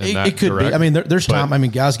been in that. It could be. I mean, there's time. I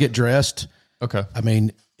mean, guys get dressed. Okay. I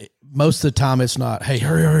mean, most of the time it's not, hey,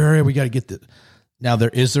 hurry. We got to get the. Now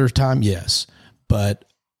is there time? Yes. But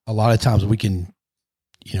a lot of times we can,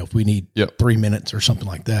 if we need 3 minutes or something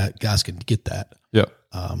like that, guys can get that. Yep.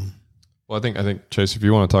 Well, I think Chase, if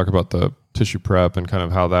you want to talk about the tissue prep and kind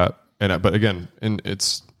of how that, but again, and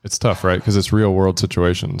it's tough, right? Because it's real world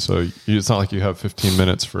situation. So it's not like you have 15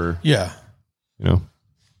 minutes for, I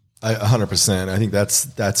 100%. I think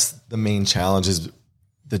that's the main challenge is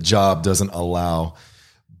the job doesn't allow,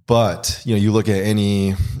 but you look at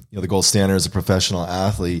any, the gold standard as a professional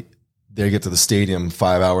athlete, they get to the stadium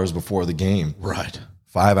 5 hours before the game. Right.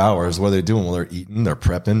 5 hours. What are they doing? Well, they're eating, they're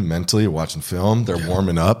prepping mentally, watching film, they're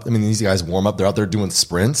warming up. I mean, these guys warm up. They're out there doing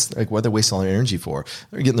sprints. Like, what are they wasting all their energy for?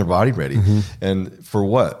 They're getting their body ready. And for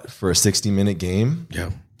what? For a 60-minute game? Yeah.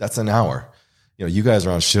 That's an hour. You guys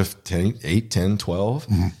are on shift 8, 10, 12.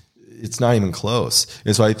 It's not even close.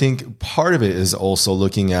 And so I think part of it is also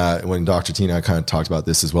looking at, when Dr. Tina kind of talked about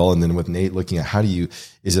this as well, and then with Nate looking at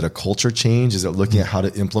is it a culture change? Is it looking at how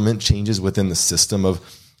to implement changes within the system of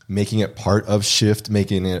making it part of shift,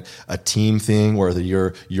 making it a team thing where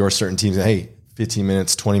your certain teams, hey, 15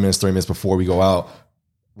 minutes, 20 minutes, 30 minutes before we go out,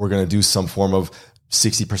 we're going to do some form of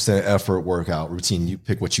 60% effort workout routine. You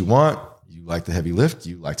pick what you want. You like the heavy lift,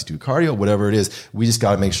 you like to do cardio, whatever it is. We just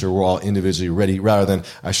got to make sure we're all individually ready rather than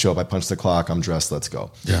I show up, I punch the clock, I'm dressed, let's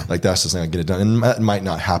go. Yeah. Like that's just not going to get it done. And that might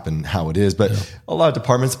not happen how it is, but a lot of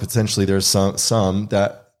departments, potentially there's some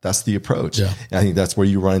that's the approach. Yeah. And I think that's where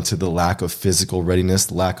you run into the lack of physical readiness,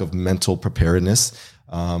 lack of mental preparedness.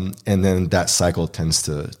 And then that cycle tends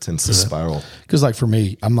to spiral. Cause like for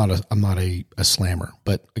me, I'm not a slammer,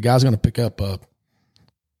 but a guy's going to pick up a,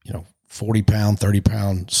 40-pound,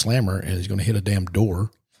 30-pound slammer and he's going to hit a damn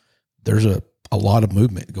door. There's a lot of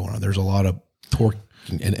movement going on. There's a lot of torque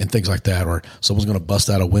and things like that, or someone's going to bust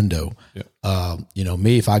out a window. Yeah.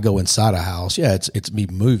 Me, if I go inside a house, it's me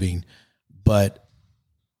moving, but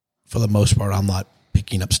for the most part, I'm not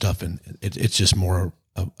picking up stuff, and it's just more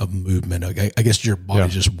of movement. I guess your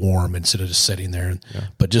body's just warm instead of just sitting there.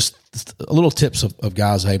 But just a little tips of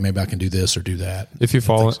guys, hey, maybe I can do this or do that.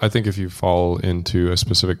 I think if you fall into a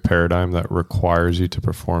specific paradigm that requires you to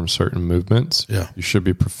perform certain movements, you should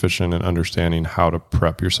be proficient in understanding how to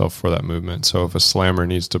prep yourself for that movement. So if a slammer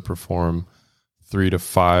needs to perform 3 to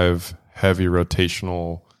 5 heavy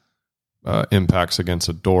rotational impacts against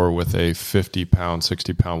a door with a 50-pound,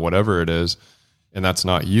 60-pound, whatever it is, and that's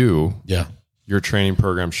not you. Yeah. Your training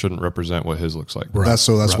program shouldn't represent what his looks like. Right. That's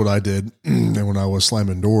what I did. And when I was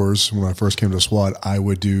slamming doors, when I first came to SWAT, I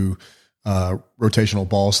would do rotational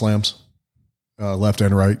ball slams left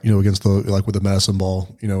and right, against like with the medicine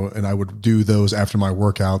ball, and I would do those after my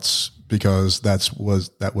workouts because that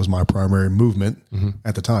was my primary movement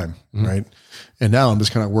at the time. Mm-hmm. Right. And now I'm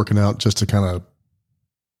just kind of working out just to kind of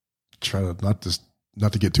try to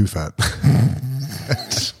not to get too fat.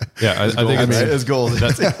 Yeah. I think it's goal.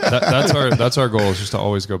 That's our goal, is just to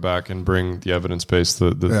always go back and bring the evidence-based,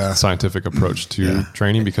 the scientific approach to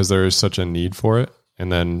training, because there is such a need for it.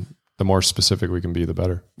 And then the more specific we can be, the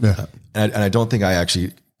better. Yeah. And I don't think I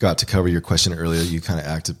actually got to cover your question earlier. You kind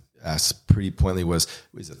of asked pretty pointedly,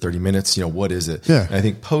 is it 30 minutes? What is it? Yeah. And I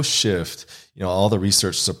think post shift, all the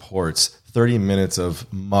research supports 30 minutes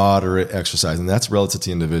of moderate exercise, and that's relative to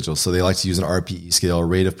the individual. So they like to use an RPE scale,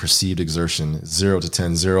 rate of perceived exertion, 0 to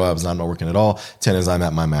 10. 0, I'm not working at all. 10 is I'm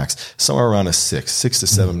at my max. Somewhere around a 6 to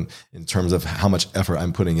 7 in terms of how much effort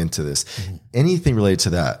I'm putting into this. Anything related to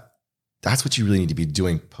that, that's what you really need to be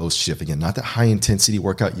doing post shift. Again, not that high intensity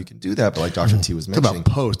workout. You can do that, but like Dr. T was mentioning,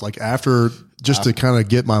 about post, like after, just to kind of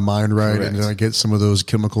get my mind right. Correct. And then I get some of those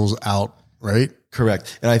chemicals out. Right.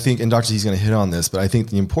 Correct. And I think, and Dr. T's going to hit on this, but I think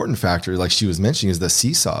the important factor, like she was mentioning, is the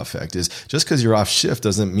seesaw effect. Is just because you're off shift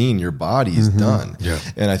doesn't mean your body is done. Yeah.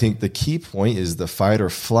 And I think the key point is the fight or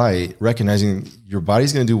flight, recognizing your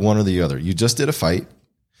body's going to do one or the other. You just did a fight,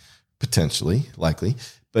 potentially, likely,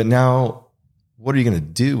 but now what are you going to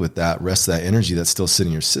do with that rest of that energy that's still sitting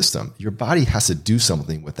in your system? Your body has to do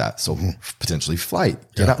something with that. So potentially flight,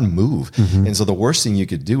 get out and move. And so the worst thing you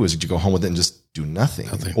could do is you go home with it and just do nothing.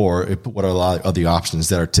 Or what are a lot of the options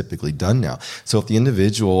that are typically done now. So if the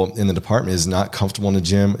individual in the department is not comfortable in the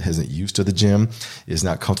gym, isn't used to the gym, is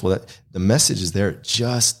not comfortable with that, the message is there,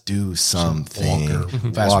 just do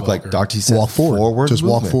something. Walk, like Dr. T said, walk forward. Just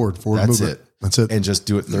movement. Walk forward. That's movement. it. That's it. And just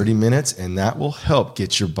do it 30 minutes, and that will help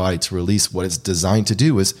get your body to release what it's designed to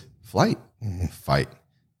do, is flight, fight.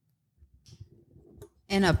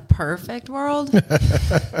 In a perfect world,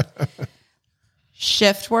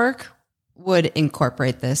 shift work would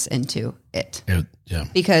incorporate this into it. Yeah.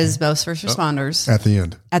 Because most first responders At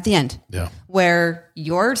the end. Yeah. Where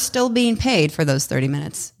you're still being paid for those 30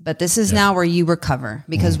 minutes, but this is now where you recover,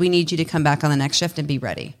 because we need you to come back on the next shift and be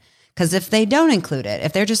ready. Because if they don't include it,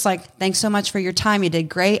 if they're just like, thanks so much for your time, you did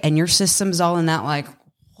great, and your system's all in that, like,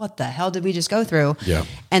 what the hell did we just go through? Yeah.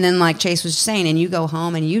 And then like Chase was saying, and you go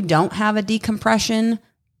home and you don't have a decompression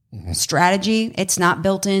strategy, it's not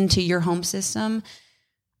built into your home system.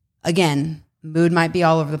 Again, mood might be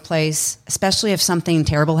all over the place, especially if something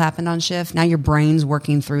terrible happened on shift. Now your brain's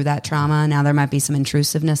working through that trauma. Now there might be some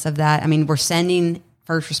intrusiveness of that. I mean, we're sending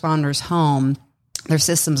first responders home. Their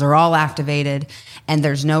systems are all activated and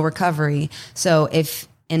there's no recovery. So if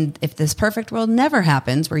this perfect world never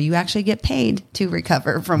happens, where you actually get paid to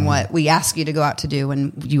recover from what we ask you to go out to do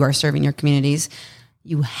when you are serving your communities,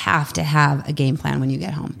 you have to have a game plan when you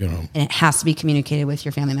get home. And it has to be communicated with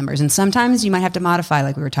your family members. And sometimes you might have to modify,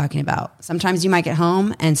 like we were talking about. Sometimes you might get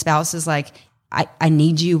home and spouse is like, I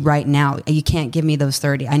need you right now. You can't give me those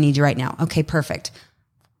 30. I need you right now. Okay, perfect.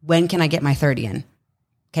 When can I get my 30 in?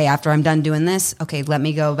 Okay, after I'm done doing this, okay, let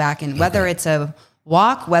me go back, and whether it's a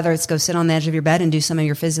walk, whether it's go sit on the edge of your bed and do some of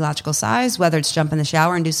your physiological size, whether it's jump in the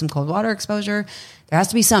shower and do some cold water exposure, there has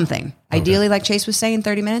to be something. Ideally, like Chase was saying,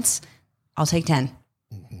 30 minutes, I'll take 10.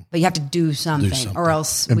 But you have to do something. Or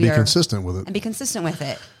else and be consistent with it. And be consistent with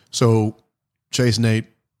it. So, Chase, Nate,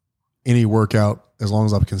 any workout, as long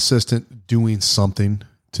as I'm consistent, doing something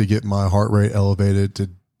to get my heart rate elevated, to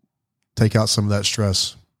take out some of that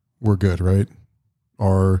stress, we're good, right?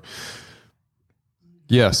 Or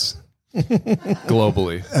yes,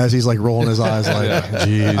 globally. As he's like rolling his eyes, like,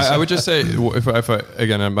 geez. I would just say, if I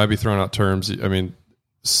again, I might be throwing out terms. I mean,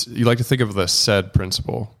 you like to think of the SAID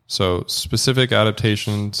principle. So specific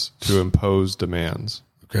adaptations to impose demands.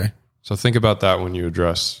 Okay. So think about that when you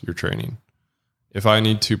address your training. If I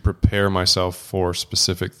need to prepare myself for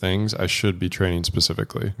specific things, I should be training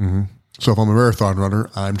specifically. So if I'm a marathon runner,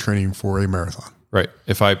 I'm training for a marathon. Right.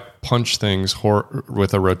 If I punch things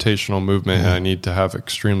with a rotational movement and I need to have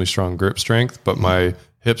extremely strong grip strength, but my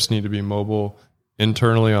hips need to be mobile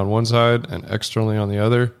internally on one side and externally on the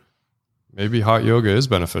other, maybe hot yoga is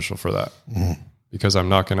beneficial for that because I'm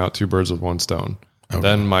knocking out two birds with one stone. Okay.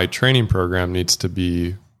 Then my training program needs to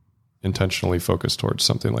be intentionally focused towards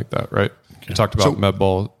something like that, right? Okay. You talked about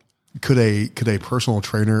MedBall. Could a personal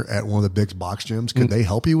trainer at one of the big box gyms, could they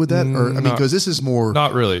help you with that? Or I mean, because this is more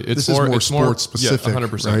not really. It's more sports specific. Yeah,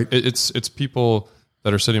 100%. Right? It's people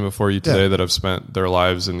that are sitting before you today that have spent their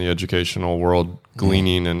lives in the educational world,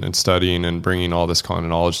 gleaning and studying and bringing all this kind of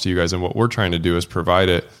knowledge to you guys. And what we're trying to do is provide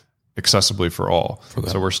it accessibly for all.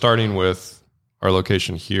 So we're starting with our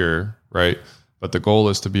location here, right? But the goal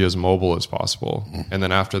is to be as mobile as possible. And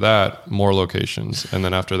then after that, more locations. And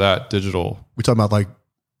then after that, digital. We talking about like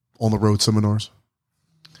on the road seminars,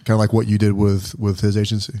 kind of like what you did with his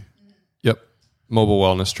agency. Yep. Mobile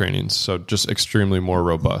wellness trainings. So just extremely more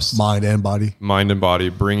robust. Mind and body,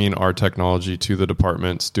 bringing our technology to the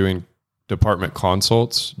departments, doing department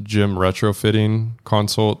consults, gym retrofitting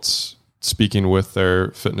consults, speaking with their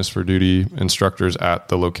fitness for duty instructors at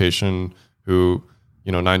the location who,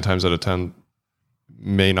 9 times out of 10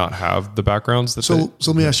 may not have the backgrounds that so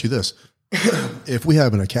let me ask you this. If we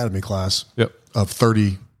have an academy class of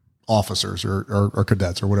 30 officers or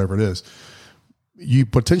cadets or whatever it is, you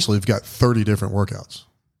potentially have got 30 different workouts.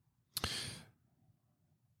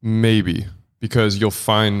 Maybe, because you'll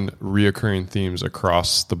find reoccurring themes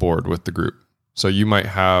across the board with the group. So you might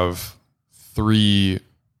have three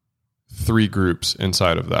groups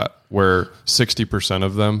inside of that, where 60%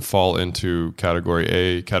 of them fall into category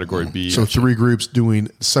A, category B. So 3 groups doing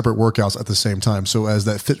separate workouts at the same time. So as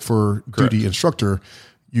that fit for duty instructor,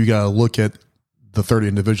 you got to look at the 30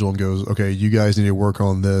 individual and goes, okay, you guys need to work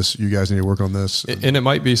on this. You guys need to work on this. And it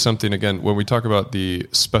might be something, again, when we talk about the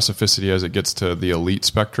specificity as it gets to the elite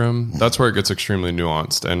spectrum, that's where it gets extremely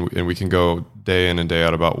nuanced. And we can go day in and day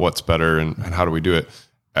out about what's better and how do we do it.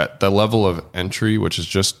 At the level of entry, which is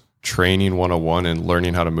just training 101 and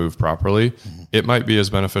learning how to move properly, it might be as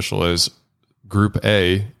beneficial as group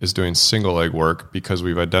A is doing single leg work because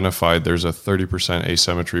we've identified there's a 30%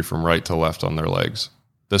 asymmetry from right to left on their legs.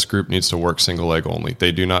 This group needs to work single leg only.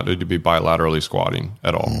 They do not need to be bilaterally squatting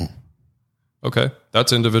at all. Okay,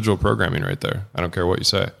 that's individual programming right there. I don't care what you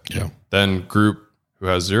say. Yeah. Then group who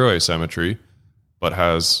has 0 asymmetry but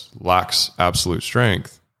lacks absolute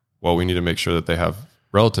strength, well, we need to make sure that they have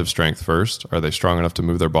relative strength first. Are they strong enough to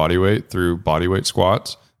move their body weight through body weight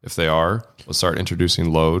squats? If they are, we'll start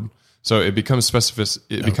introducing load. So it becomes specific.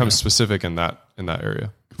 It becomes specific in that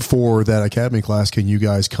area. For that academy class, can you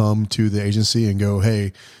guys come to the agency and go,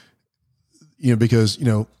 hey, because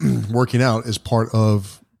working out is part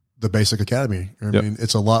of the basic academy. I mean,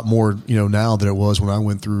 it's a lot more now than it was when I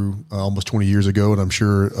went through almost 20 years ago, and I'm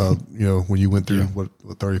sure when you went through what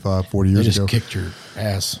 35, 40 years ago, kicked your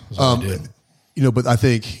ass. Did. But I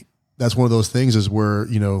think that's one of those things is where,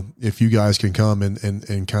 if you guys can come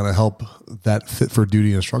and kind of help that fit for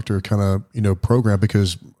duty instructor kind of, program,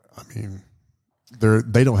 because I mean,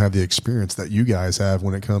 they don't have the experience that you guys have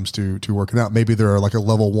when it comes to working out. Maybe they're like a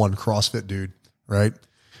level 1 CrossFit dude, right?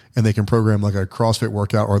 And they can program like a CrossFit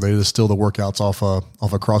workout, or they distill the workouts off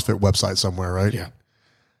a CrossFit website somewhere, right? Yeah.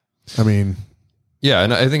 I mean, yeah.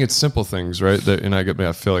 And I think it's simple things, right? And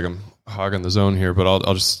I feel like I'm hogging the zone here, but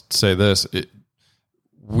I'll just say this.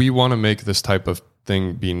 We want to make this type of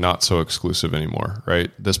thing be not so exclusive anymore,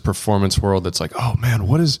 right? This performance world that's like, oh man,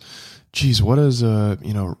 what does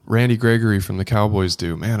Randy Gregory from the Cowboys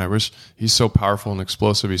do? Man, I wish he's so powerful and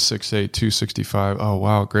explosive. He's 6'8", 265. Oh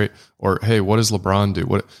wow, great. Or hey, what does LeBron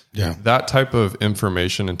do? That type of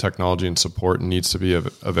information and technology and support needs to be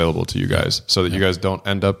available to you guys, so that you guys don't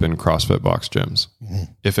end up in CrossFit box gyms.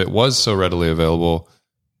 If it was so readily available,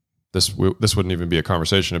 this wouldn't even be a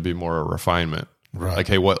conversation. It'd be more a refinement. Right. Like,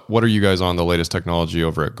 hey, what are you guys on the latest technology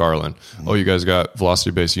over at Garland? Oh, you guys got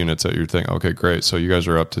velocity-based units that you're thinking, okay, great. So you guys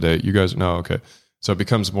are up to date. You guys, no, okay. So it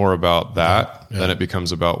becomes more about that than it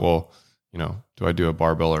becomes about, well, do I do a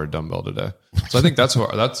barbell or a dumbbell today? So I think that's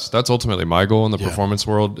ultimately my goal in the performance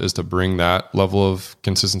world, is to bring that level of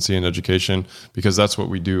consistency and education, because that's what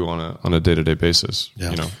we do on a day-to-day basis.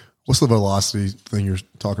 Yeah. What's the velocity thing you're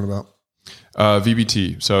talking about?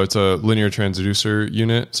 VBT. So it's a linear transducer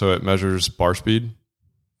unit. So it measures bar speed.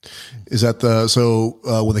 Is that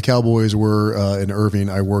when the Cowboys were in Irving,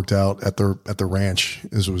 I worked out at the ranch.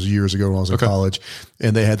 This was years ago when I was in college,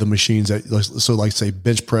 and they had the machines that, so like say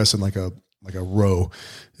bench press and like a row.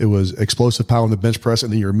 It was explosive power in the bench press,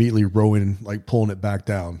 and then you're immediately rowing, like pulling it back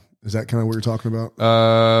down. Is that kind of what you're talking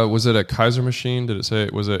about? Was it a Kaiser machine? Did it say,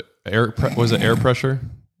 was it air pressure?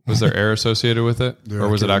 Was there air associated with it, or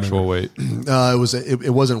was it actual weight?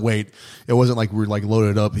 It wasn't weight. It wasn't like we were like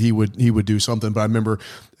loaded up. He would do something, but I remember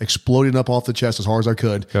exploding up off the chest as hard as I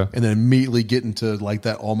could, and then immediately getting to like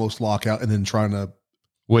that almost lockout, and then trying to.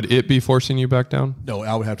 Would it be forcing you back down? No,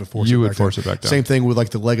 I would have to force. You would force it back down. Same thing with like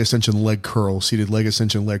the leg extension, leg curl, seated leg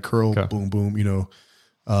extension, leg curl. Okay. Boom, boom.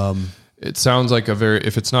 It sounds like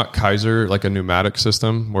if it's not Kaiser, like a pneumatic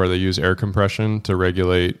system where they use air compression to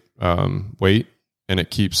regulate weight. And it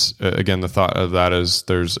keeps, again, the thought of that is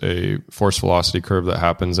there's a force velocity curve that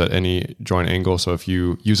happens at any joint angle. So if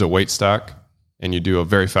you use a weight stack and you do a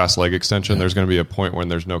very fast leg extension, there's going to be a point when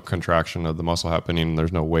there's no contraction of the muscle happening and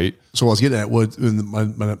there's no weight. So what I was getting at,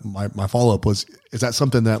 my follow-up was, is that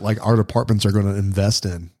something that like our departments are going to invest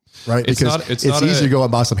in, right? Because it's easy to go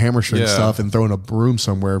and buy some hamstring stuff and throw in a broom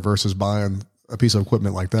somewhere versus buying a piece of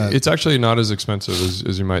equipment like that. It's actually not as expensive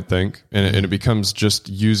as you might think. And it becomes just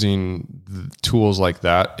using tools like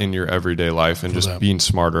that in your everyday life and just being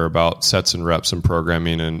smarter about sets and reps and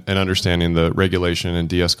programming and understanding the regulation and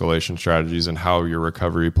de-escalation strategies and how your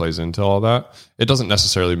recovery plays into all that. It doesn't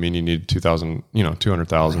necessarily mean you need 200,000 to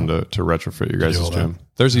retrofit your guys' gym.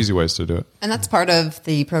 There's easy ways to do it. And that's part of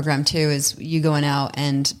the program too, is you going out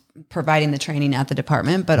and providing the training at the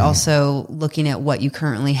department, but also looking at what you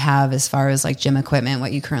currently have as far as like gym equipment,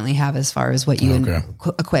 what you currently have as far as what you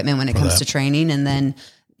equipment when it comes to training. And then,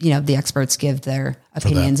 the experts give their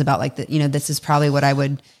opinions about like this is probably what I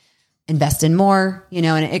would invest in more,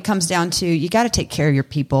 and it comes down to, you got to take care of your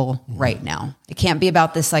people right now. It can't be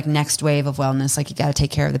about this like next wave of wellness. Like you got to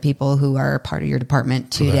take care of the people who are part of your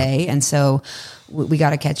department today. And so we got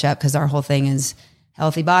to catch up, because our whole thing is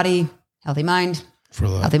healthy body, healthy mind,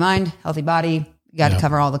 healthy mind, healthy body. You got to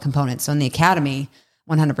cover all the components. So in the academy,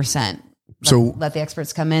 100%. Let the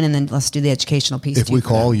experts come in, and then let's do the educational piece. If we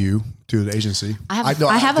call you to the agency, I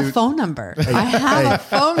have a phone number. I have a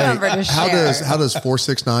phone number to share. How does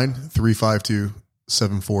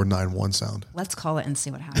 469-352-7491 sound? Let's call it and see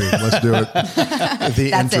what happens. Dude, let's do it.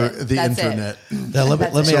 The internet. Now,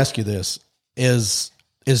 let me ask you this: Is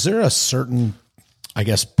there a certain, I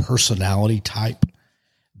guess, personality type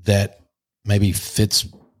that maybe fits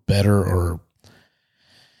better or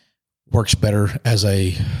works better as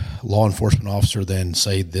a law enforcement officer than,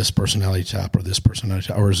 say, this personality type or this personality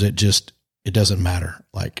type? Or is it just, it doesn't matter?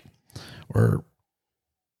 Like, or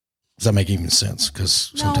does that make even sense?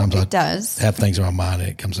 Because sometimes I have things in my mind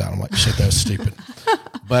and it comes out. I'm like, shit, that was stupid.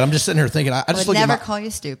 But I'm just sitting here thinking, I just would never call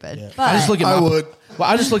you stupid. Yeah. But I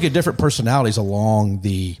just look at different personalities along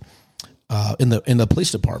the in the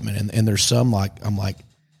police department, and there's some like, I'm like,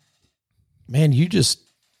 man,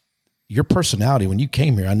 your personality when you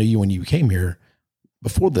came here, I knew you when you came here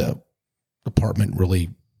before the department really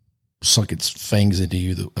sunk its fangs into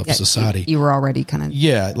you of society. You were already kind of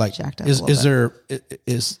like jacked up. Is there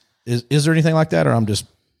anything like that, or I'm just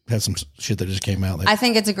had some shit that just came out? I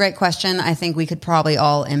think it's a great question. I think we could probably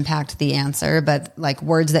all impact the answer, but like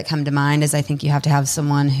words that come to mind is, I think you have to have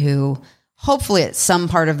someone who hopefully at some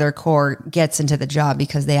part of their core gets into the job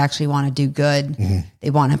because they actually want to do good. Mm-hmm. They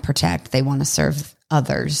want to protect, they want to serve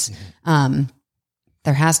others. Mm-hmm.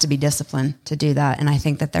 There has to be discipline to do that. And I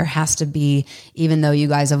think that there has to be, even though you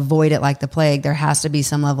guys avoid it like the plague, there has to be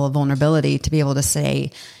some level of vulnerability to be able to say,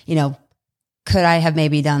 could I have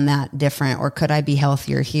maybe done that different, or could I be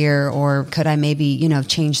healthier here, or could I maybe,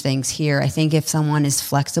 change things here? I think if someone is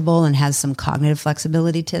flexible and has some cognitive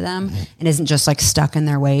flexibility to them, mm-hmm. and isn't just like stuck in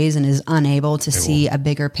their ways and is unable to see a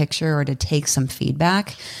bigger picture or to take some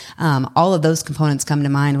feedback, all of those components come to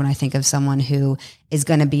mind when I think of someone who is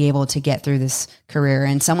going to be able to get through this career,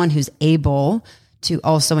 and someone who's able to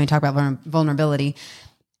also, when you talk about vulnerability,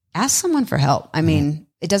 ask someone for help. I mean,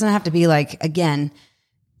 it doesn't have to be like, again,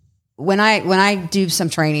 when I do some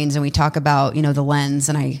trainings and we talk about, the lens,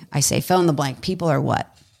 and I say, fill in the blank, people are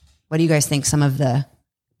what? What do you guys think some of the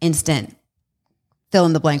instant fill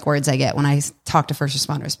in the blank words I get when I talk to first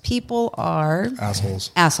responders? People are assholes.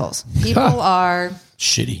 People are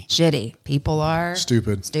shitty. People are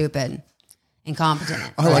stupid. Incompetent.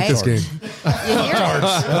 I like this game.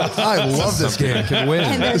 I love this game. Can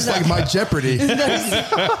win. It's like my Jeopardy.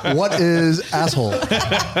 What is asshole?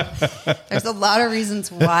 There's a lot of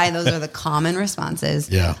reasons why those are the common responses.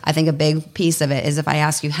 Yeah. I think a big piece of it is if I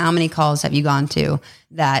ask you, how many calls have you gone to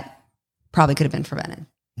that probably could have been prevented?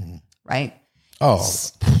 Mm-hmm. Right? Oh,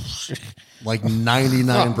 like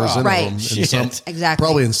 99% of them. Exactly.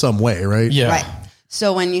 Probably in some way, right? Yeah. Right.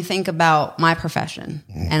 So when you think about my profession,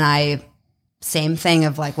 and same thing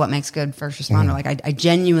of like what makes good first responder. Like I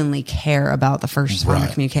genuinely care about the first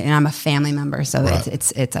responder community, and I'm a family member. So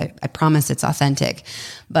it's I promise it's authentic,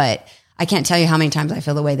 but I can't tell you how many times I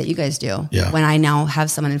feel the way that you guys do. Yeah. When I now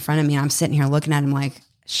have someone in front of me and I'm sitting here looking at him like,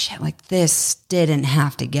 shit, like this didn't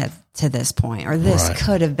have to get to this point, or this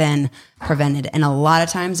could have been prevented. And a lot of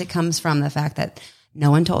times it comes from the fact that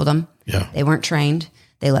no one told them. Yeah. They weren't trained.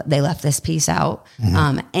 They left this piece out,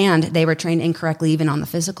 and they were trained incorrectly even on the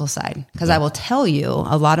physical side. Because I will tell you,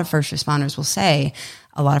 a lot of first responders will say,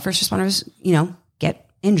 a lot of first responders, get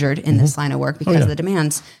injured in this line of work because of the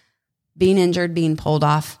demands. Being injured, being pulled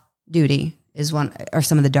off duty are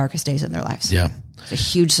some of the darkest days of their lives. Yeah. It's a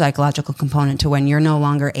huge psychological component to when you're no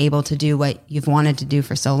longer able to do what you've wanted to do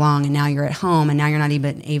for so long. And now you're at home and now you're not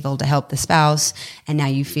even able to help the spouse. And now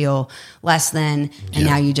you feel less than, and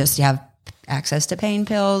now you have access to pain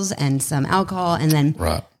pills and some alcohol. And then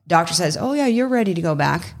doctor says, oh yeah, you're ready to go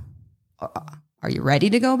back. Are you ready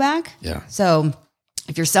to go back? Yeah. So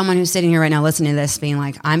if you're someone who's sitting here right now listening to this being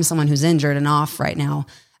like, I'm someone who's injured and off right now,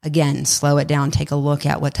 again, slow it down, take a look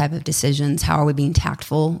at what type of decisions, how are we being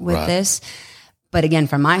tactful with this? But again,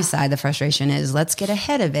 from my side, the frustration is let's get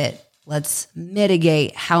ahead of it. Let's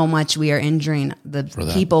mitigate how much we are injuring the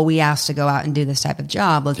people we ask to go out and do this type of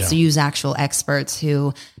job. Let's use actual experts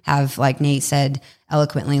who have, like Nate said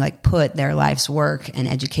eloquently, like put their life's work and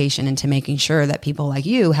education into making sure that people like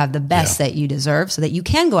you have the best that you deserve so that you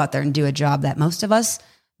can go out there and do a job that most of us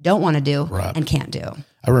don't want to do and can't do.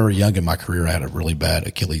 I remember young in my career, I had a really bad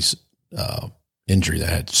Achilles injury that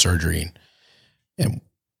I had surgery. And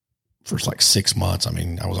for like 6 months, I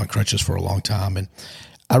mean, I was on crutches for a long time. And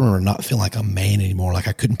I remember not feeling like a man anymore. Like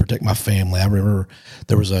I couldn't protect my family. I remember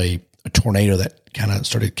there was a tornado that kind of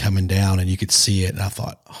started coming down and you could see it. And I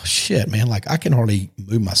thought, oh shit, man, like I can hardly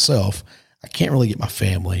move myself. I can't really get my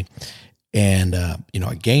family. And,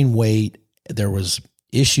 I gained weight. There was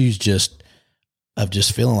issues of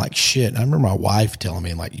just feeling like shit. And I remember my wife telling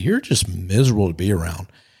me, like, you're just miserable to be around.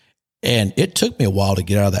 And it took me a while to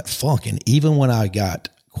get out of that funk. And even when I got,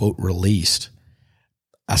 quote, released,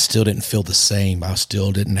 I still didn't feel the same. I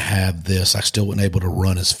still didn't have this. I still wasn't able to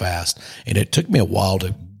run as fast. And it took me a while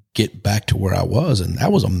to get back to where I was. And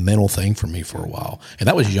that was a mental thing for me for a while. And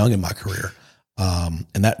that was young in my career. And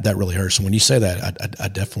that really hurts. So when you say that, I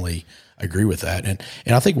definitely agree with that. And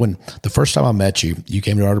I think when the first time I met you, you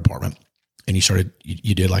came to our department and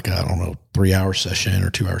you did like a, 3-hour session or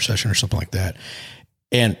 2-hour session or something like that.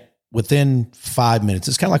 And within 5 minutes,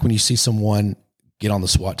 it's kind of like when you see someone get on the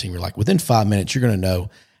SWAT team, you're like, within 5 minutes, you're going to know,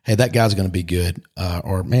 hey, that guy's going to be good.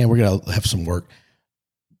 Or man, we're going to have some work.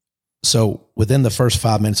 So within the first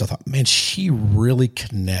 5 minutes, I thought, man, she really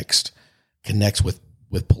connects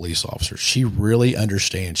with police officers. She really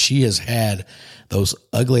understands. She has had those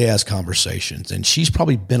ugly ass conversations and she's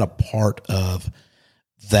probably been a part of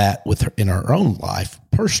that with her in her own life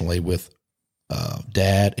personally with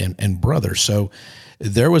dad and brother. So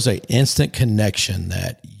there was an instant connection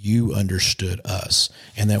that you understood us.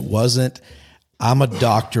 And that wasn't, I'm a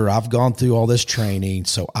doctor. I've gone through all this training,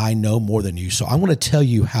 so I know more than you. So I'm going to tell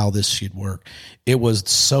you how this should work. It was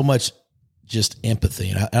so much just empathy.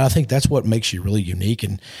 And I think that's what makes you really unique.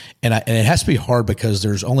 And it has to be hard because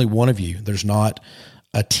there's only one of you. There's not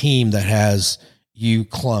a team that has you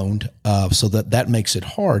cloned. So that makes it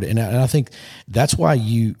hard. And I think that's why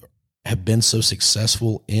you have been so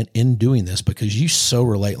successful in doing this, because you so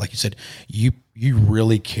relate, like you said, you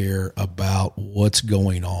really care about what's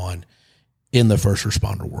going on in the first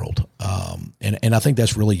responder world. And I think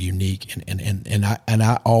that's really unique. And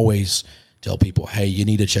I always tell people, hey, you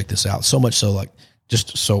need to check this out. So much so, like,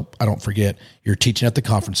 just so I don't forget, you're teaching at the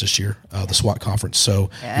conference this year, the SWAT conference. So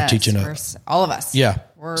you're teaching all of us. Yeah.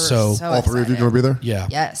 We're so all three of you going to be there? Yeah.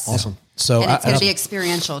 Yes. Awesome. So and it's going to be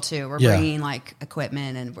experiential too. We're bringing like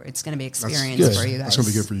equipment and it's going to be experience for you guys. That's going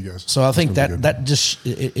to be good for you guys. So I think that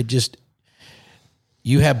just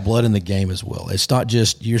you have blood in the game as well. It's not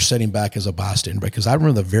just you're sitting back as a bystander, because I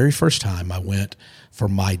remember the very first time I went for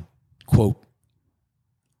my quote,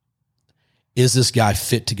 is this guy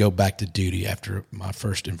fit to go back to duty after my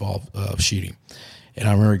first involved shooting? And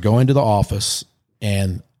I remember going to the office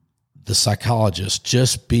and the psychologist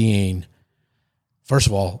just being, first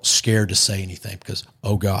of all, scared to say anything because,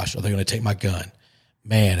 oh gosh, are they going to take my gun?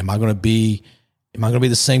 Man, am I going to be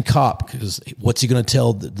the same cop? Because what's he going to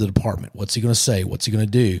tell the department? What's he going to say? What's he going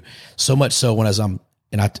to do? So much so when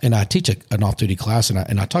I teach an off-duty class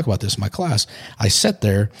and I talk about this in my class, I sit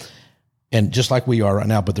there and just like we are right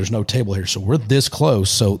now, but there's no table here. So we're this close.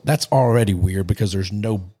 So that's already weird because there's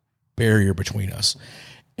no barrier between us.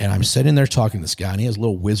 And I'm sitting there talking to this guy and he has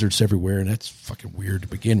little wizards everywhere. And that's fucking weird to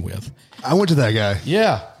begin with. I went to that guy.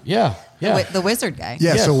 Yeah. The wizard guy.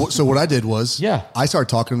 Yeah. So what I did was, I started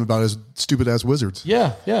talking about his stupid ass wizards.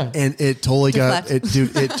 Yeah. And it totally got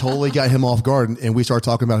him off guard. And we started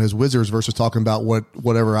talking about his wizards versus talking about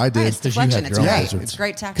whatever I did. Right, it's deflection. It's great. Wizards. It's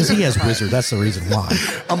great tactic. Because he has wizards. That's the reason why.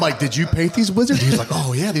 I'm like, did you paint these wizards? He's like,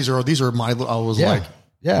 oh yeah, these are my. I was like,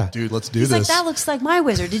 yeah, dude, let's do He's this. like, that looks like my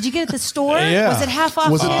wizard. Did you get it at the store? Yeah. Was it half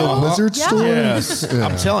off? Was it the wizard store? Yes.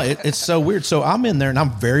 I'm telling you, it's so weird. So I'm in there and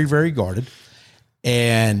I'm very, very guarded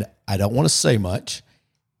and I don't want to say much.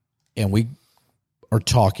 And we are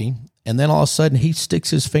talking. And then all of a sudden he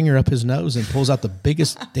sticks his finger up his nose and pulls out the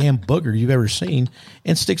biggest damn booger you've ever seen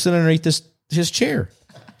and sticks it underneath this his chair.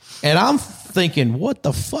 And I'm thinking, what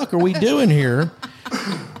the fuck are we doing here?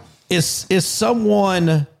 Is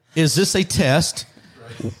this a test?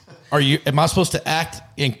 Am I supposed to act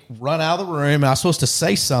and run out of the room? Am I supposed to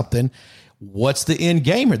say something? What's the end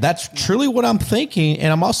game here? That's truly what I'm thinking.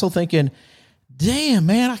 And I'm also thinking, damn,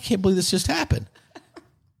 man, I can't believe this just happened.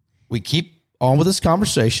 We keep on with this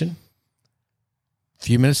conversation. A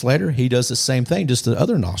few minutes later, he does the same thing, just the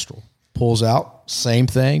other nostril. Pulls out, same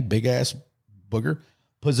thing, big ass booger,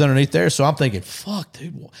 puts it underneath there. So I'm thinking, fuck,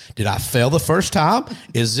 dude, did I fail the first time?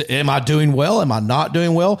 Am I doing well? Am I not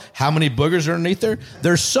doing well? How many boogers are underneath there?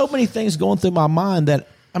 There's so many things going through my mind that,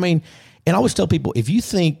 and I always tell people, if you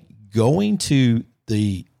think going to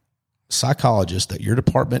the psychologist that your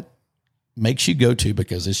department makes you go to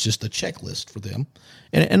because it's just a checklist for them,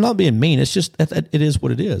 and not being mean, it's just, it is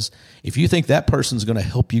what it is. If you think that person's going to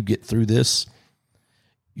help you get through this,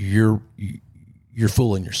 you're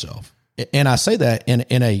fooling yourself. And I say that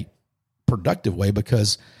in a productive way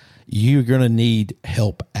because you're going to need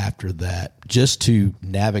help after that just to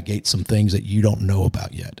navigate some things that you don't know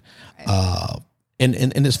about yet. Right. And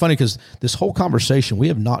it's funny because this whole conversation, we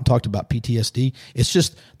have not talked about PTSD. It's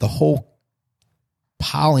just the whole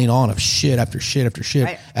piling on of shit after shit after shit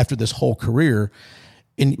right. after this whole career.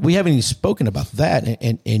 And we haven't even spoken about that.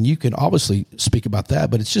 And you can obviously speak about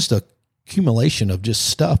that, but it's just a accumulation of just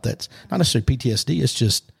stuff that's not necessarily PTSD. It's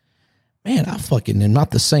just, man, I fucking am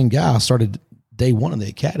not the same guy I started day one in the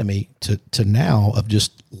academy to now of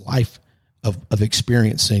just life of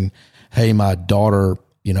experiencing, hey, my daughter,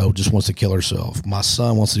 just wants to kill herself. My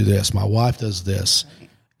son wants to do this. My wife does this,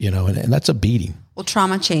 and that's a beating. Well,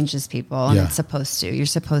 trauma changes people, and it's supposed to. You're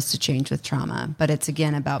supposed to change with trauma, but it's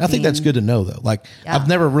again about. I think that's good to know, though. Like I've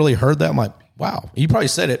never really heard that. I'm like, wow, you probably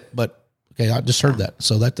said it, but okay, I just heard that,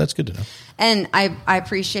 so that's good to know. And I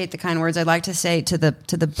appreciate the kind words. I'd like to say to the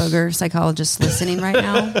booger psychologists listening right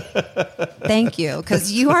now, thank you,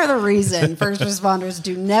 because you are the reason first responders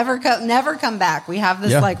do never come back. We have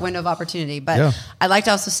this window of opportunity, but I'd like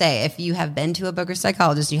to also say if you have been to a booger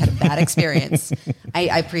psychologist, and you had a bad experience.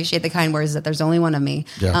 I appreciate the kind words that there's only one of me.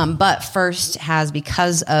 Yeah. But First has,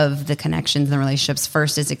 because of the connections and the relationships,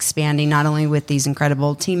 First is expanding not only with these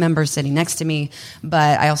incredible team members sitting next to me,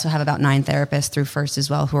 but I also have about 9 therapists through First as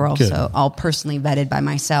well, who are also all personally vetted by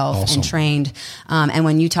myself and trained. And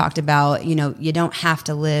when you talked about, you don't have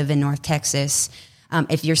to live in North Texas.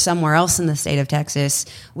 If you're somewhere else in the state of Texas,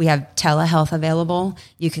 we have telehealth available.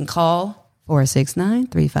 You can call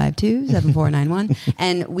 469-352-7491.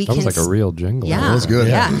 And we that was like a real jingle. Yeah. That was good.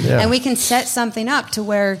 Yeah. And we can set something up to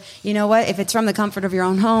where, if it's from the comfort of your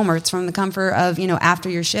own home or it's from the comfort of, after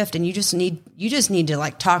your shift, and you just need to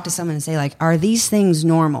like talk to someone and say like, are these things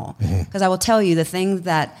normal? Because I will tell you the thing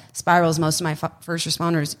that spirals most of my first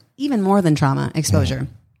responders, even more than trauma exposure,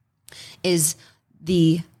 is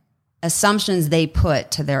the assumptions they put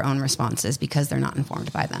to their own responses because they're not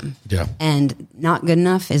informed by them. Yeah. And not good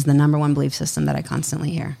enough is the number one belief system that I constantly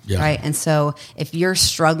hear. Yeah. Right. And so if you're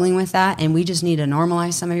struggling with that and we just need to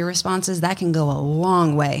normalize some of your responses, that can go a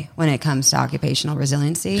long way when it comes to occupational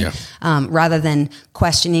resiliency, rather than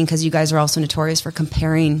questioning, because you guys are also notorious for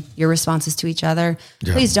comparing your responses to each other.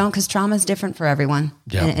 Yeah. Please don't, because trauma is different for everyone.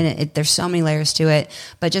 Yeah. And there's so many layers to it.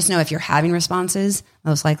 But just know if you're having responses,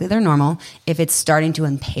 most likely they're normal. If it's starting to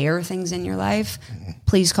impair things in your life,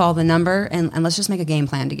 please call the number and let's just make a game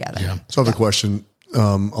plan together. Yeah. So I have a question.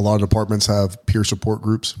 A lot of departments have peer support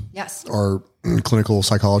groups. Yes. Or clinical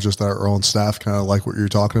psychologists that are on staff, kind of like what you're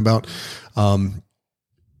talking about.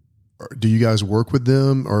 Do you guys work with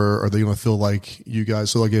them, or are they going to feel like you guys?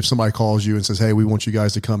 So like if somebody calls you and says, hey, we want you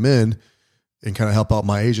guys to come in and kind of help out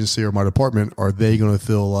my agency or my department, are they going to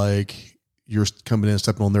feel like you're coming in and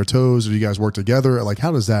stepping on their toes? Or do you guys work together? Like,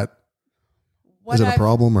 how does that, is it a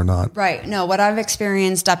problem or not? Right. No, what I've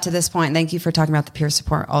experienced up to this point, thank you for talking about the peer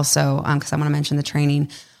support also, because I want to mention the training.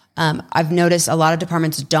 I've noticed a lot of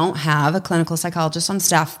departments don't have a clinical psychologist on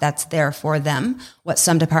staff that's there for them. What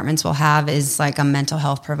some departments will have is like a mental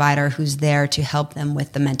health provider who's there to help them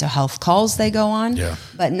with the mental health calls they go on,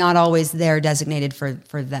 but not always there designated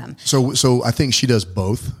for them. So I think she does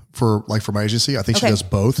both for my agency. I think she does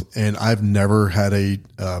both. And I've never had a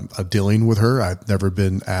dealing with her. I've never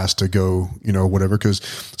been asked to go, whatever, because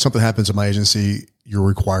something happens in my agency, you're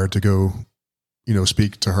required to go,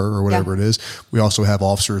 speak to her or whatever it is. We also have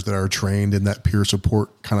officers that are trained in that peer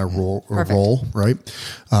support kind of role, right?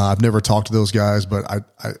 I've never talked to those guys, but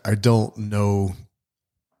I don't know.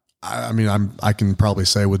 I mean, I can probably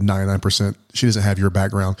say with 99%, she doesn't have your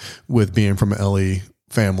background with being from an LE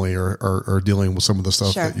family or dealing with some of the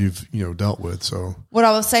stuff that you've, dealt with. So what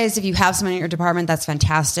I will say is if you have someone in your department, that's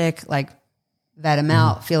fantastic. Like, vet them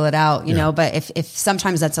out, feel it out, you know, but if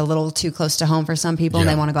sometimes that's a little too close to home for some people and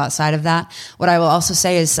they want to go outside of that. What I will also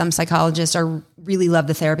say is some psychologists really love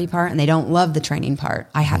the therapy part and they don't love the training part.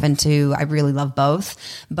 I really love both,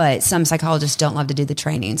 but some psychologists don't love to do the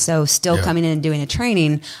training. So still coming in and doing a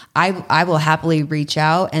training, I will happily reach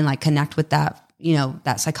out and like connect with that, you know,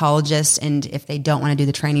 that psychologist. And if they don't want to do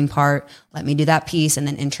the training part, let me do that piece and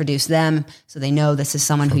then introduce them so they know this is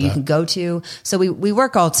someone who you can go to. So we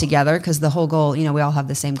work all together because the whole goal, you know, we all have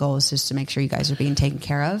the same goal, is just to make sure you guys are being taken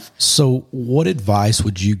care of. So what advice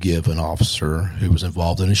would you give an officer who was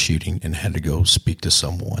involved in a shooting and had to go speak to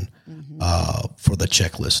someone for the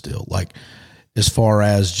checklist deal? Like, as far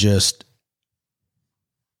as just,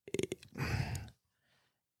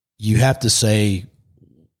 you have to say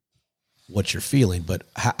what you're feeling, but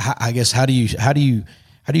I guess how do you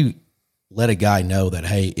let a guy know that,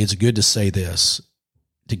 hey, it's good to say this,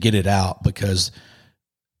 to get it out, because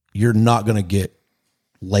you're not going to get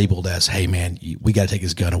labeled as, hey man, we got to take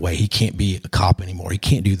his gun away. He can't be a cop anymore. He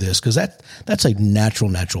can't do this. Cause that's a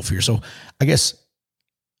natural fear. So I guess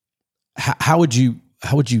how would you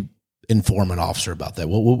inform an officer about that?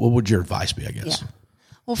 What would your advice be, I guess? Yeah.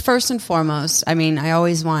 Well, first and foremost, I mean, I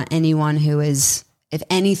always want anyone who is, if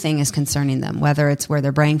anything is concerning them, whether it's where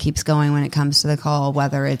their brain keeps going when it comes to the call,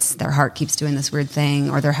 whether it's their heart keeps doing this weird thing,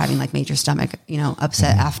 or they're having like major stomach, you know,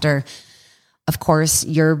 upset after, of course,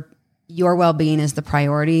 your well-being is the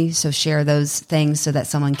priority. So share those things so that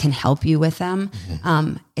someone can help you with them.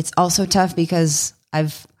 It's also tough because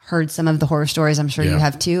I've heard some of the horror stories, I'm sure you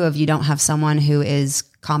have too, of you don't have someone who is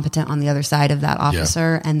competent on the other side of that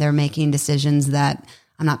officer and they're making decisions that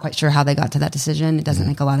I'm not quite sure how they got to that decision. It doesn't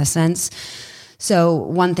make a lot of sense. So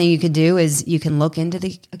one thing you could do is you can look into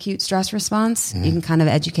the acute stress response. You can kind of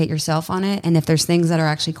educate yourself on it. And if there's things that are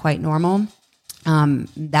actually quite normal,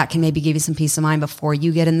 that can maybe give you some peace of mind before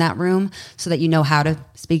you get in that room so that you know how to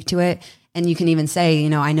speak to it. And you can even say, you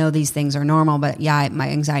know, I know these things are normal, but my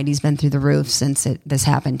anxiety's been through the roof since this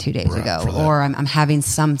happened 2 days ago, or I'm having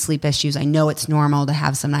some sleep issues. I know it's normal to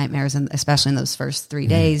have some nightmares, and especially in those first 3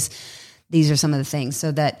 days. These are some of the things,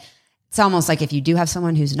 so that it's almost like if you do have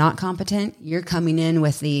someone who's not competent, you're coming in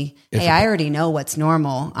with hey, I already know what's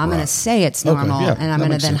normal. I'm going to say it's normal, and I'm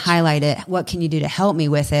going to then highlight it. What can you do to help me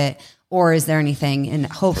with it? Or is there anything? And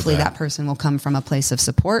hopefully that person will come from a place of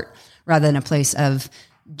support rather than a place of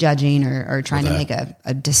judging or trying to make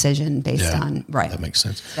a decision based on, right. That makes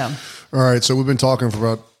sense. So, all right. So we've been talking for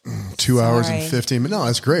about 2 hours and 15 minutes. No,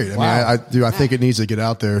 that's great. I mean, I think it needs to get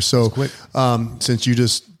out there. So, since you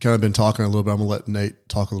just kind of been talking a little bit, I'm gonna let Nate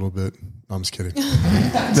talk a little bit. No, I'm just kidding.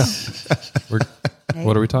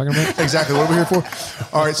 What are we talking about? Exactly. What are we here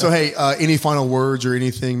for? All right. So, hey, any final words or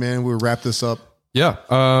anything, man? We'll wrap this up. Yeah.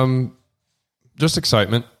 Just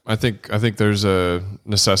excitement. I think there's a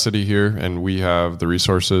necessity here, and we have the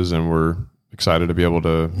resources, and we're excited to be able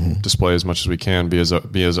to display as much as we can, be as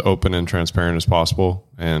open and transparent as possible.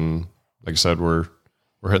 And like I said, we're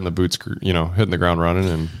hitting the boots, hitting the ground running,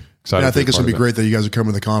 and excited. Yeah, I think it's going to be great that you guys are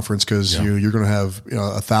coming to the conference, because you're going to have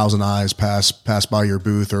 1,000 eyes pass by your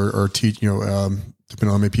booth or teach, depending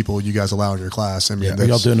on how many people you guys allow in your class. I mean, are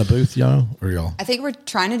y'all doing a booth, or y'all? I think we're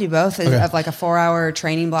trying to do both of like a 4-hour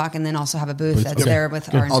training block, and then also have a booth that's there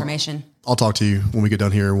with our information. I'll talk to you when we get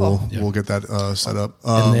done here. We'll get that set up.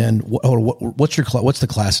 And then what's the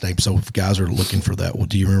class name? So if guys are looking for that,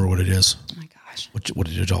 do you remember what it is? Oh my gosh. What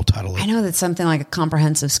did y'all title it? I know that's something like a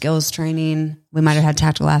comprehensive skills training. We might have had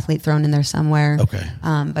tactical athlete thrown in there somewhere. Okay.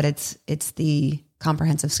 But it's the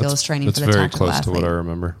comprehensive skills training for the very tactical close athlete. to what I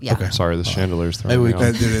remember. Yeah. Okay. Sorry, the chandelier's throwing me off.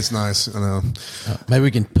 Dude, it's nice. I know. Maybe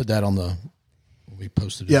we can put that on we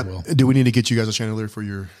posted it as well. Do we need to get you guys a chandelier for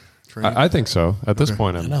your training? I think so. At this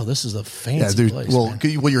point, I know this is a fancy place.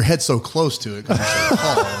 Well, your head's so close to it because you're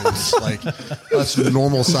so tall. It's like us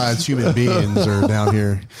normal sized human beings are down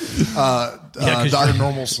here. Because you're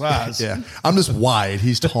normal size. Yeah, I'm just wide.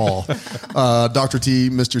 He's tall. Dr.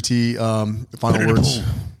 T, Mr. T, final words.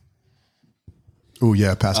 Oh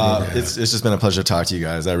yeah, pass it over. It's just been a pleasure to talk to you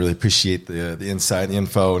guys. I really appreciate the insight, the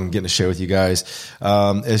info, and getting to share with you guys.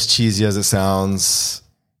 As cheesy as it sounds,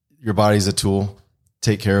 your body's a tool.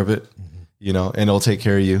 Take care of it, and it'll take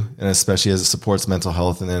care of you. And especially as it supports mental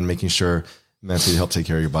health, and then making sure mentally help take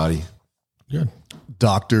care of your body. Good.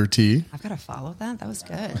 Dr. T. I've got to follow that. That was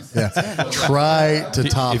good. Yeah. Try to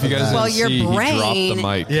top if you guys well, didn't your see, brain. he dropped the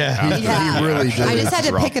mic. Yeah. He really did. I just had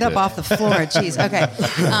to pick it up off the floor. Jeez. Okay.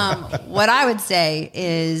 What I would say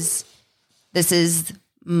is this is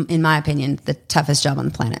in my opinion, the toughest job on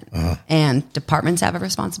the planet. And departments have a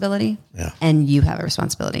responsibility, and you have a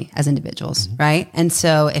responsibility as individuals, right? And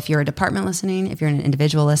so if you're a department listening, if you're an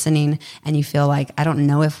individual listening, and you feel like, I don't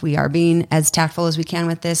know if we are being as tactful as we can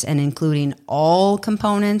with this and including all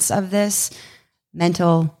components of this,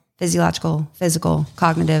 mental, physiological, physical,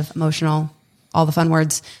 cognitive, emotional, all the fun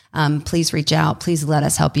words, please reach out. Please let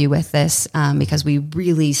us help you with this because we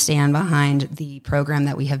really stand behind the program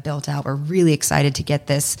that we have built out. We're really excited to get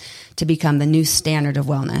this to become the new standard of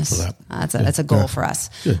wellness. That's a goal for us.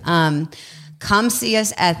 Come see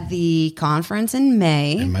us at the conference in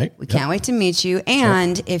May. We can't wait to meet you.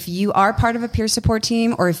 And if you are part of a peer support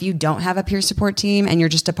team, or if you don't have a peer support team and you're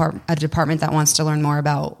just a department that wants to learn more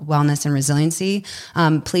about wellness and resiliency,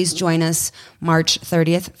 please join us March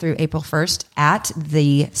 30th through April 1st at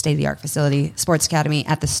the state-of-the-art facility, Sports Academy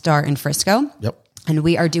at the Star in Frisco. And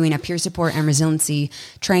we are doing a peer support and resiliency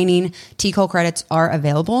training. TCOL credits are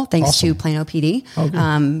available thanks to Plano PD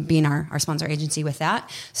being our sponsor agency with that.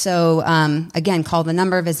 So again, call the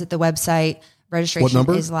number, visit the website. Registration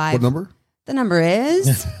is live. What number? The number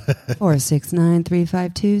is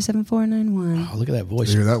 469-352-7491. Oh, look at that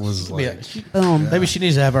voice. Dude, that was boom. Maybe she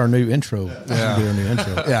needs to have our new intro. Yeah. Do our new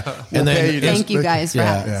intro. And then Thank you guys for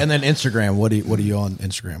having us. And then Instagram. What are you on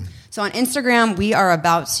Instagram? So on Instagram, we are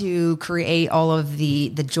about to create all of the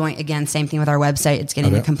joint, again, same thing with our website. It's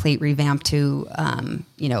getting a complete revamp to,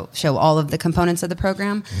 show all of the components of the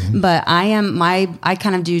program. But I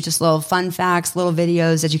kind of do just little fun facts, little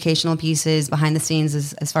videos, educational pieces behind the scenes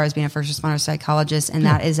as far as being a first responder psychologist. And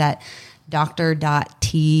that is at dr.t.first.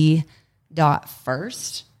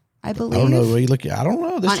 I believe. I don't know. What you look at? I don't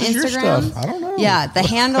know. This on is Instagram, your stuff. I don't know. Yeah, the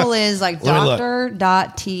handle is like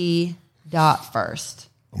dr.t.first.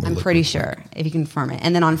 I'm pretty sure if you can confirm it.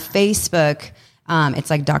 And then on Facebook, it's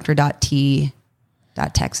like dr.t.texas.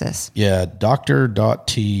 Yeah,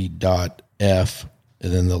 dr.t.f,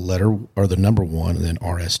 and then the letter or the number 1, and then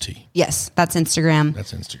RST. Yes, that's Instagram.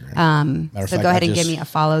 So go ahead and give me a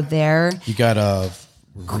follow there. You got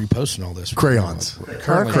we're reposting all this. Crayons.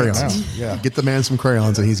 Yeah. Get the man some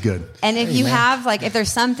crayons and he's good. And if you have, if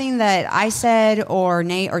there's something that I said or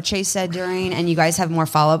Nate or Chase said during, and you guys have more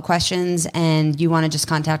follow-up questions and you want to just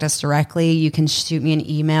contact us directly, you can shoot me an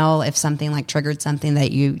email if something triggered something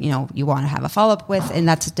that you want to have a follow-up with. And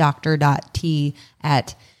that's dr.t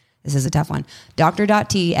at, this is a tough one,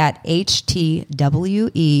 dr.t at htwedell.org.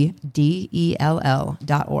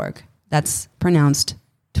 That's pronounced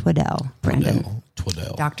Twiddell, Brandon.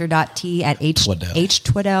 Dr.t at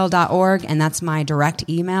htwedell.org. And that's my direct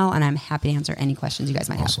email. And I'm happy to answer any questions you guys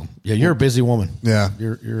might have. Yeah, you're a busy woman. Yeah.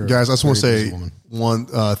 You're guys, I just want to say,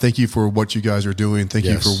 thank you for what you guys are doing. Thank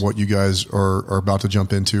you for what you guys are about to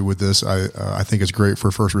jump into with this. I think it's great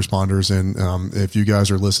for first responders. And if you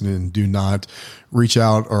guys are listening, do not reach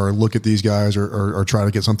out or look at these guys or try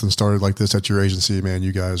to get something started like this at your agency. Man,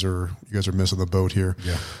 you guys are missing the boat here.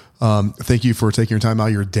 Yeah. Thank you for taking your time out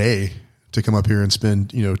of your day to come up here and spend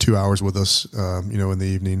 2 hours with us in the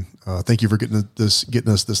evening. Thank you for getting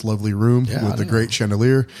us this lovely room with the great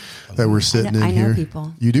chandelier that we're sitting in here. I know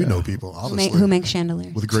people. You do know people, obviously. Who make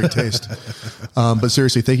chandeliers with great taste. But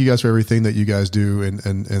seriously, thank you guys for everything that you guys do,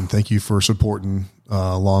 and thank you for supporting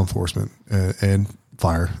law enforcement and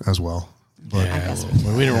fire as well. But we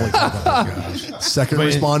didn't really talk about those guys. Second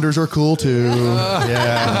responders are cool too.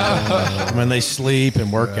 I mean, they sleep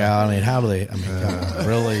and work out. I mean, how do they? I mean,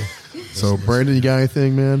 really. So, Brandon, you got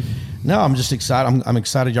anything, man? No, I'm just excited. I'm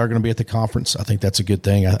excited y'all are going to be at the conference. I think that's a good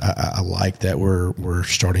thing. I like that we're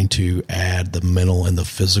starting to add the mental and the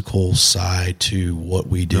physical side to what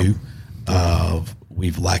we do.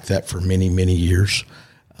 We've lacked that for many, many years,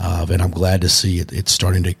 and I'm glad to see it's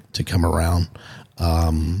starting to come around.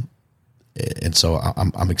 And so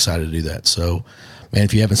I'm excited to do that. So, man,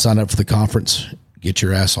 if you haven't signed up for the conference, get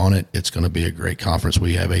your ass on it. It's going to be a great conference.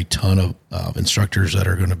 We have a ton of instructors that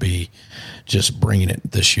are going to be just bringing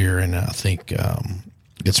it this year, and I think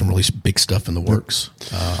get some really big stuff in the works.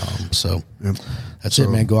 That's it,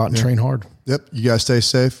 man. Go out and train hard. Yep. You guys stay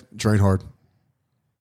safe. Train hard.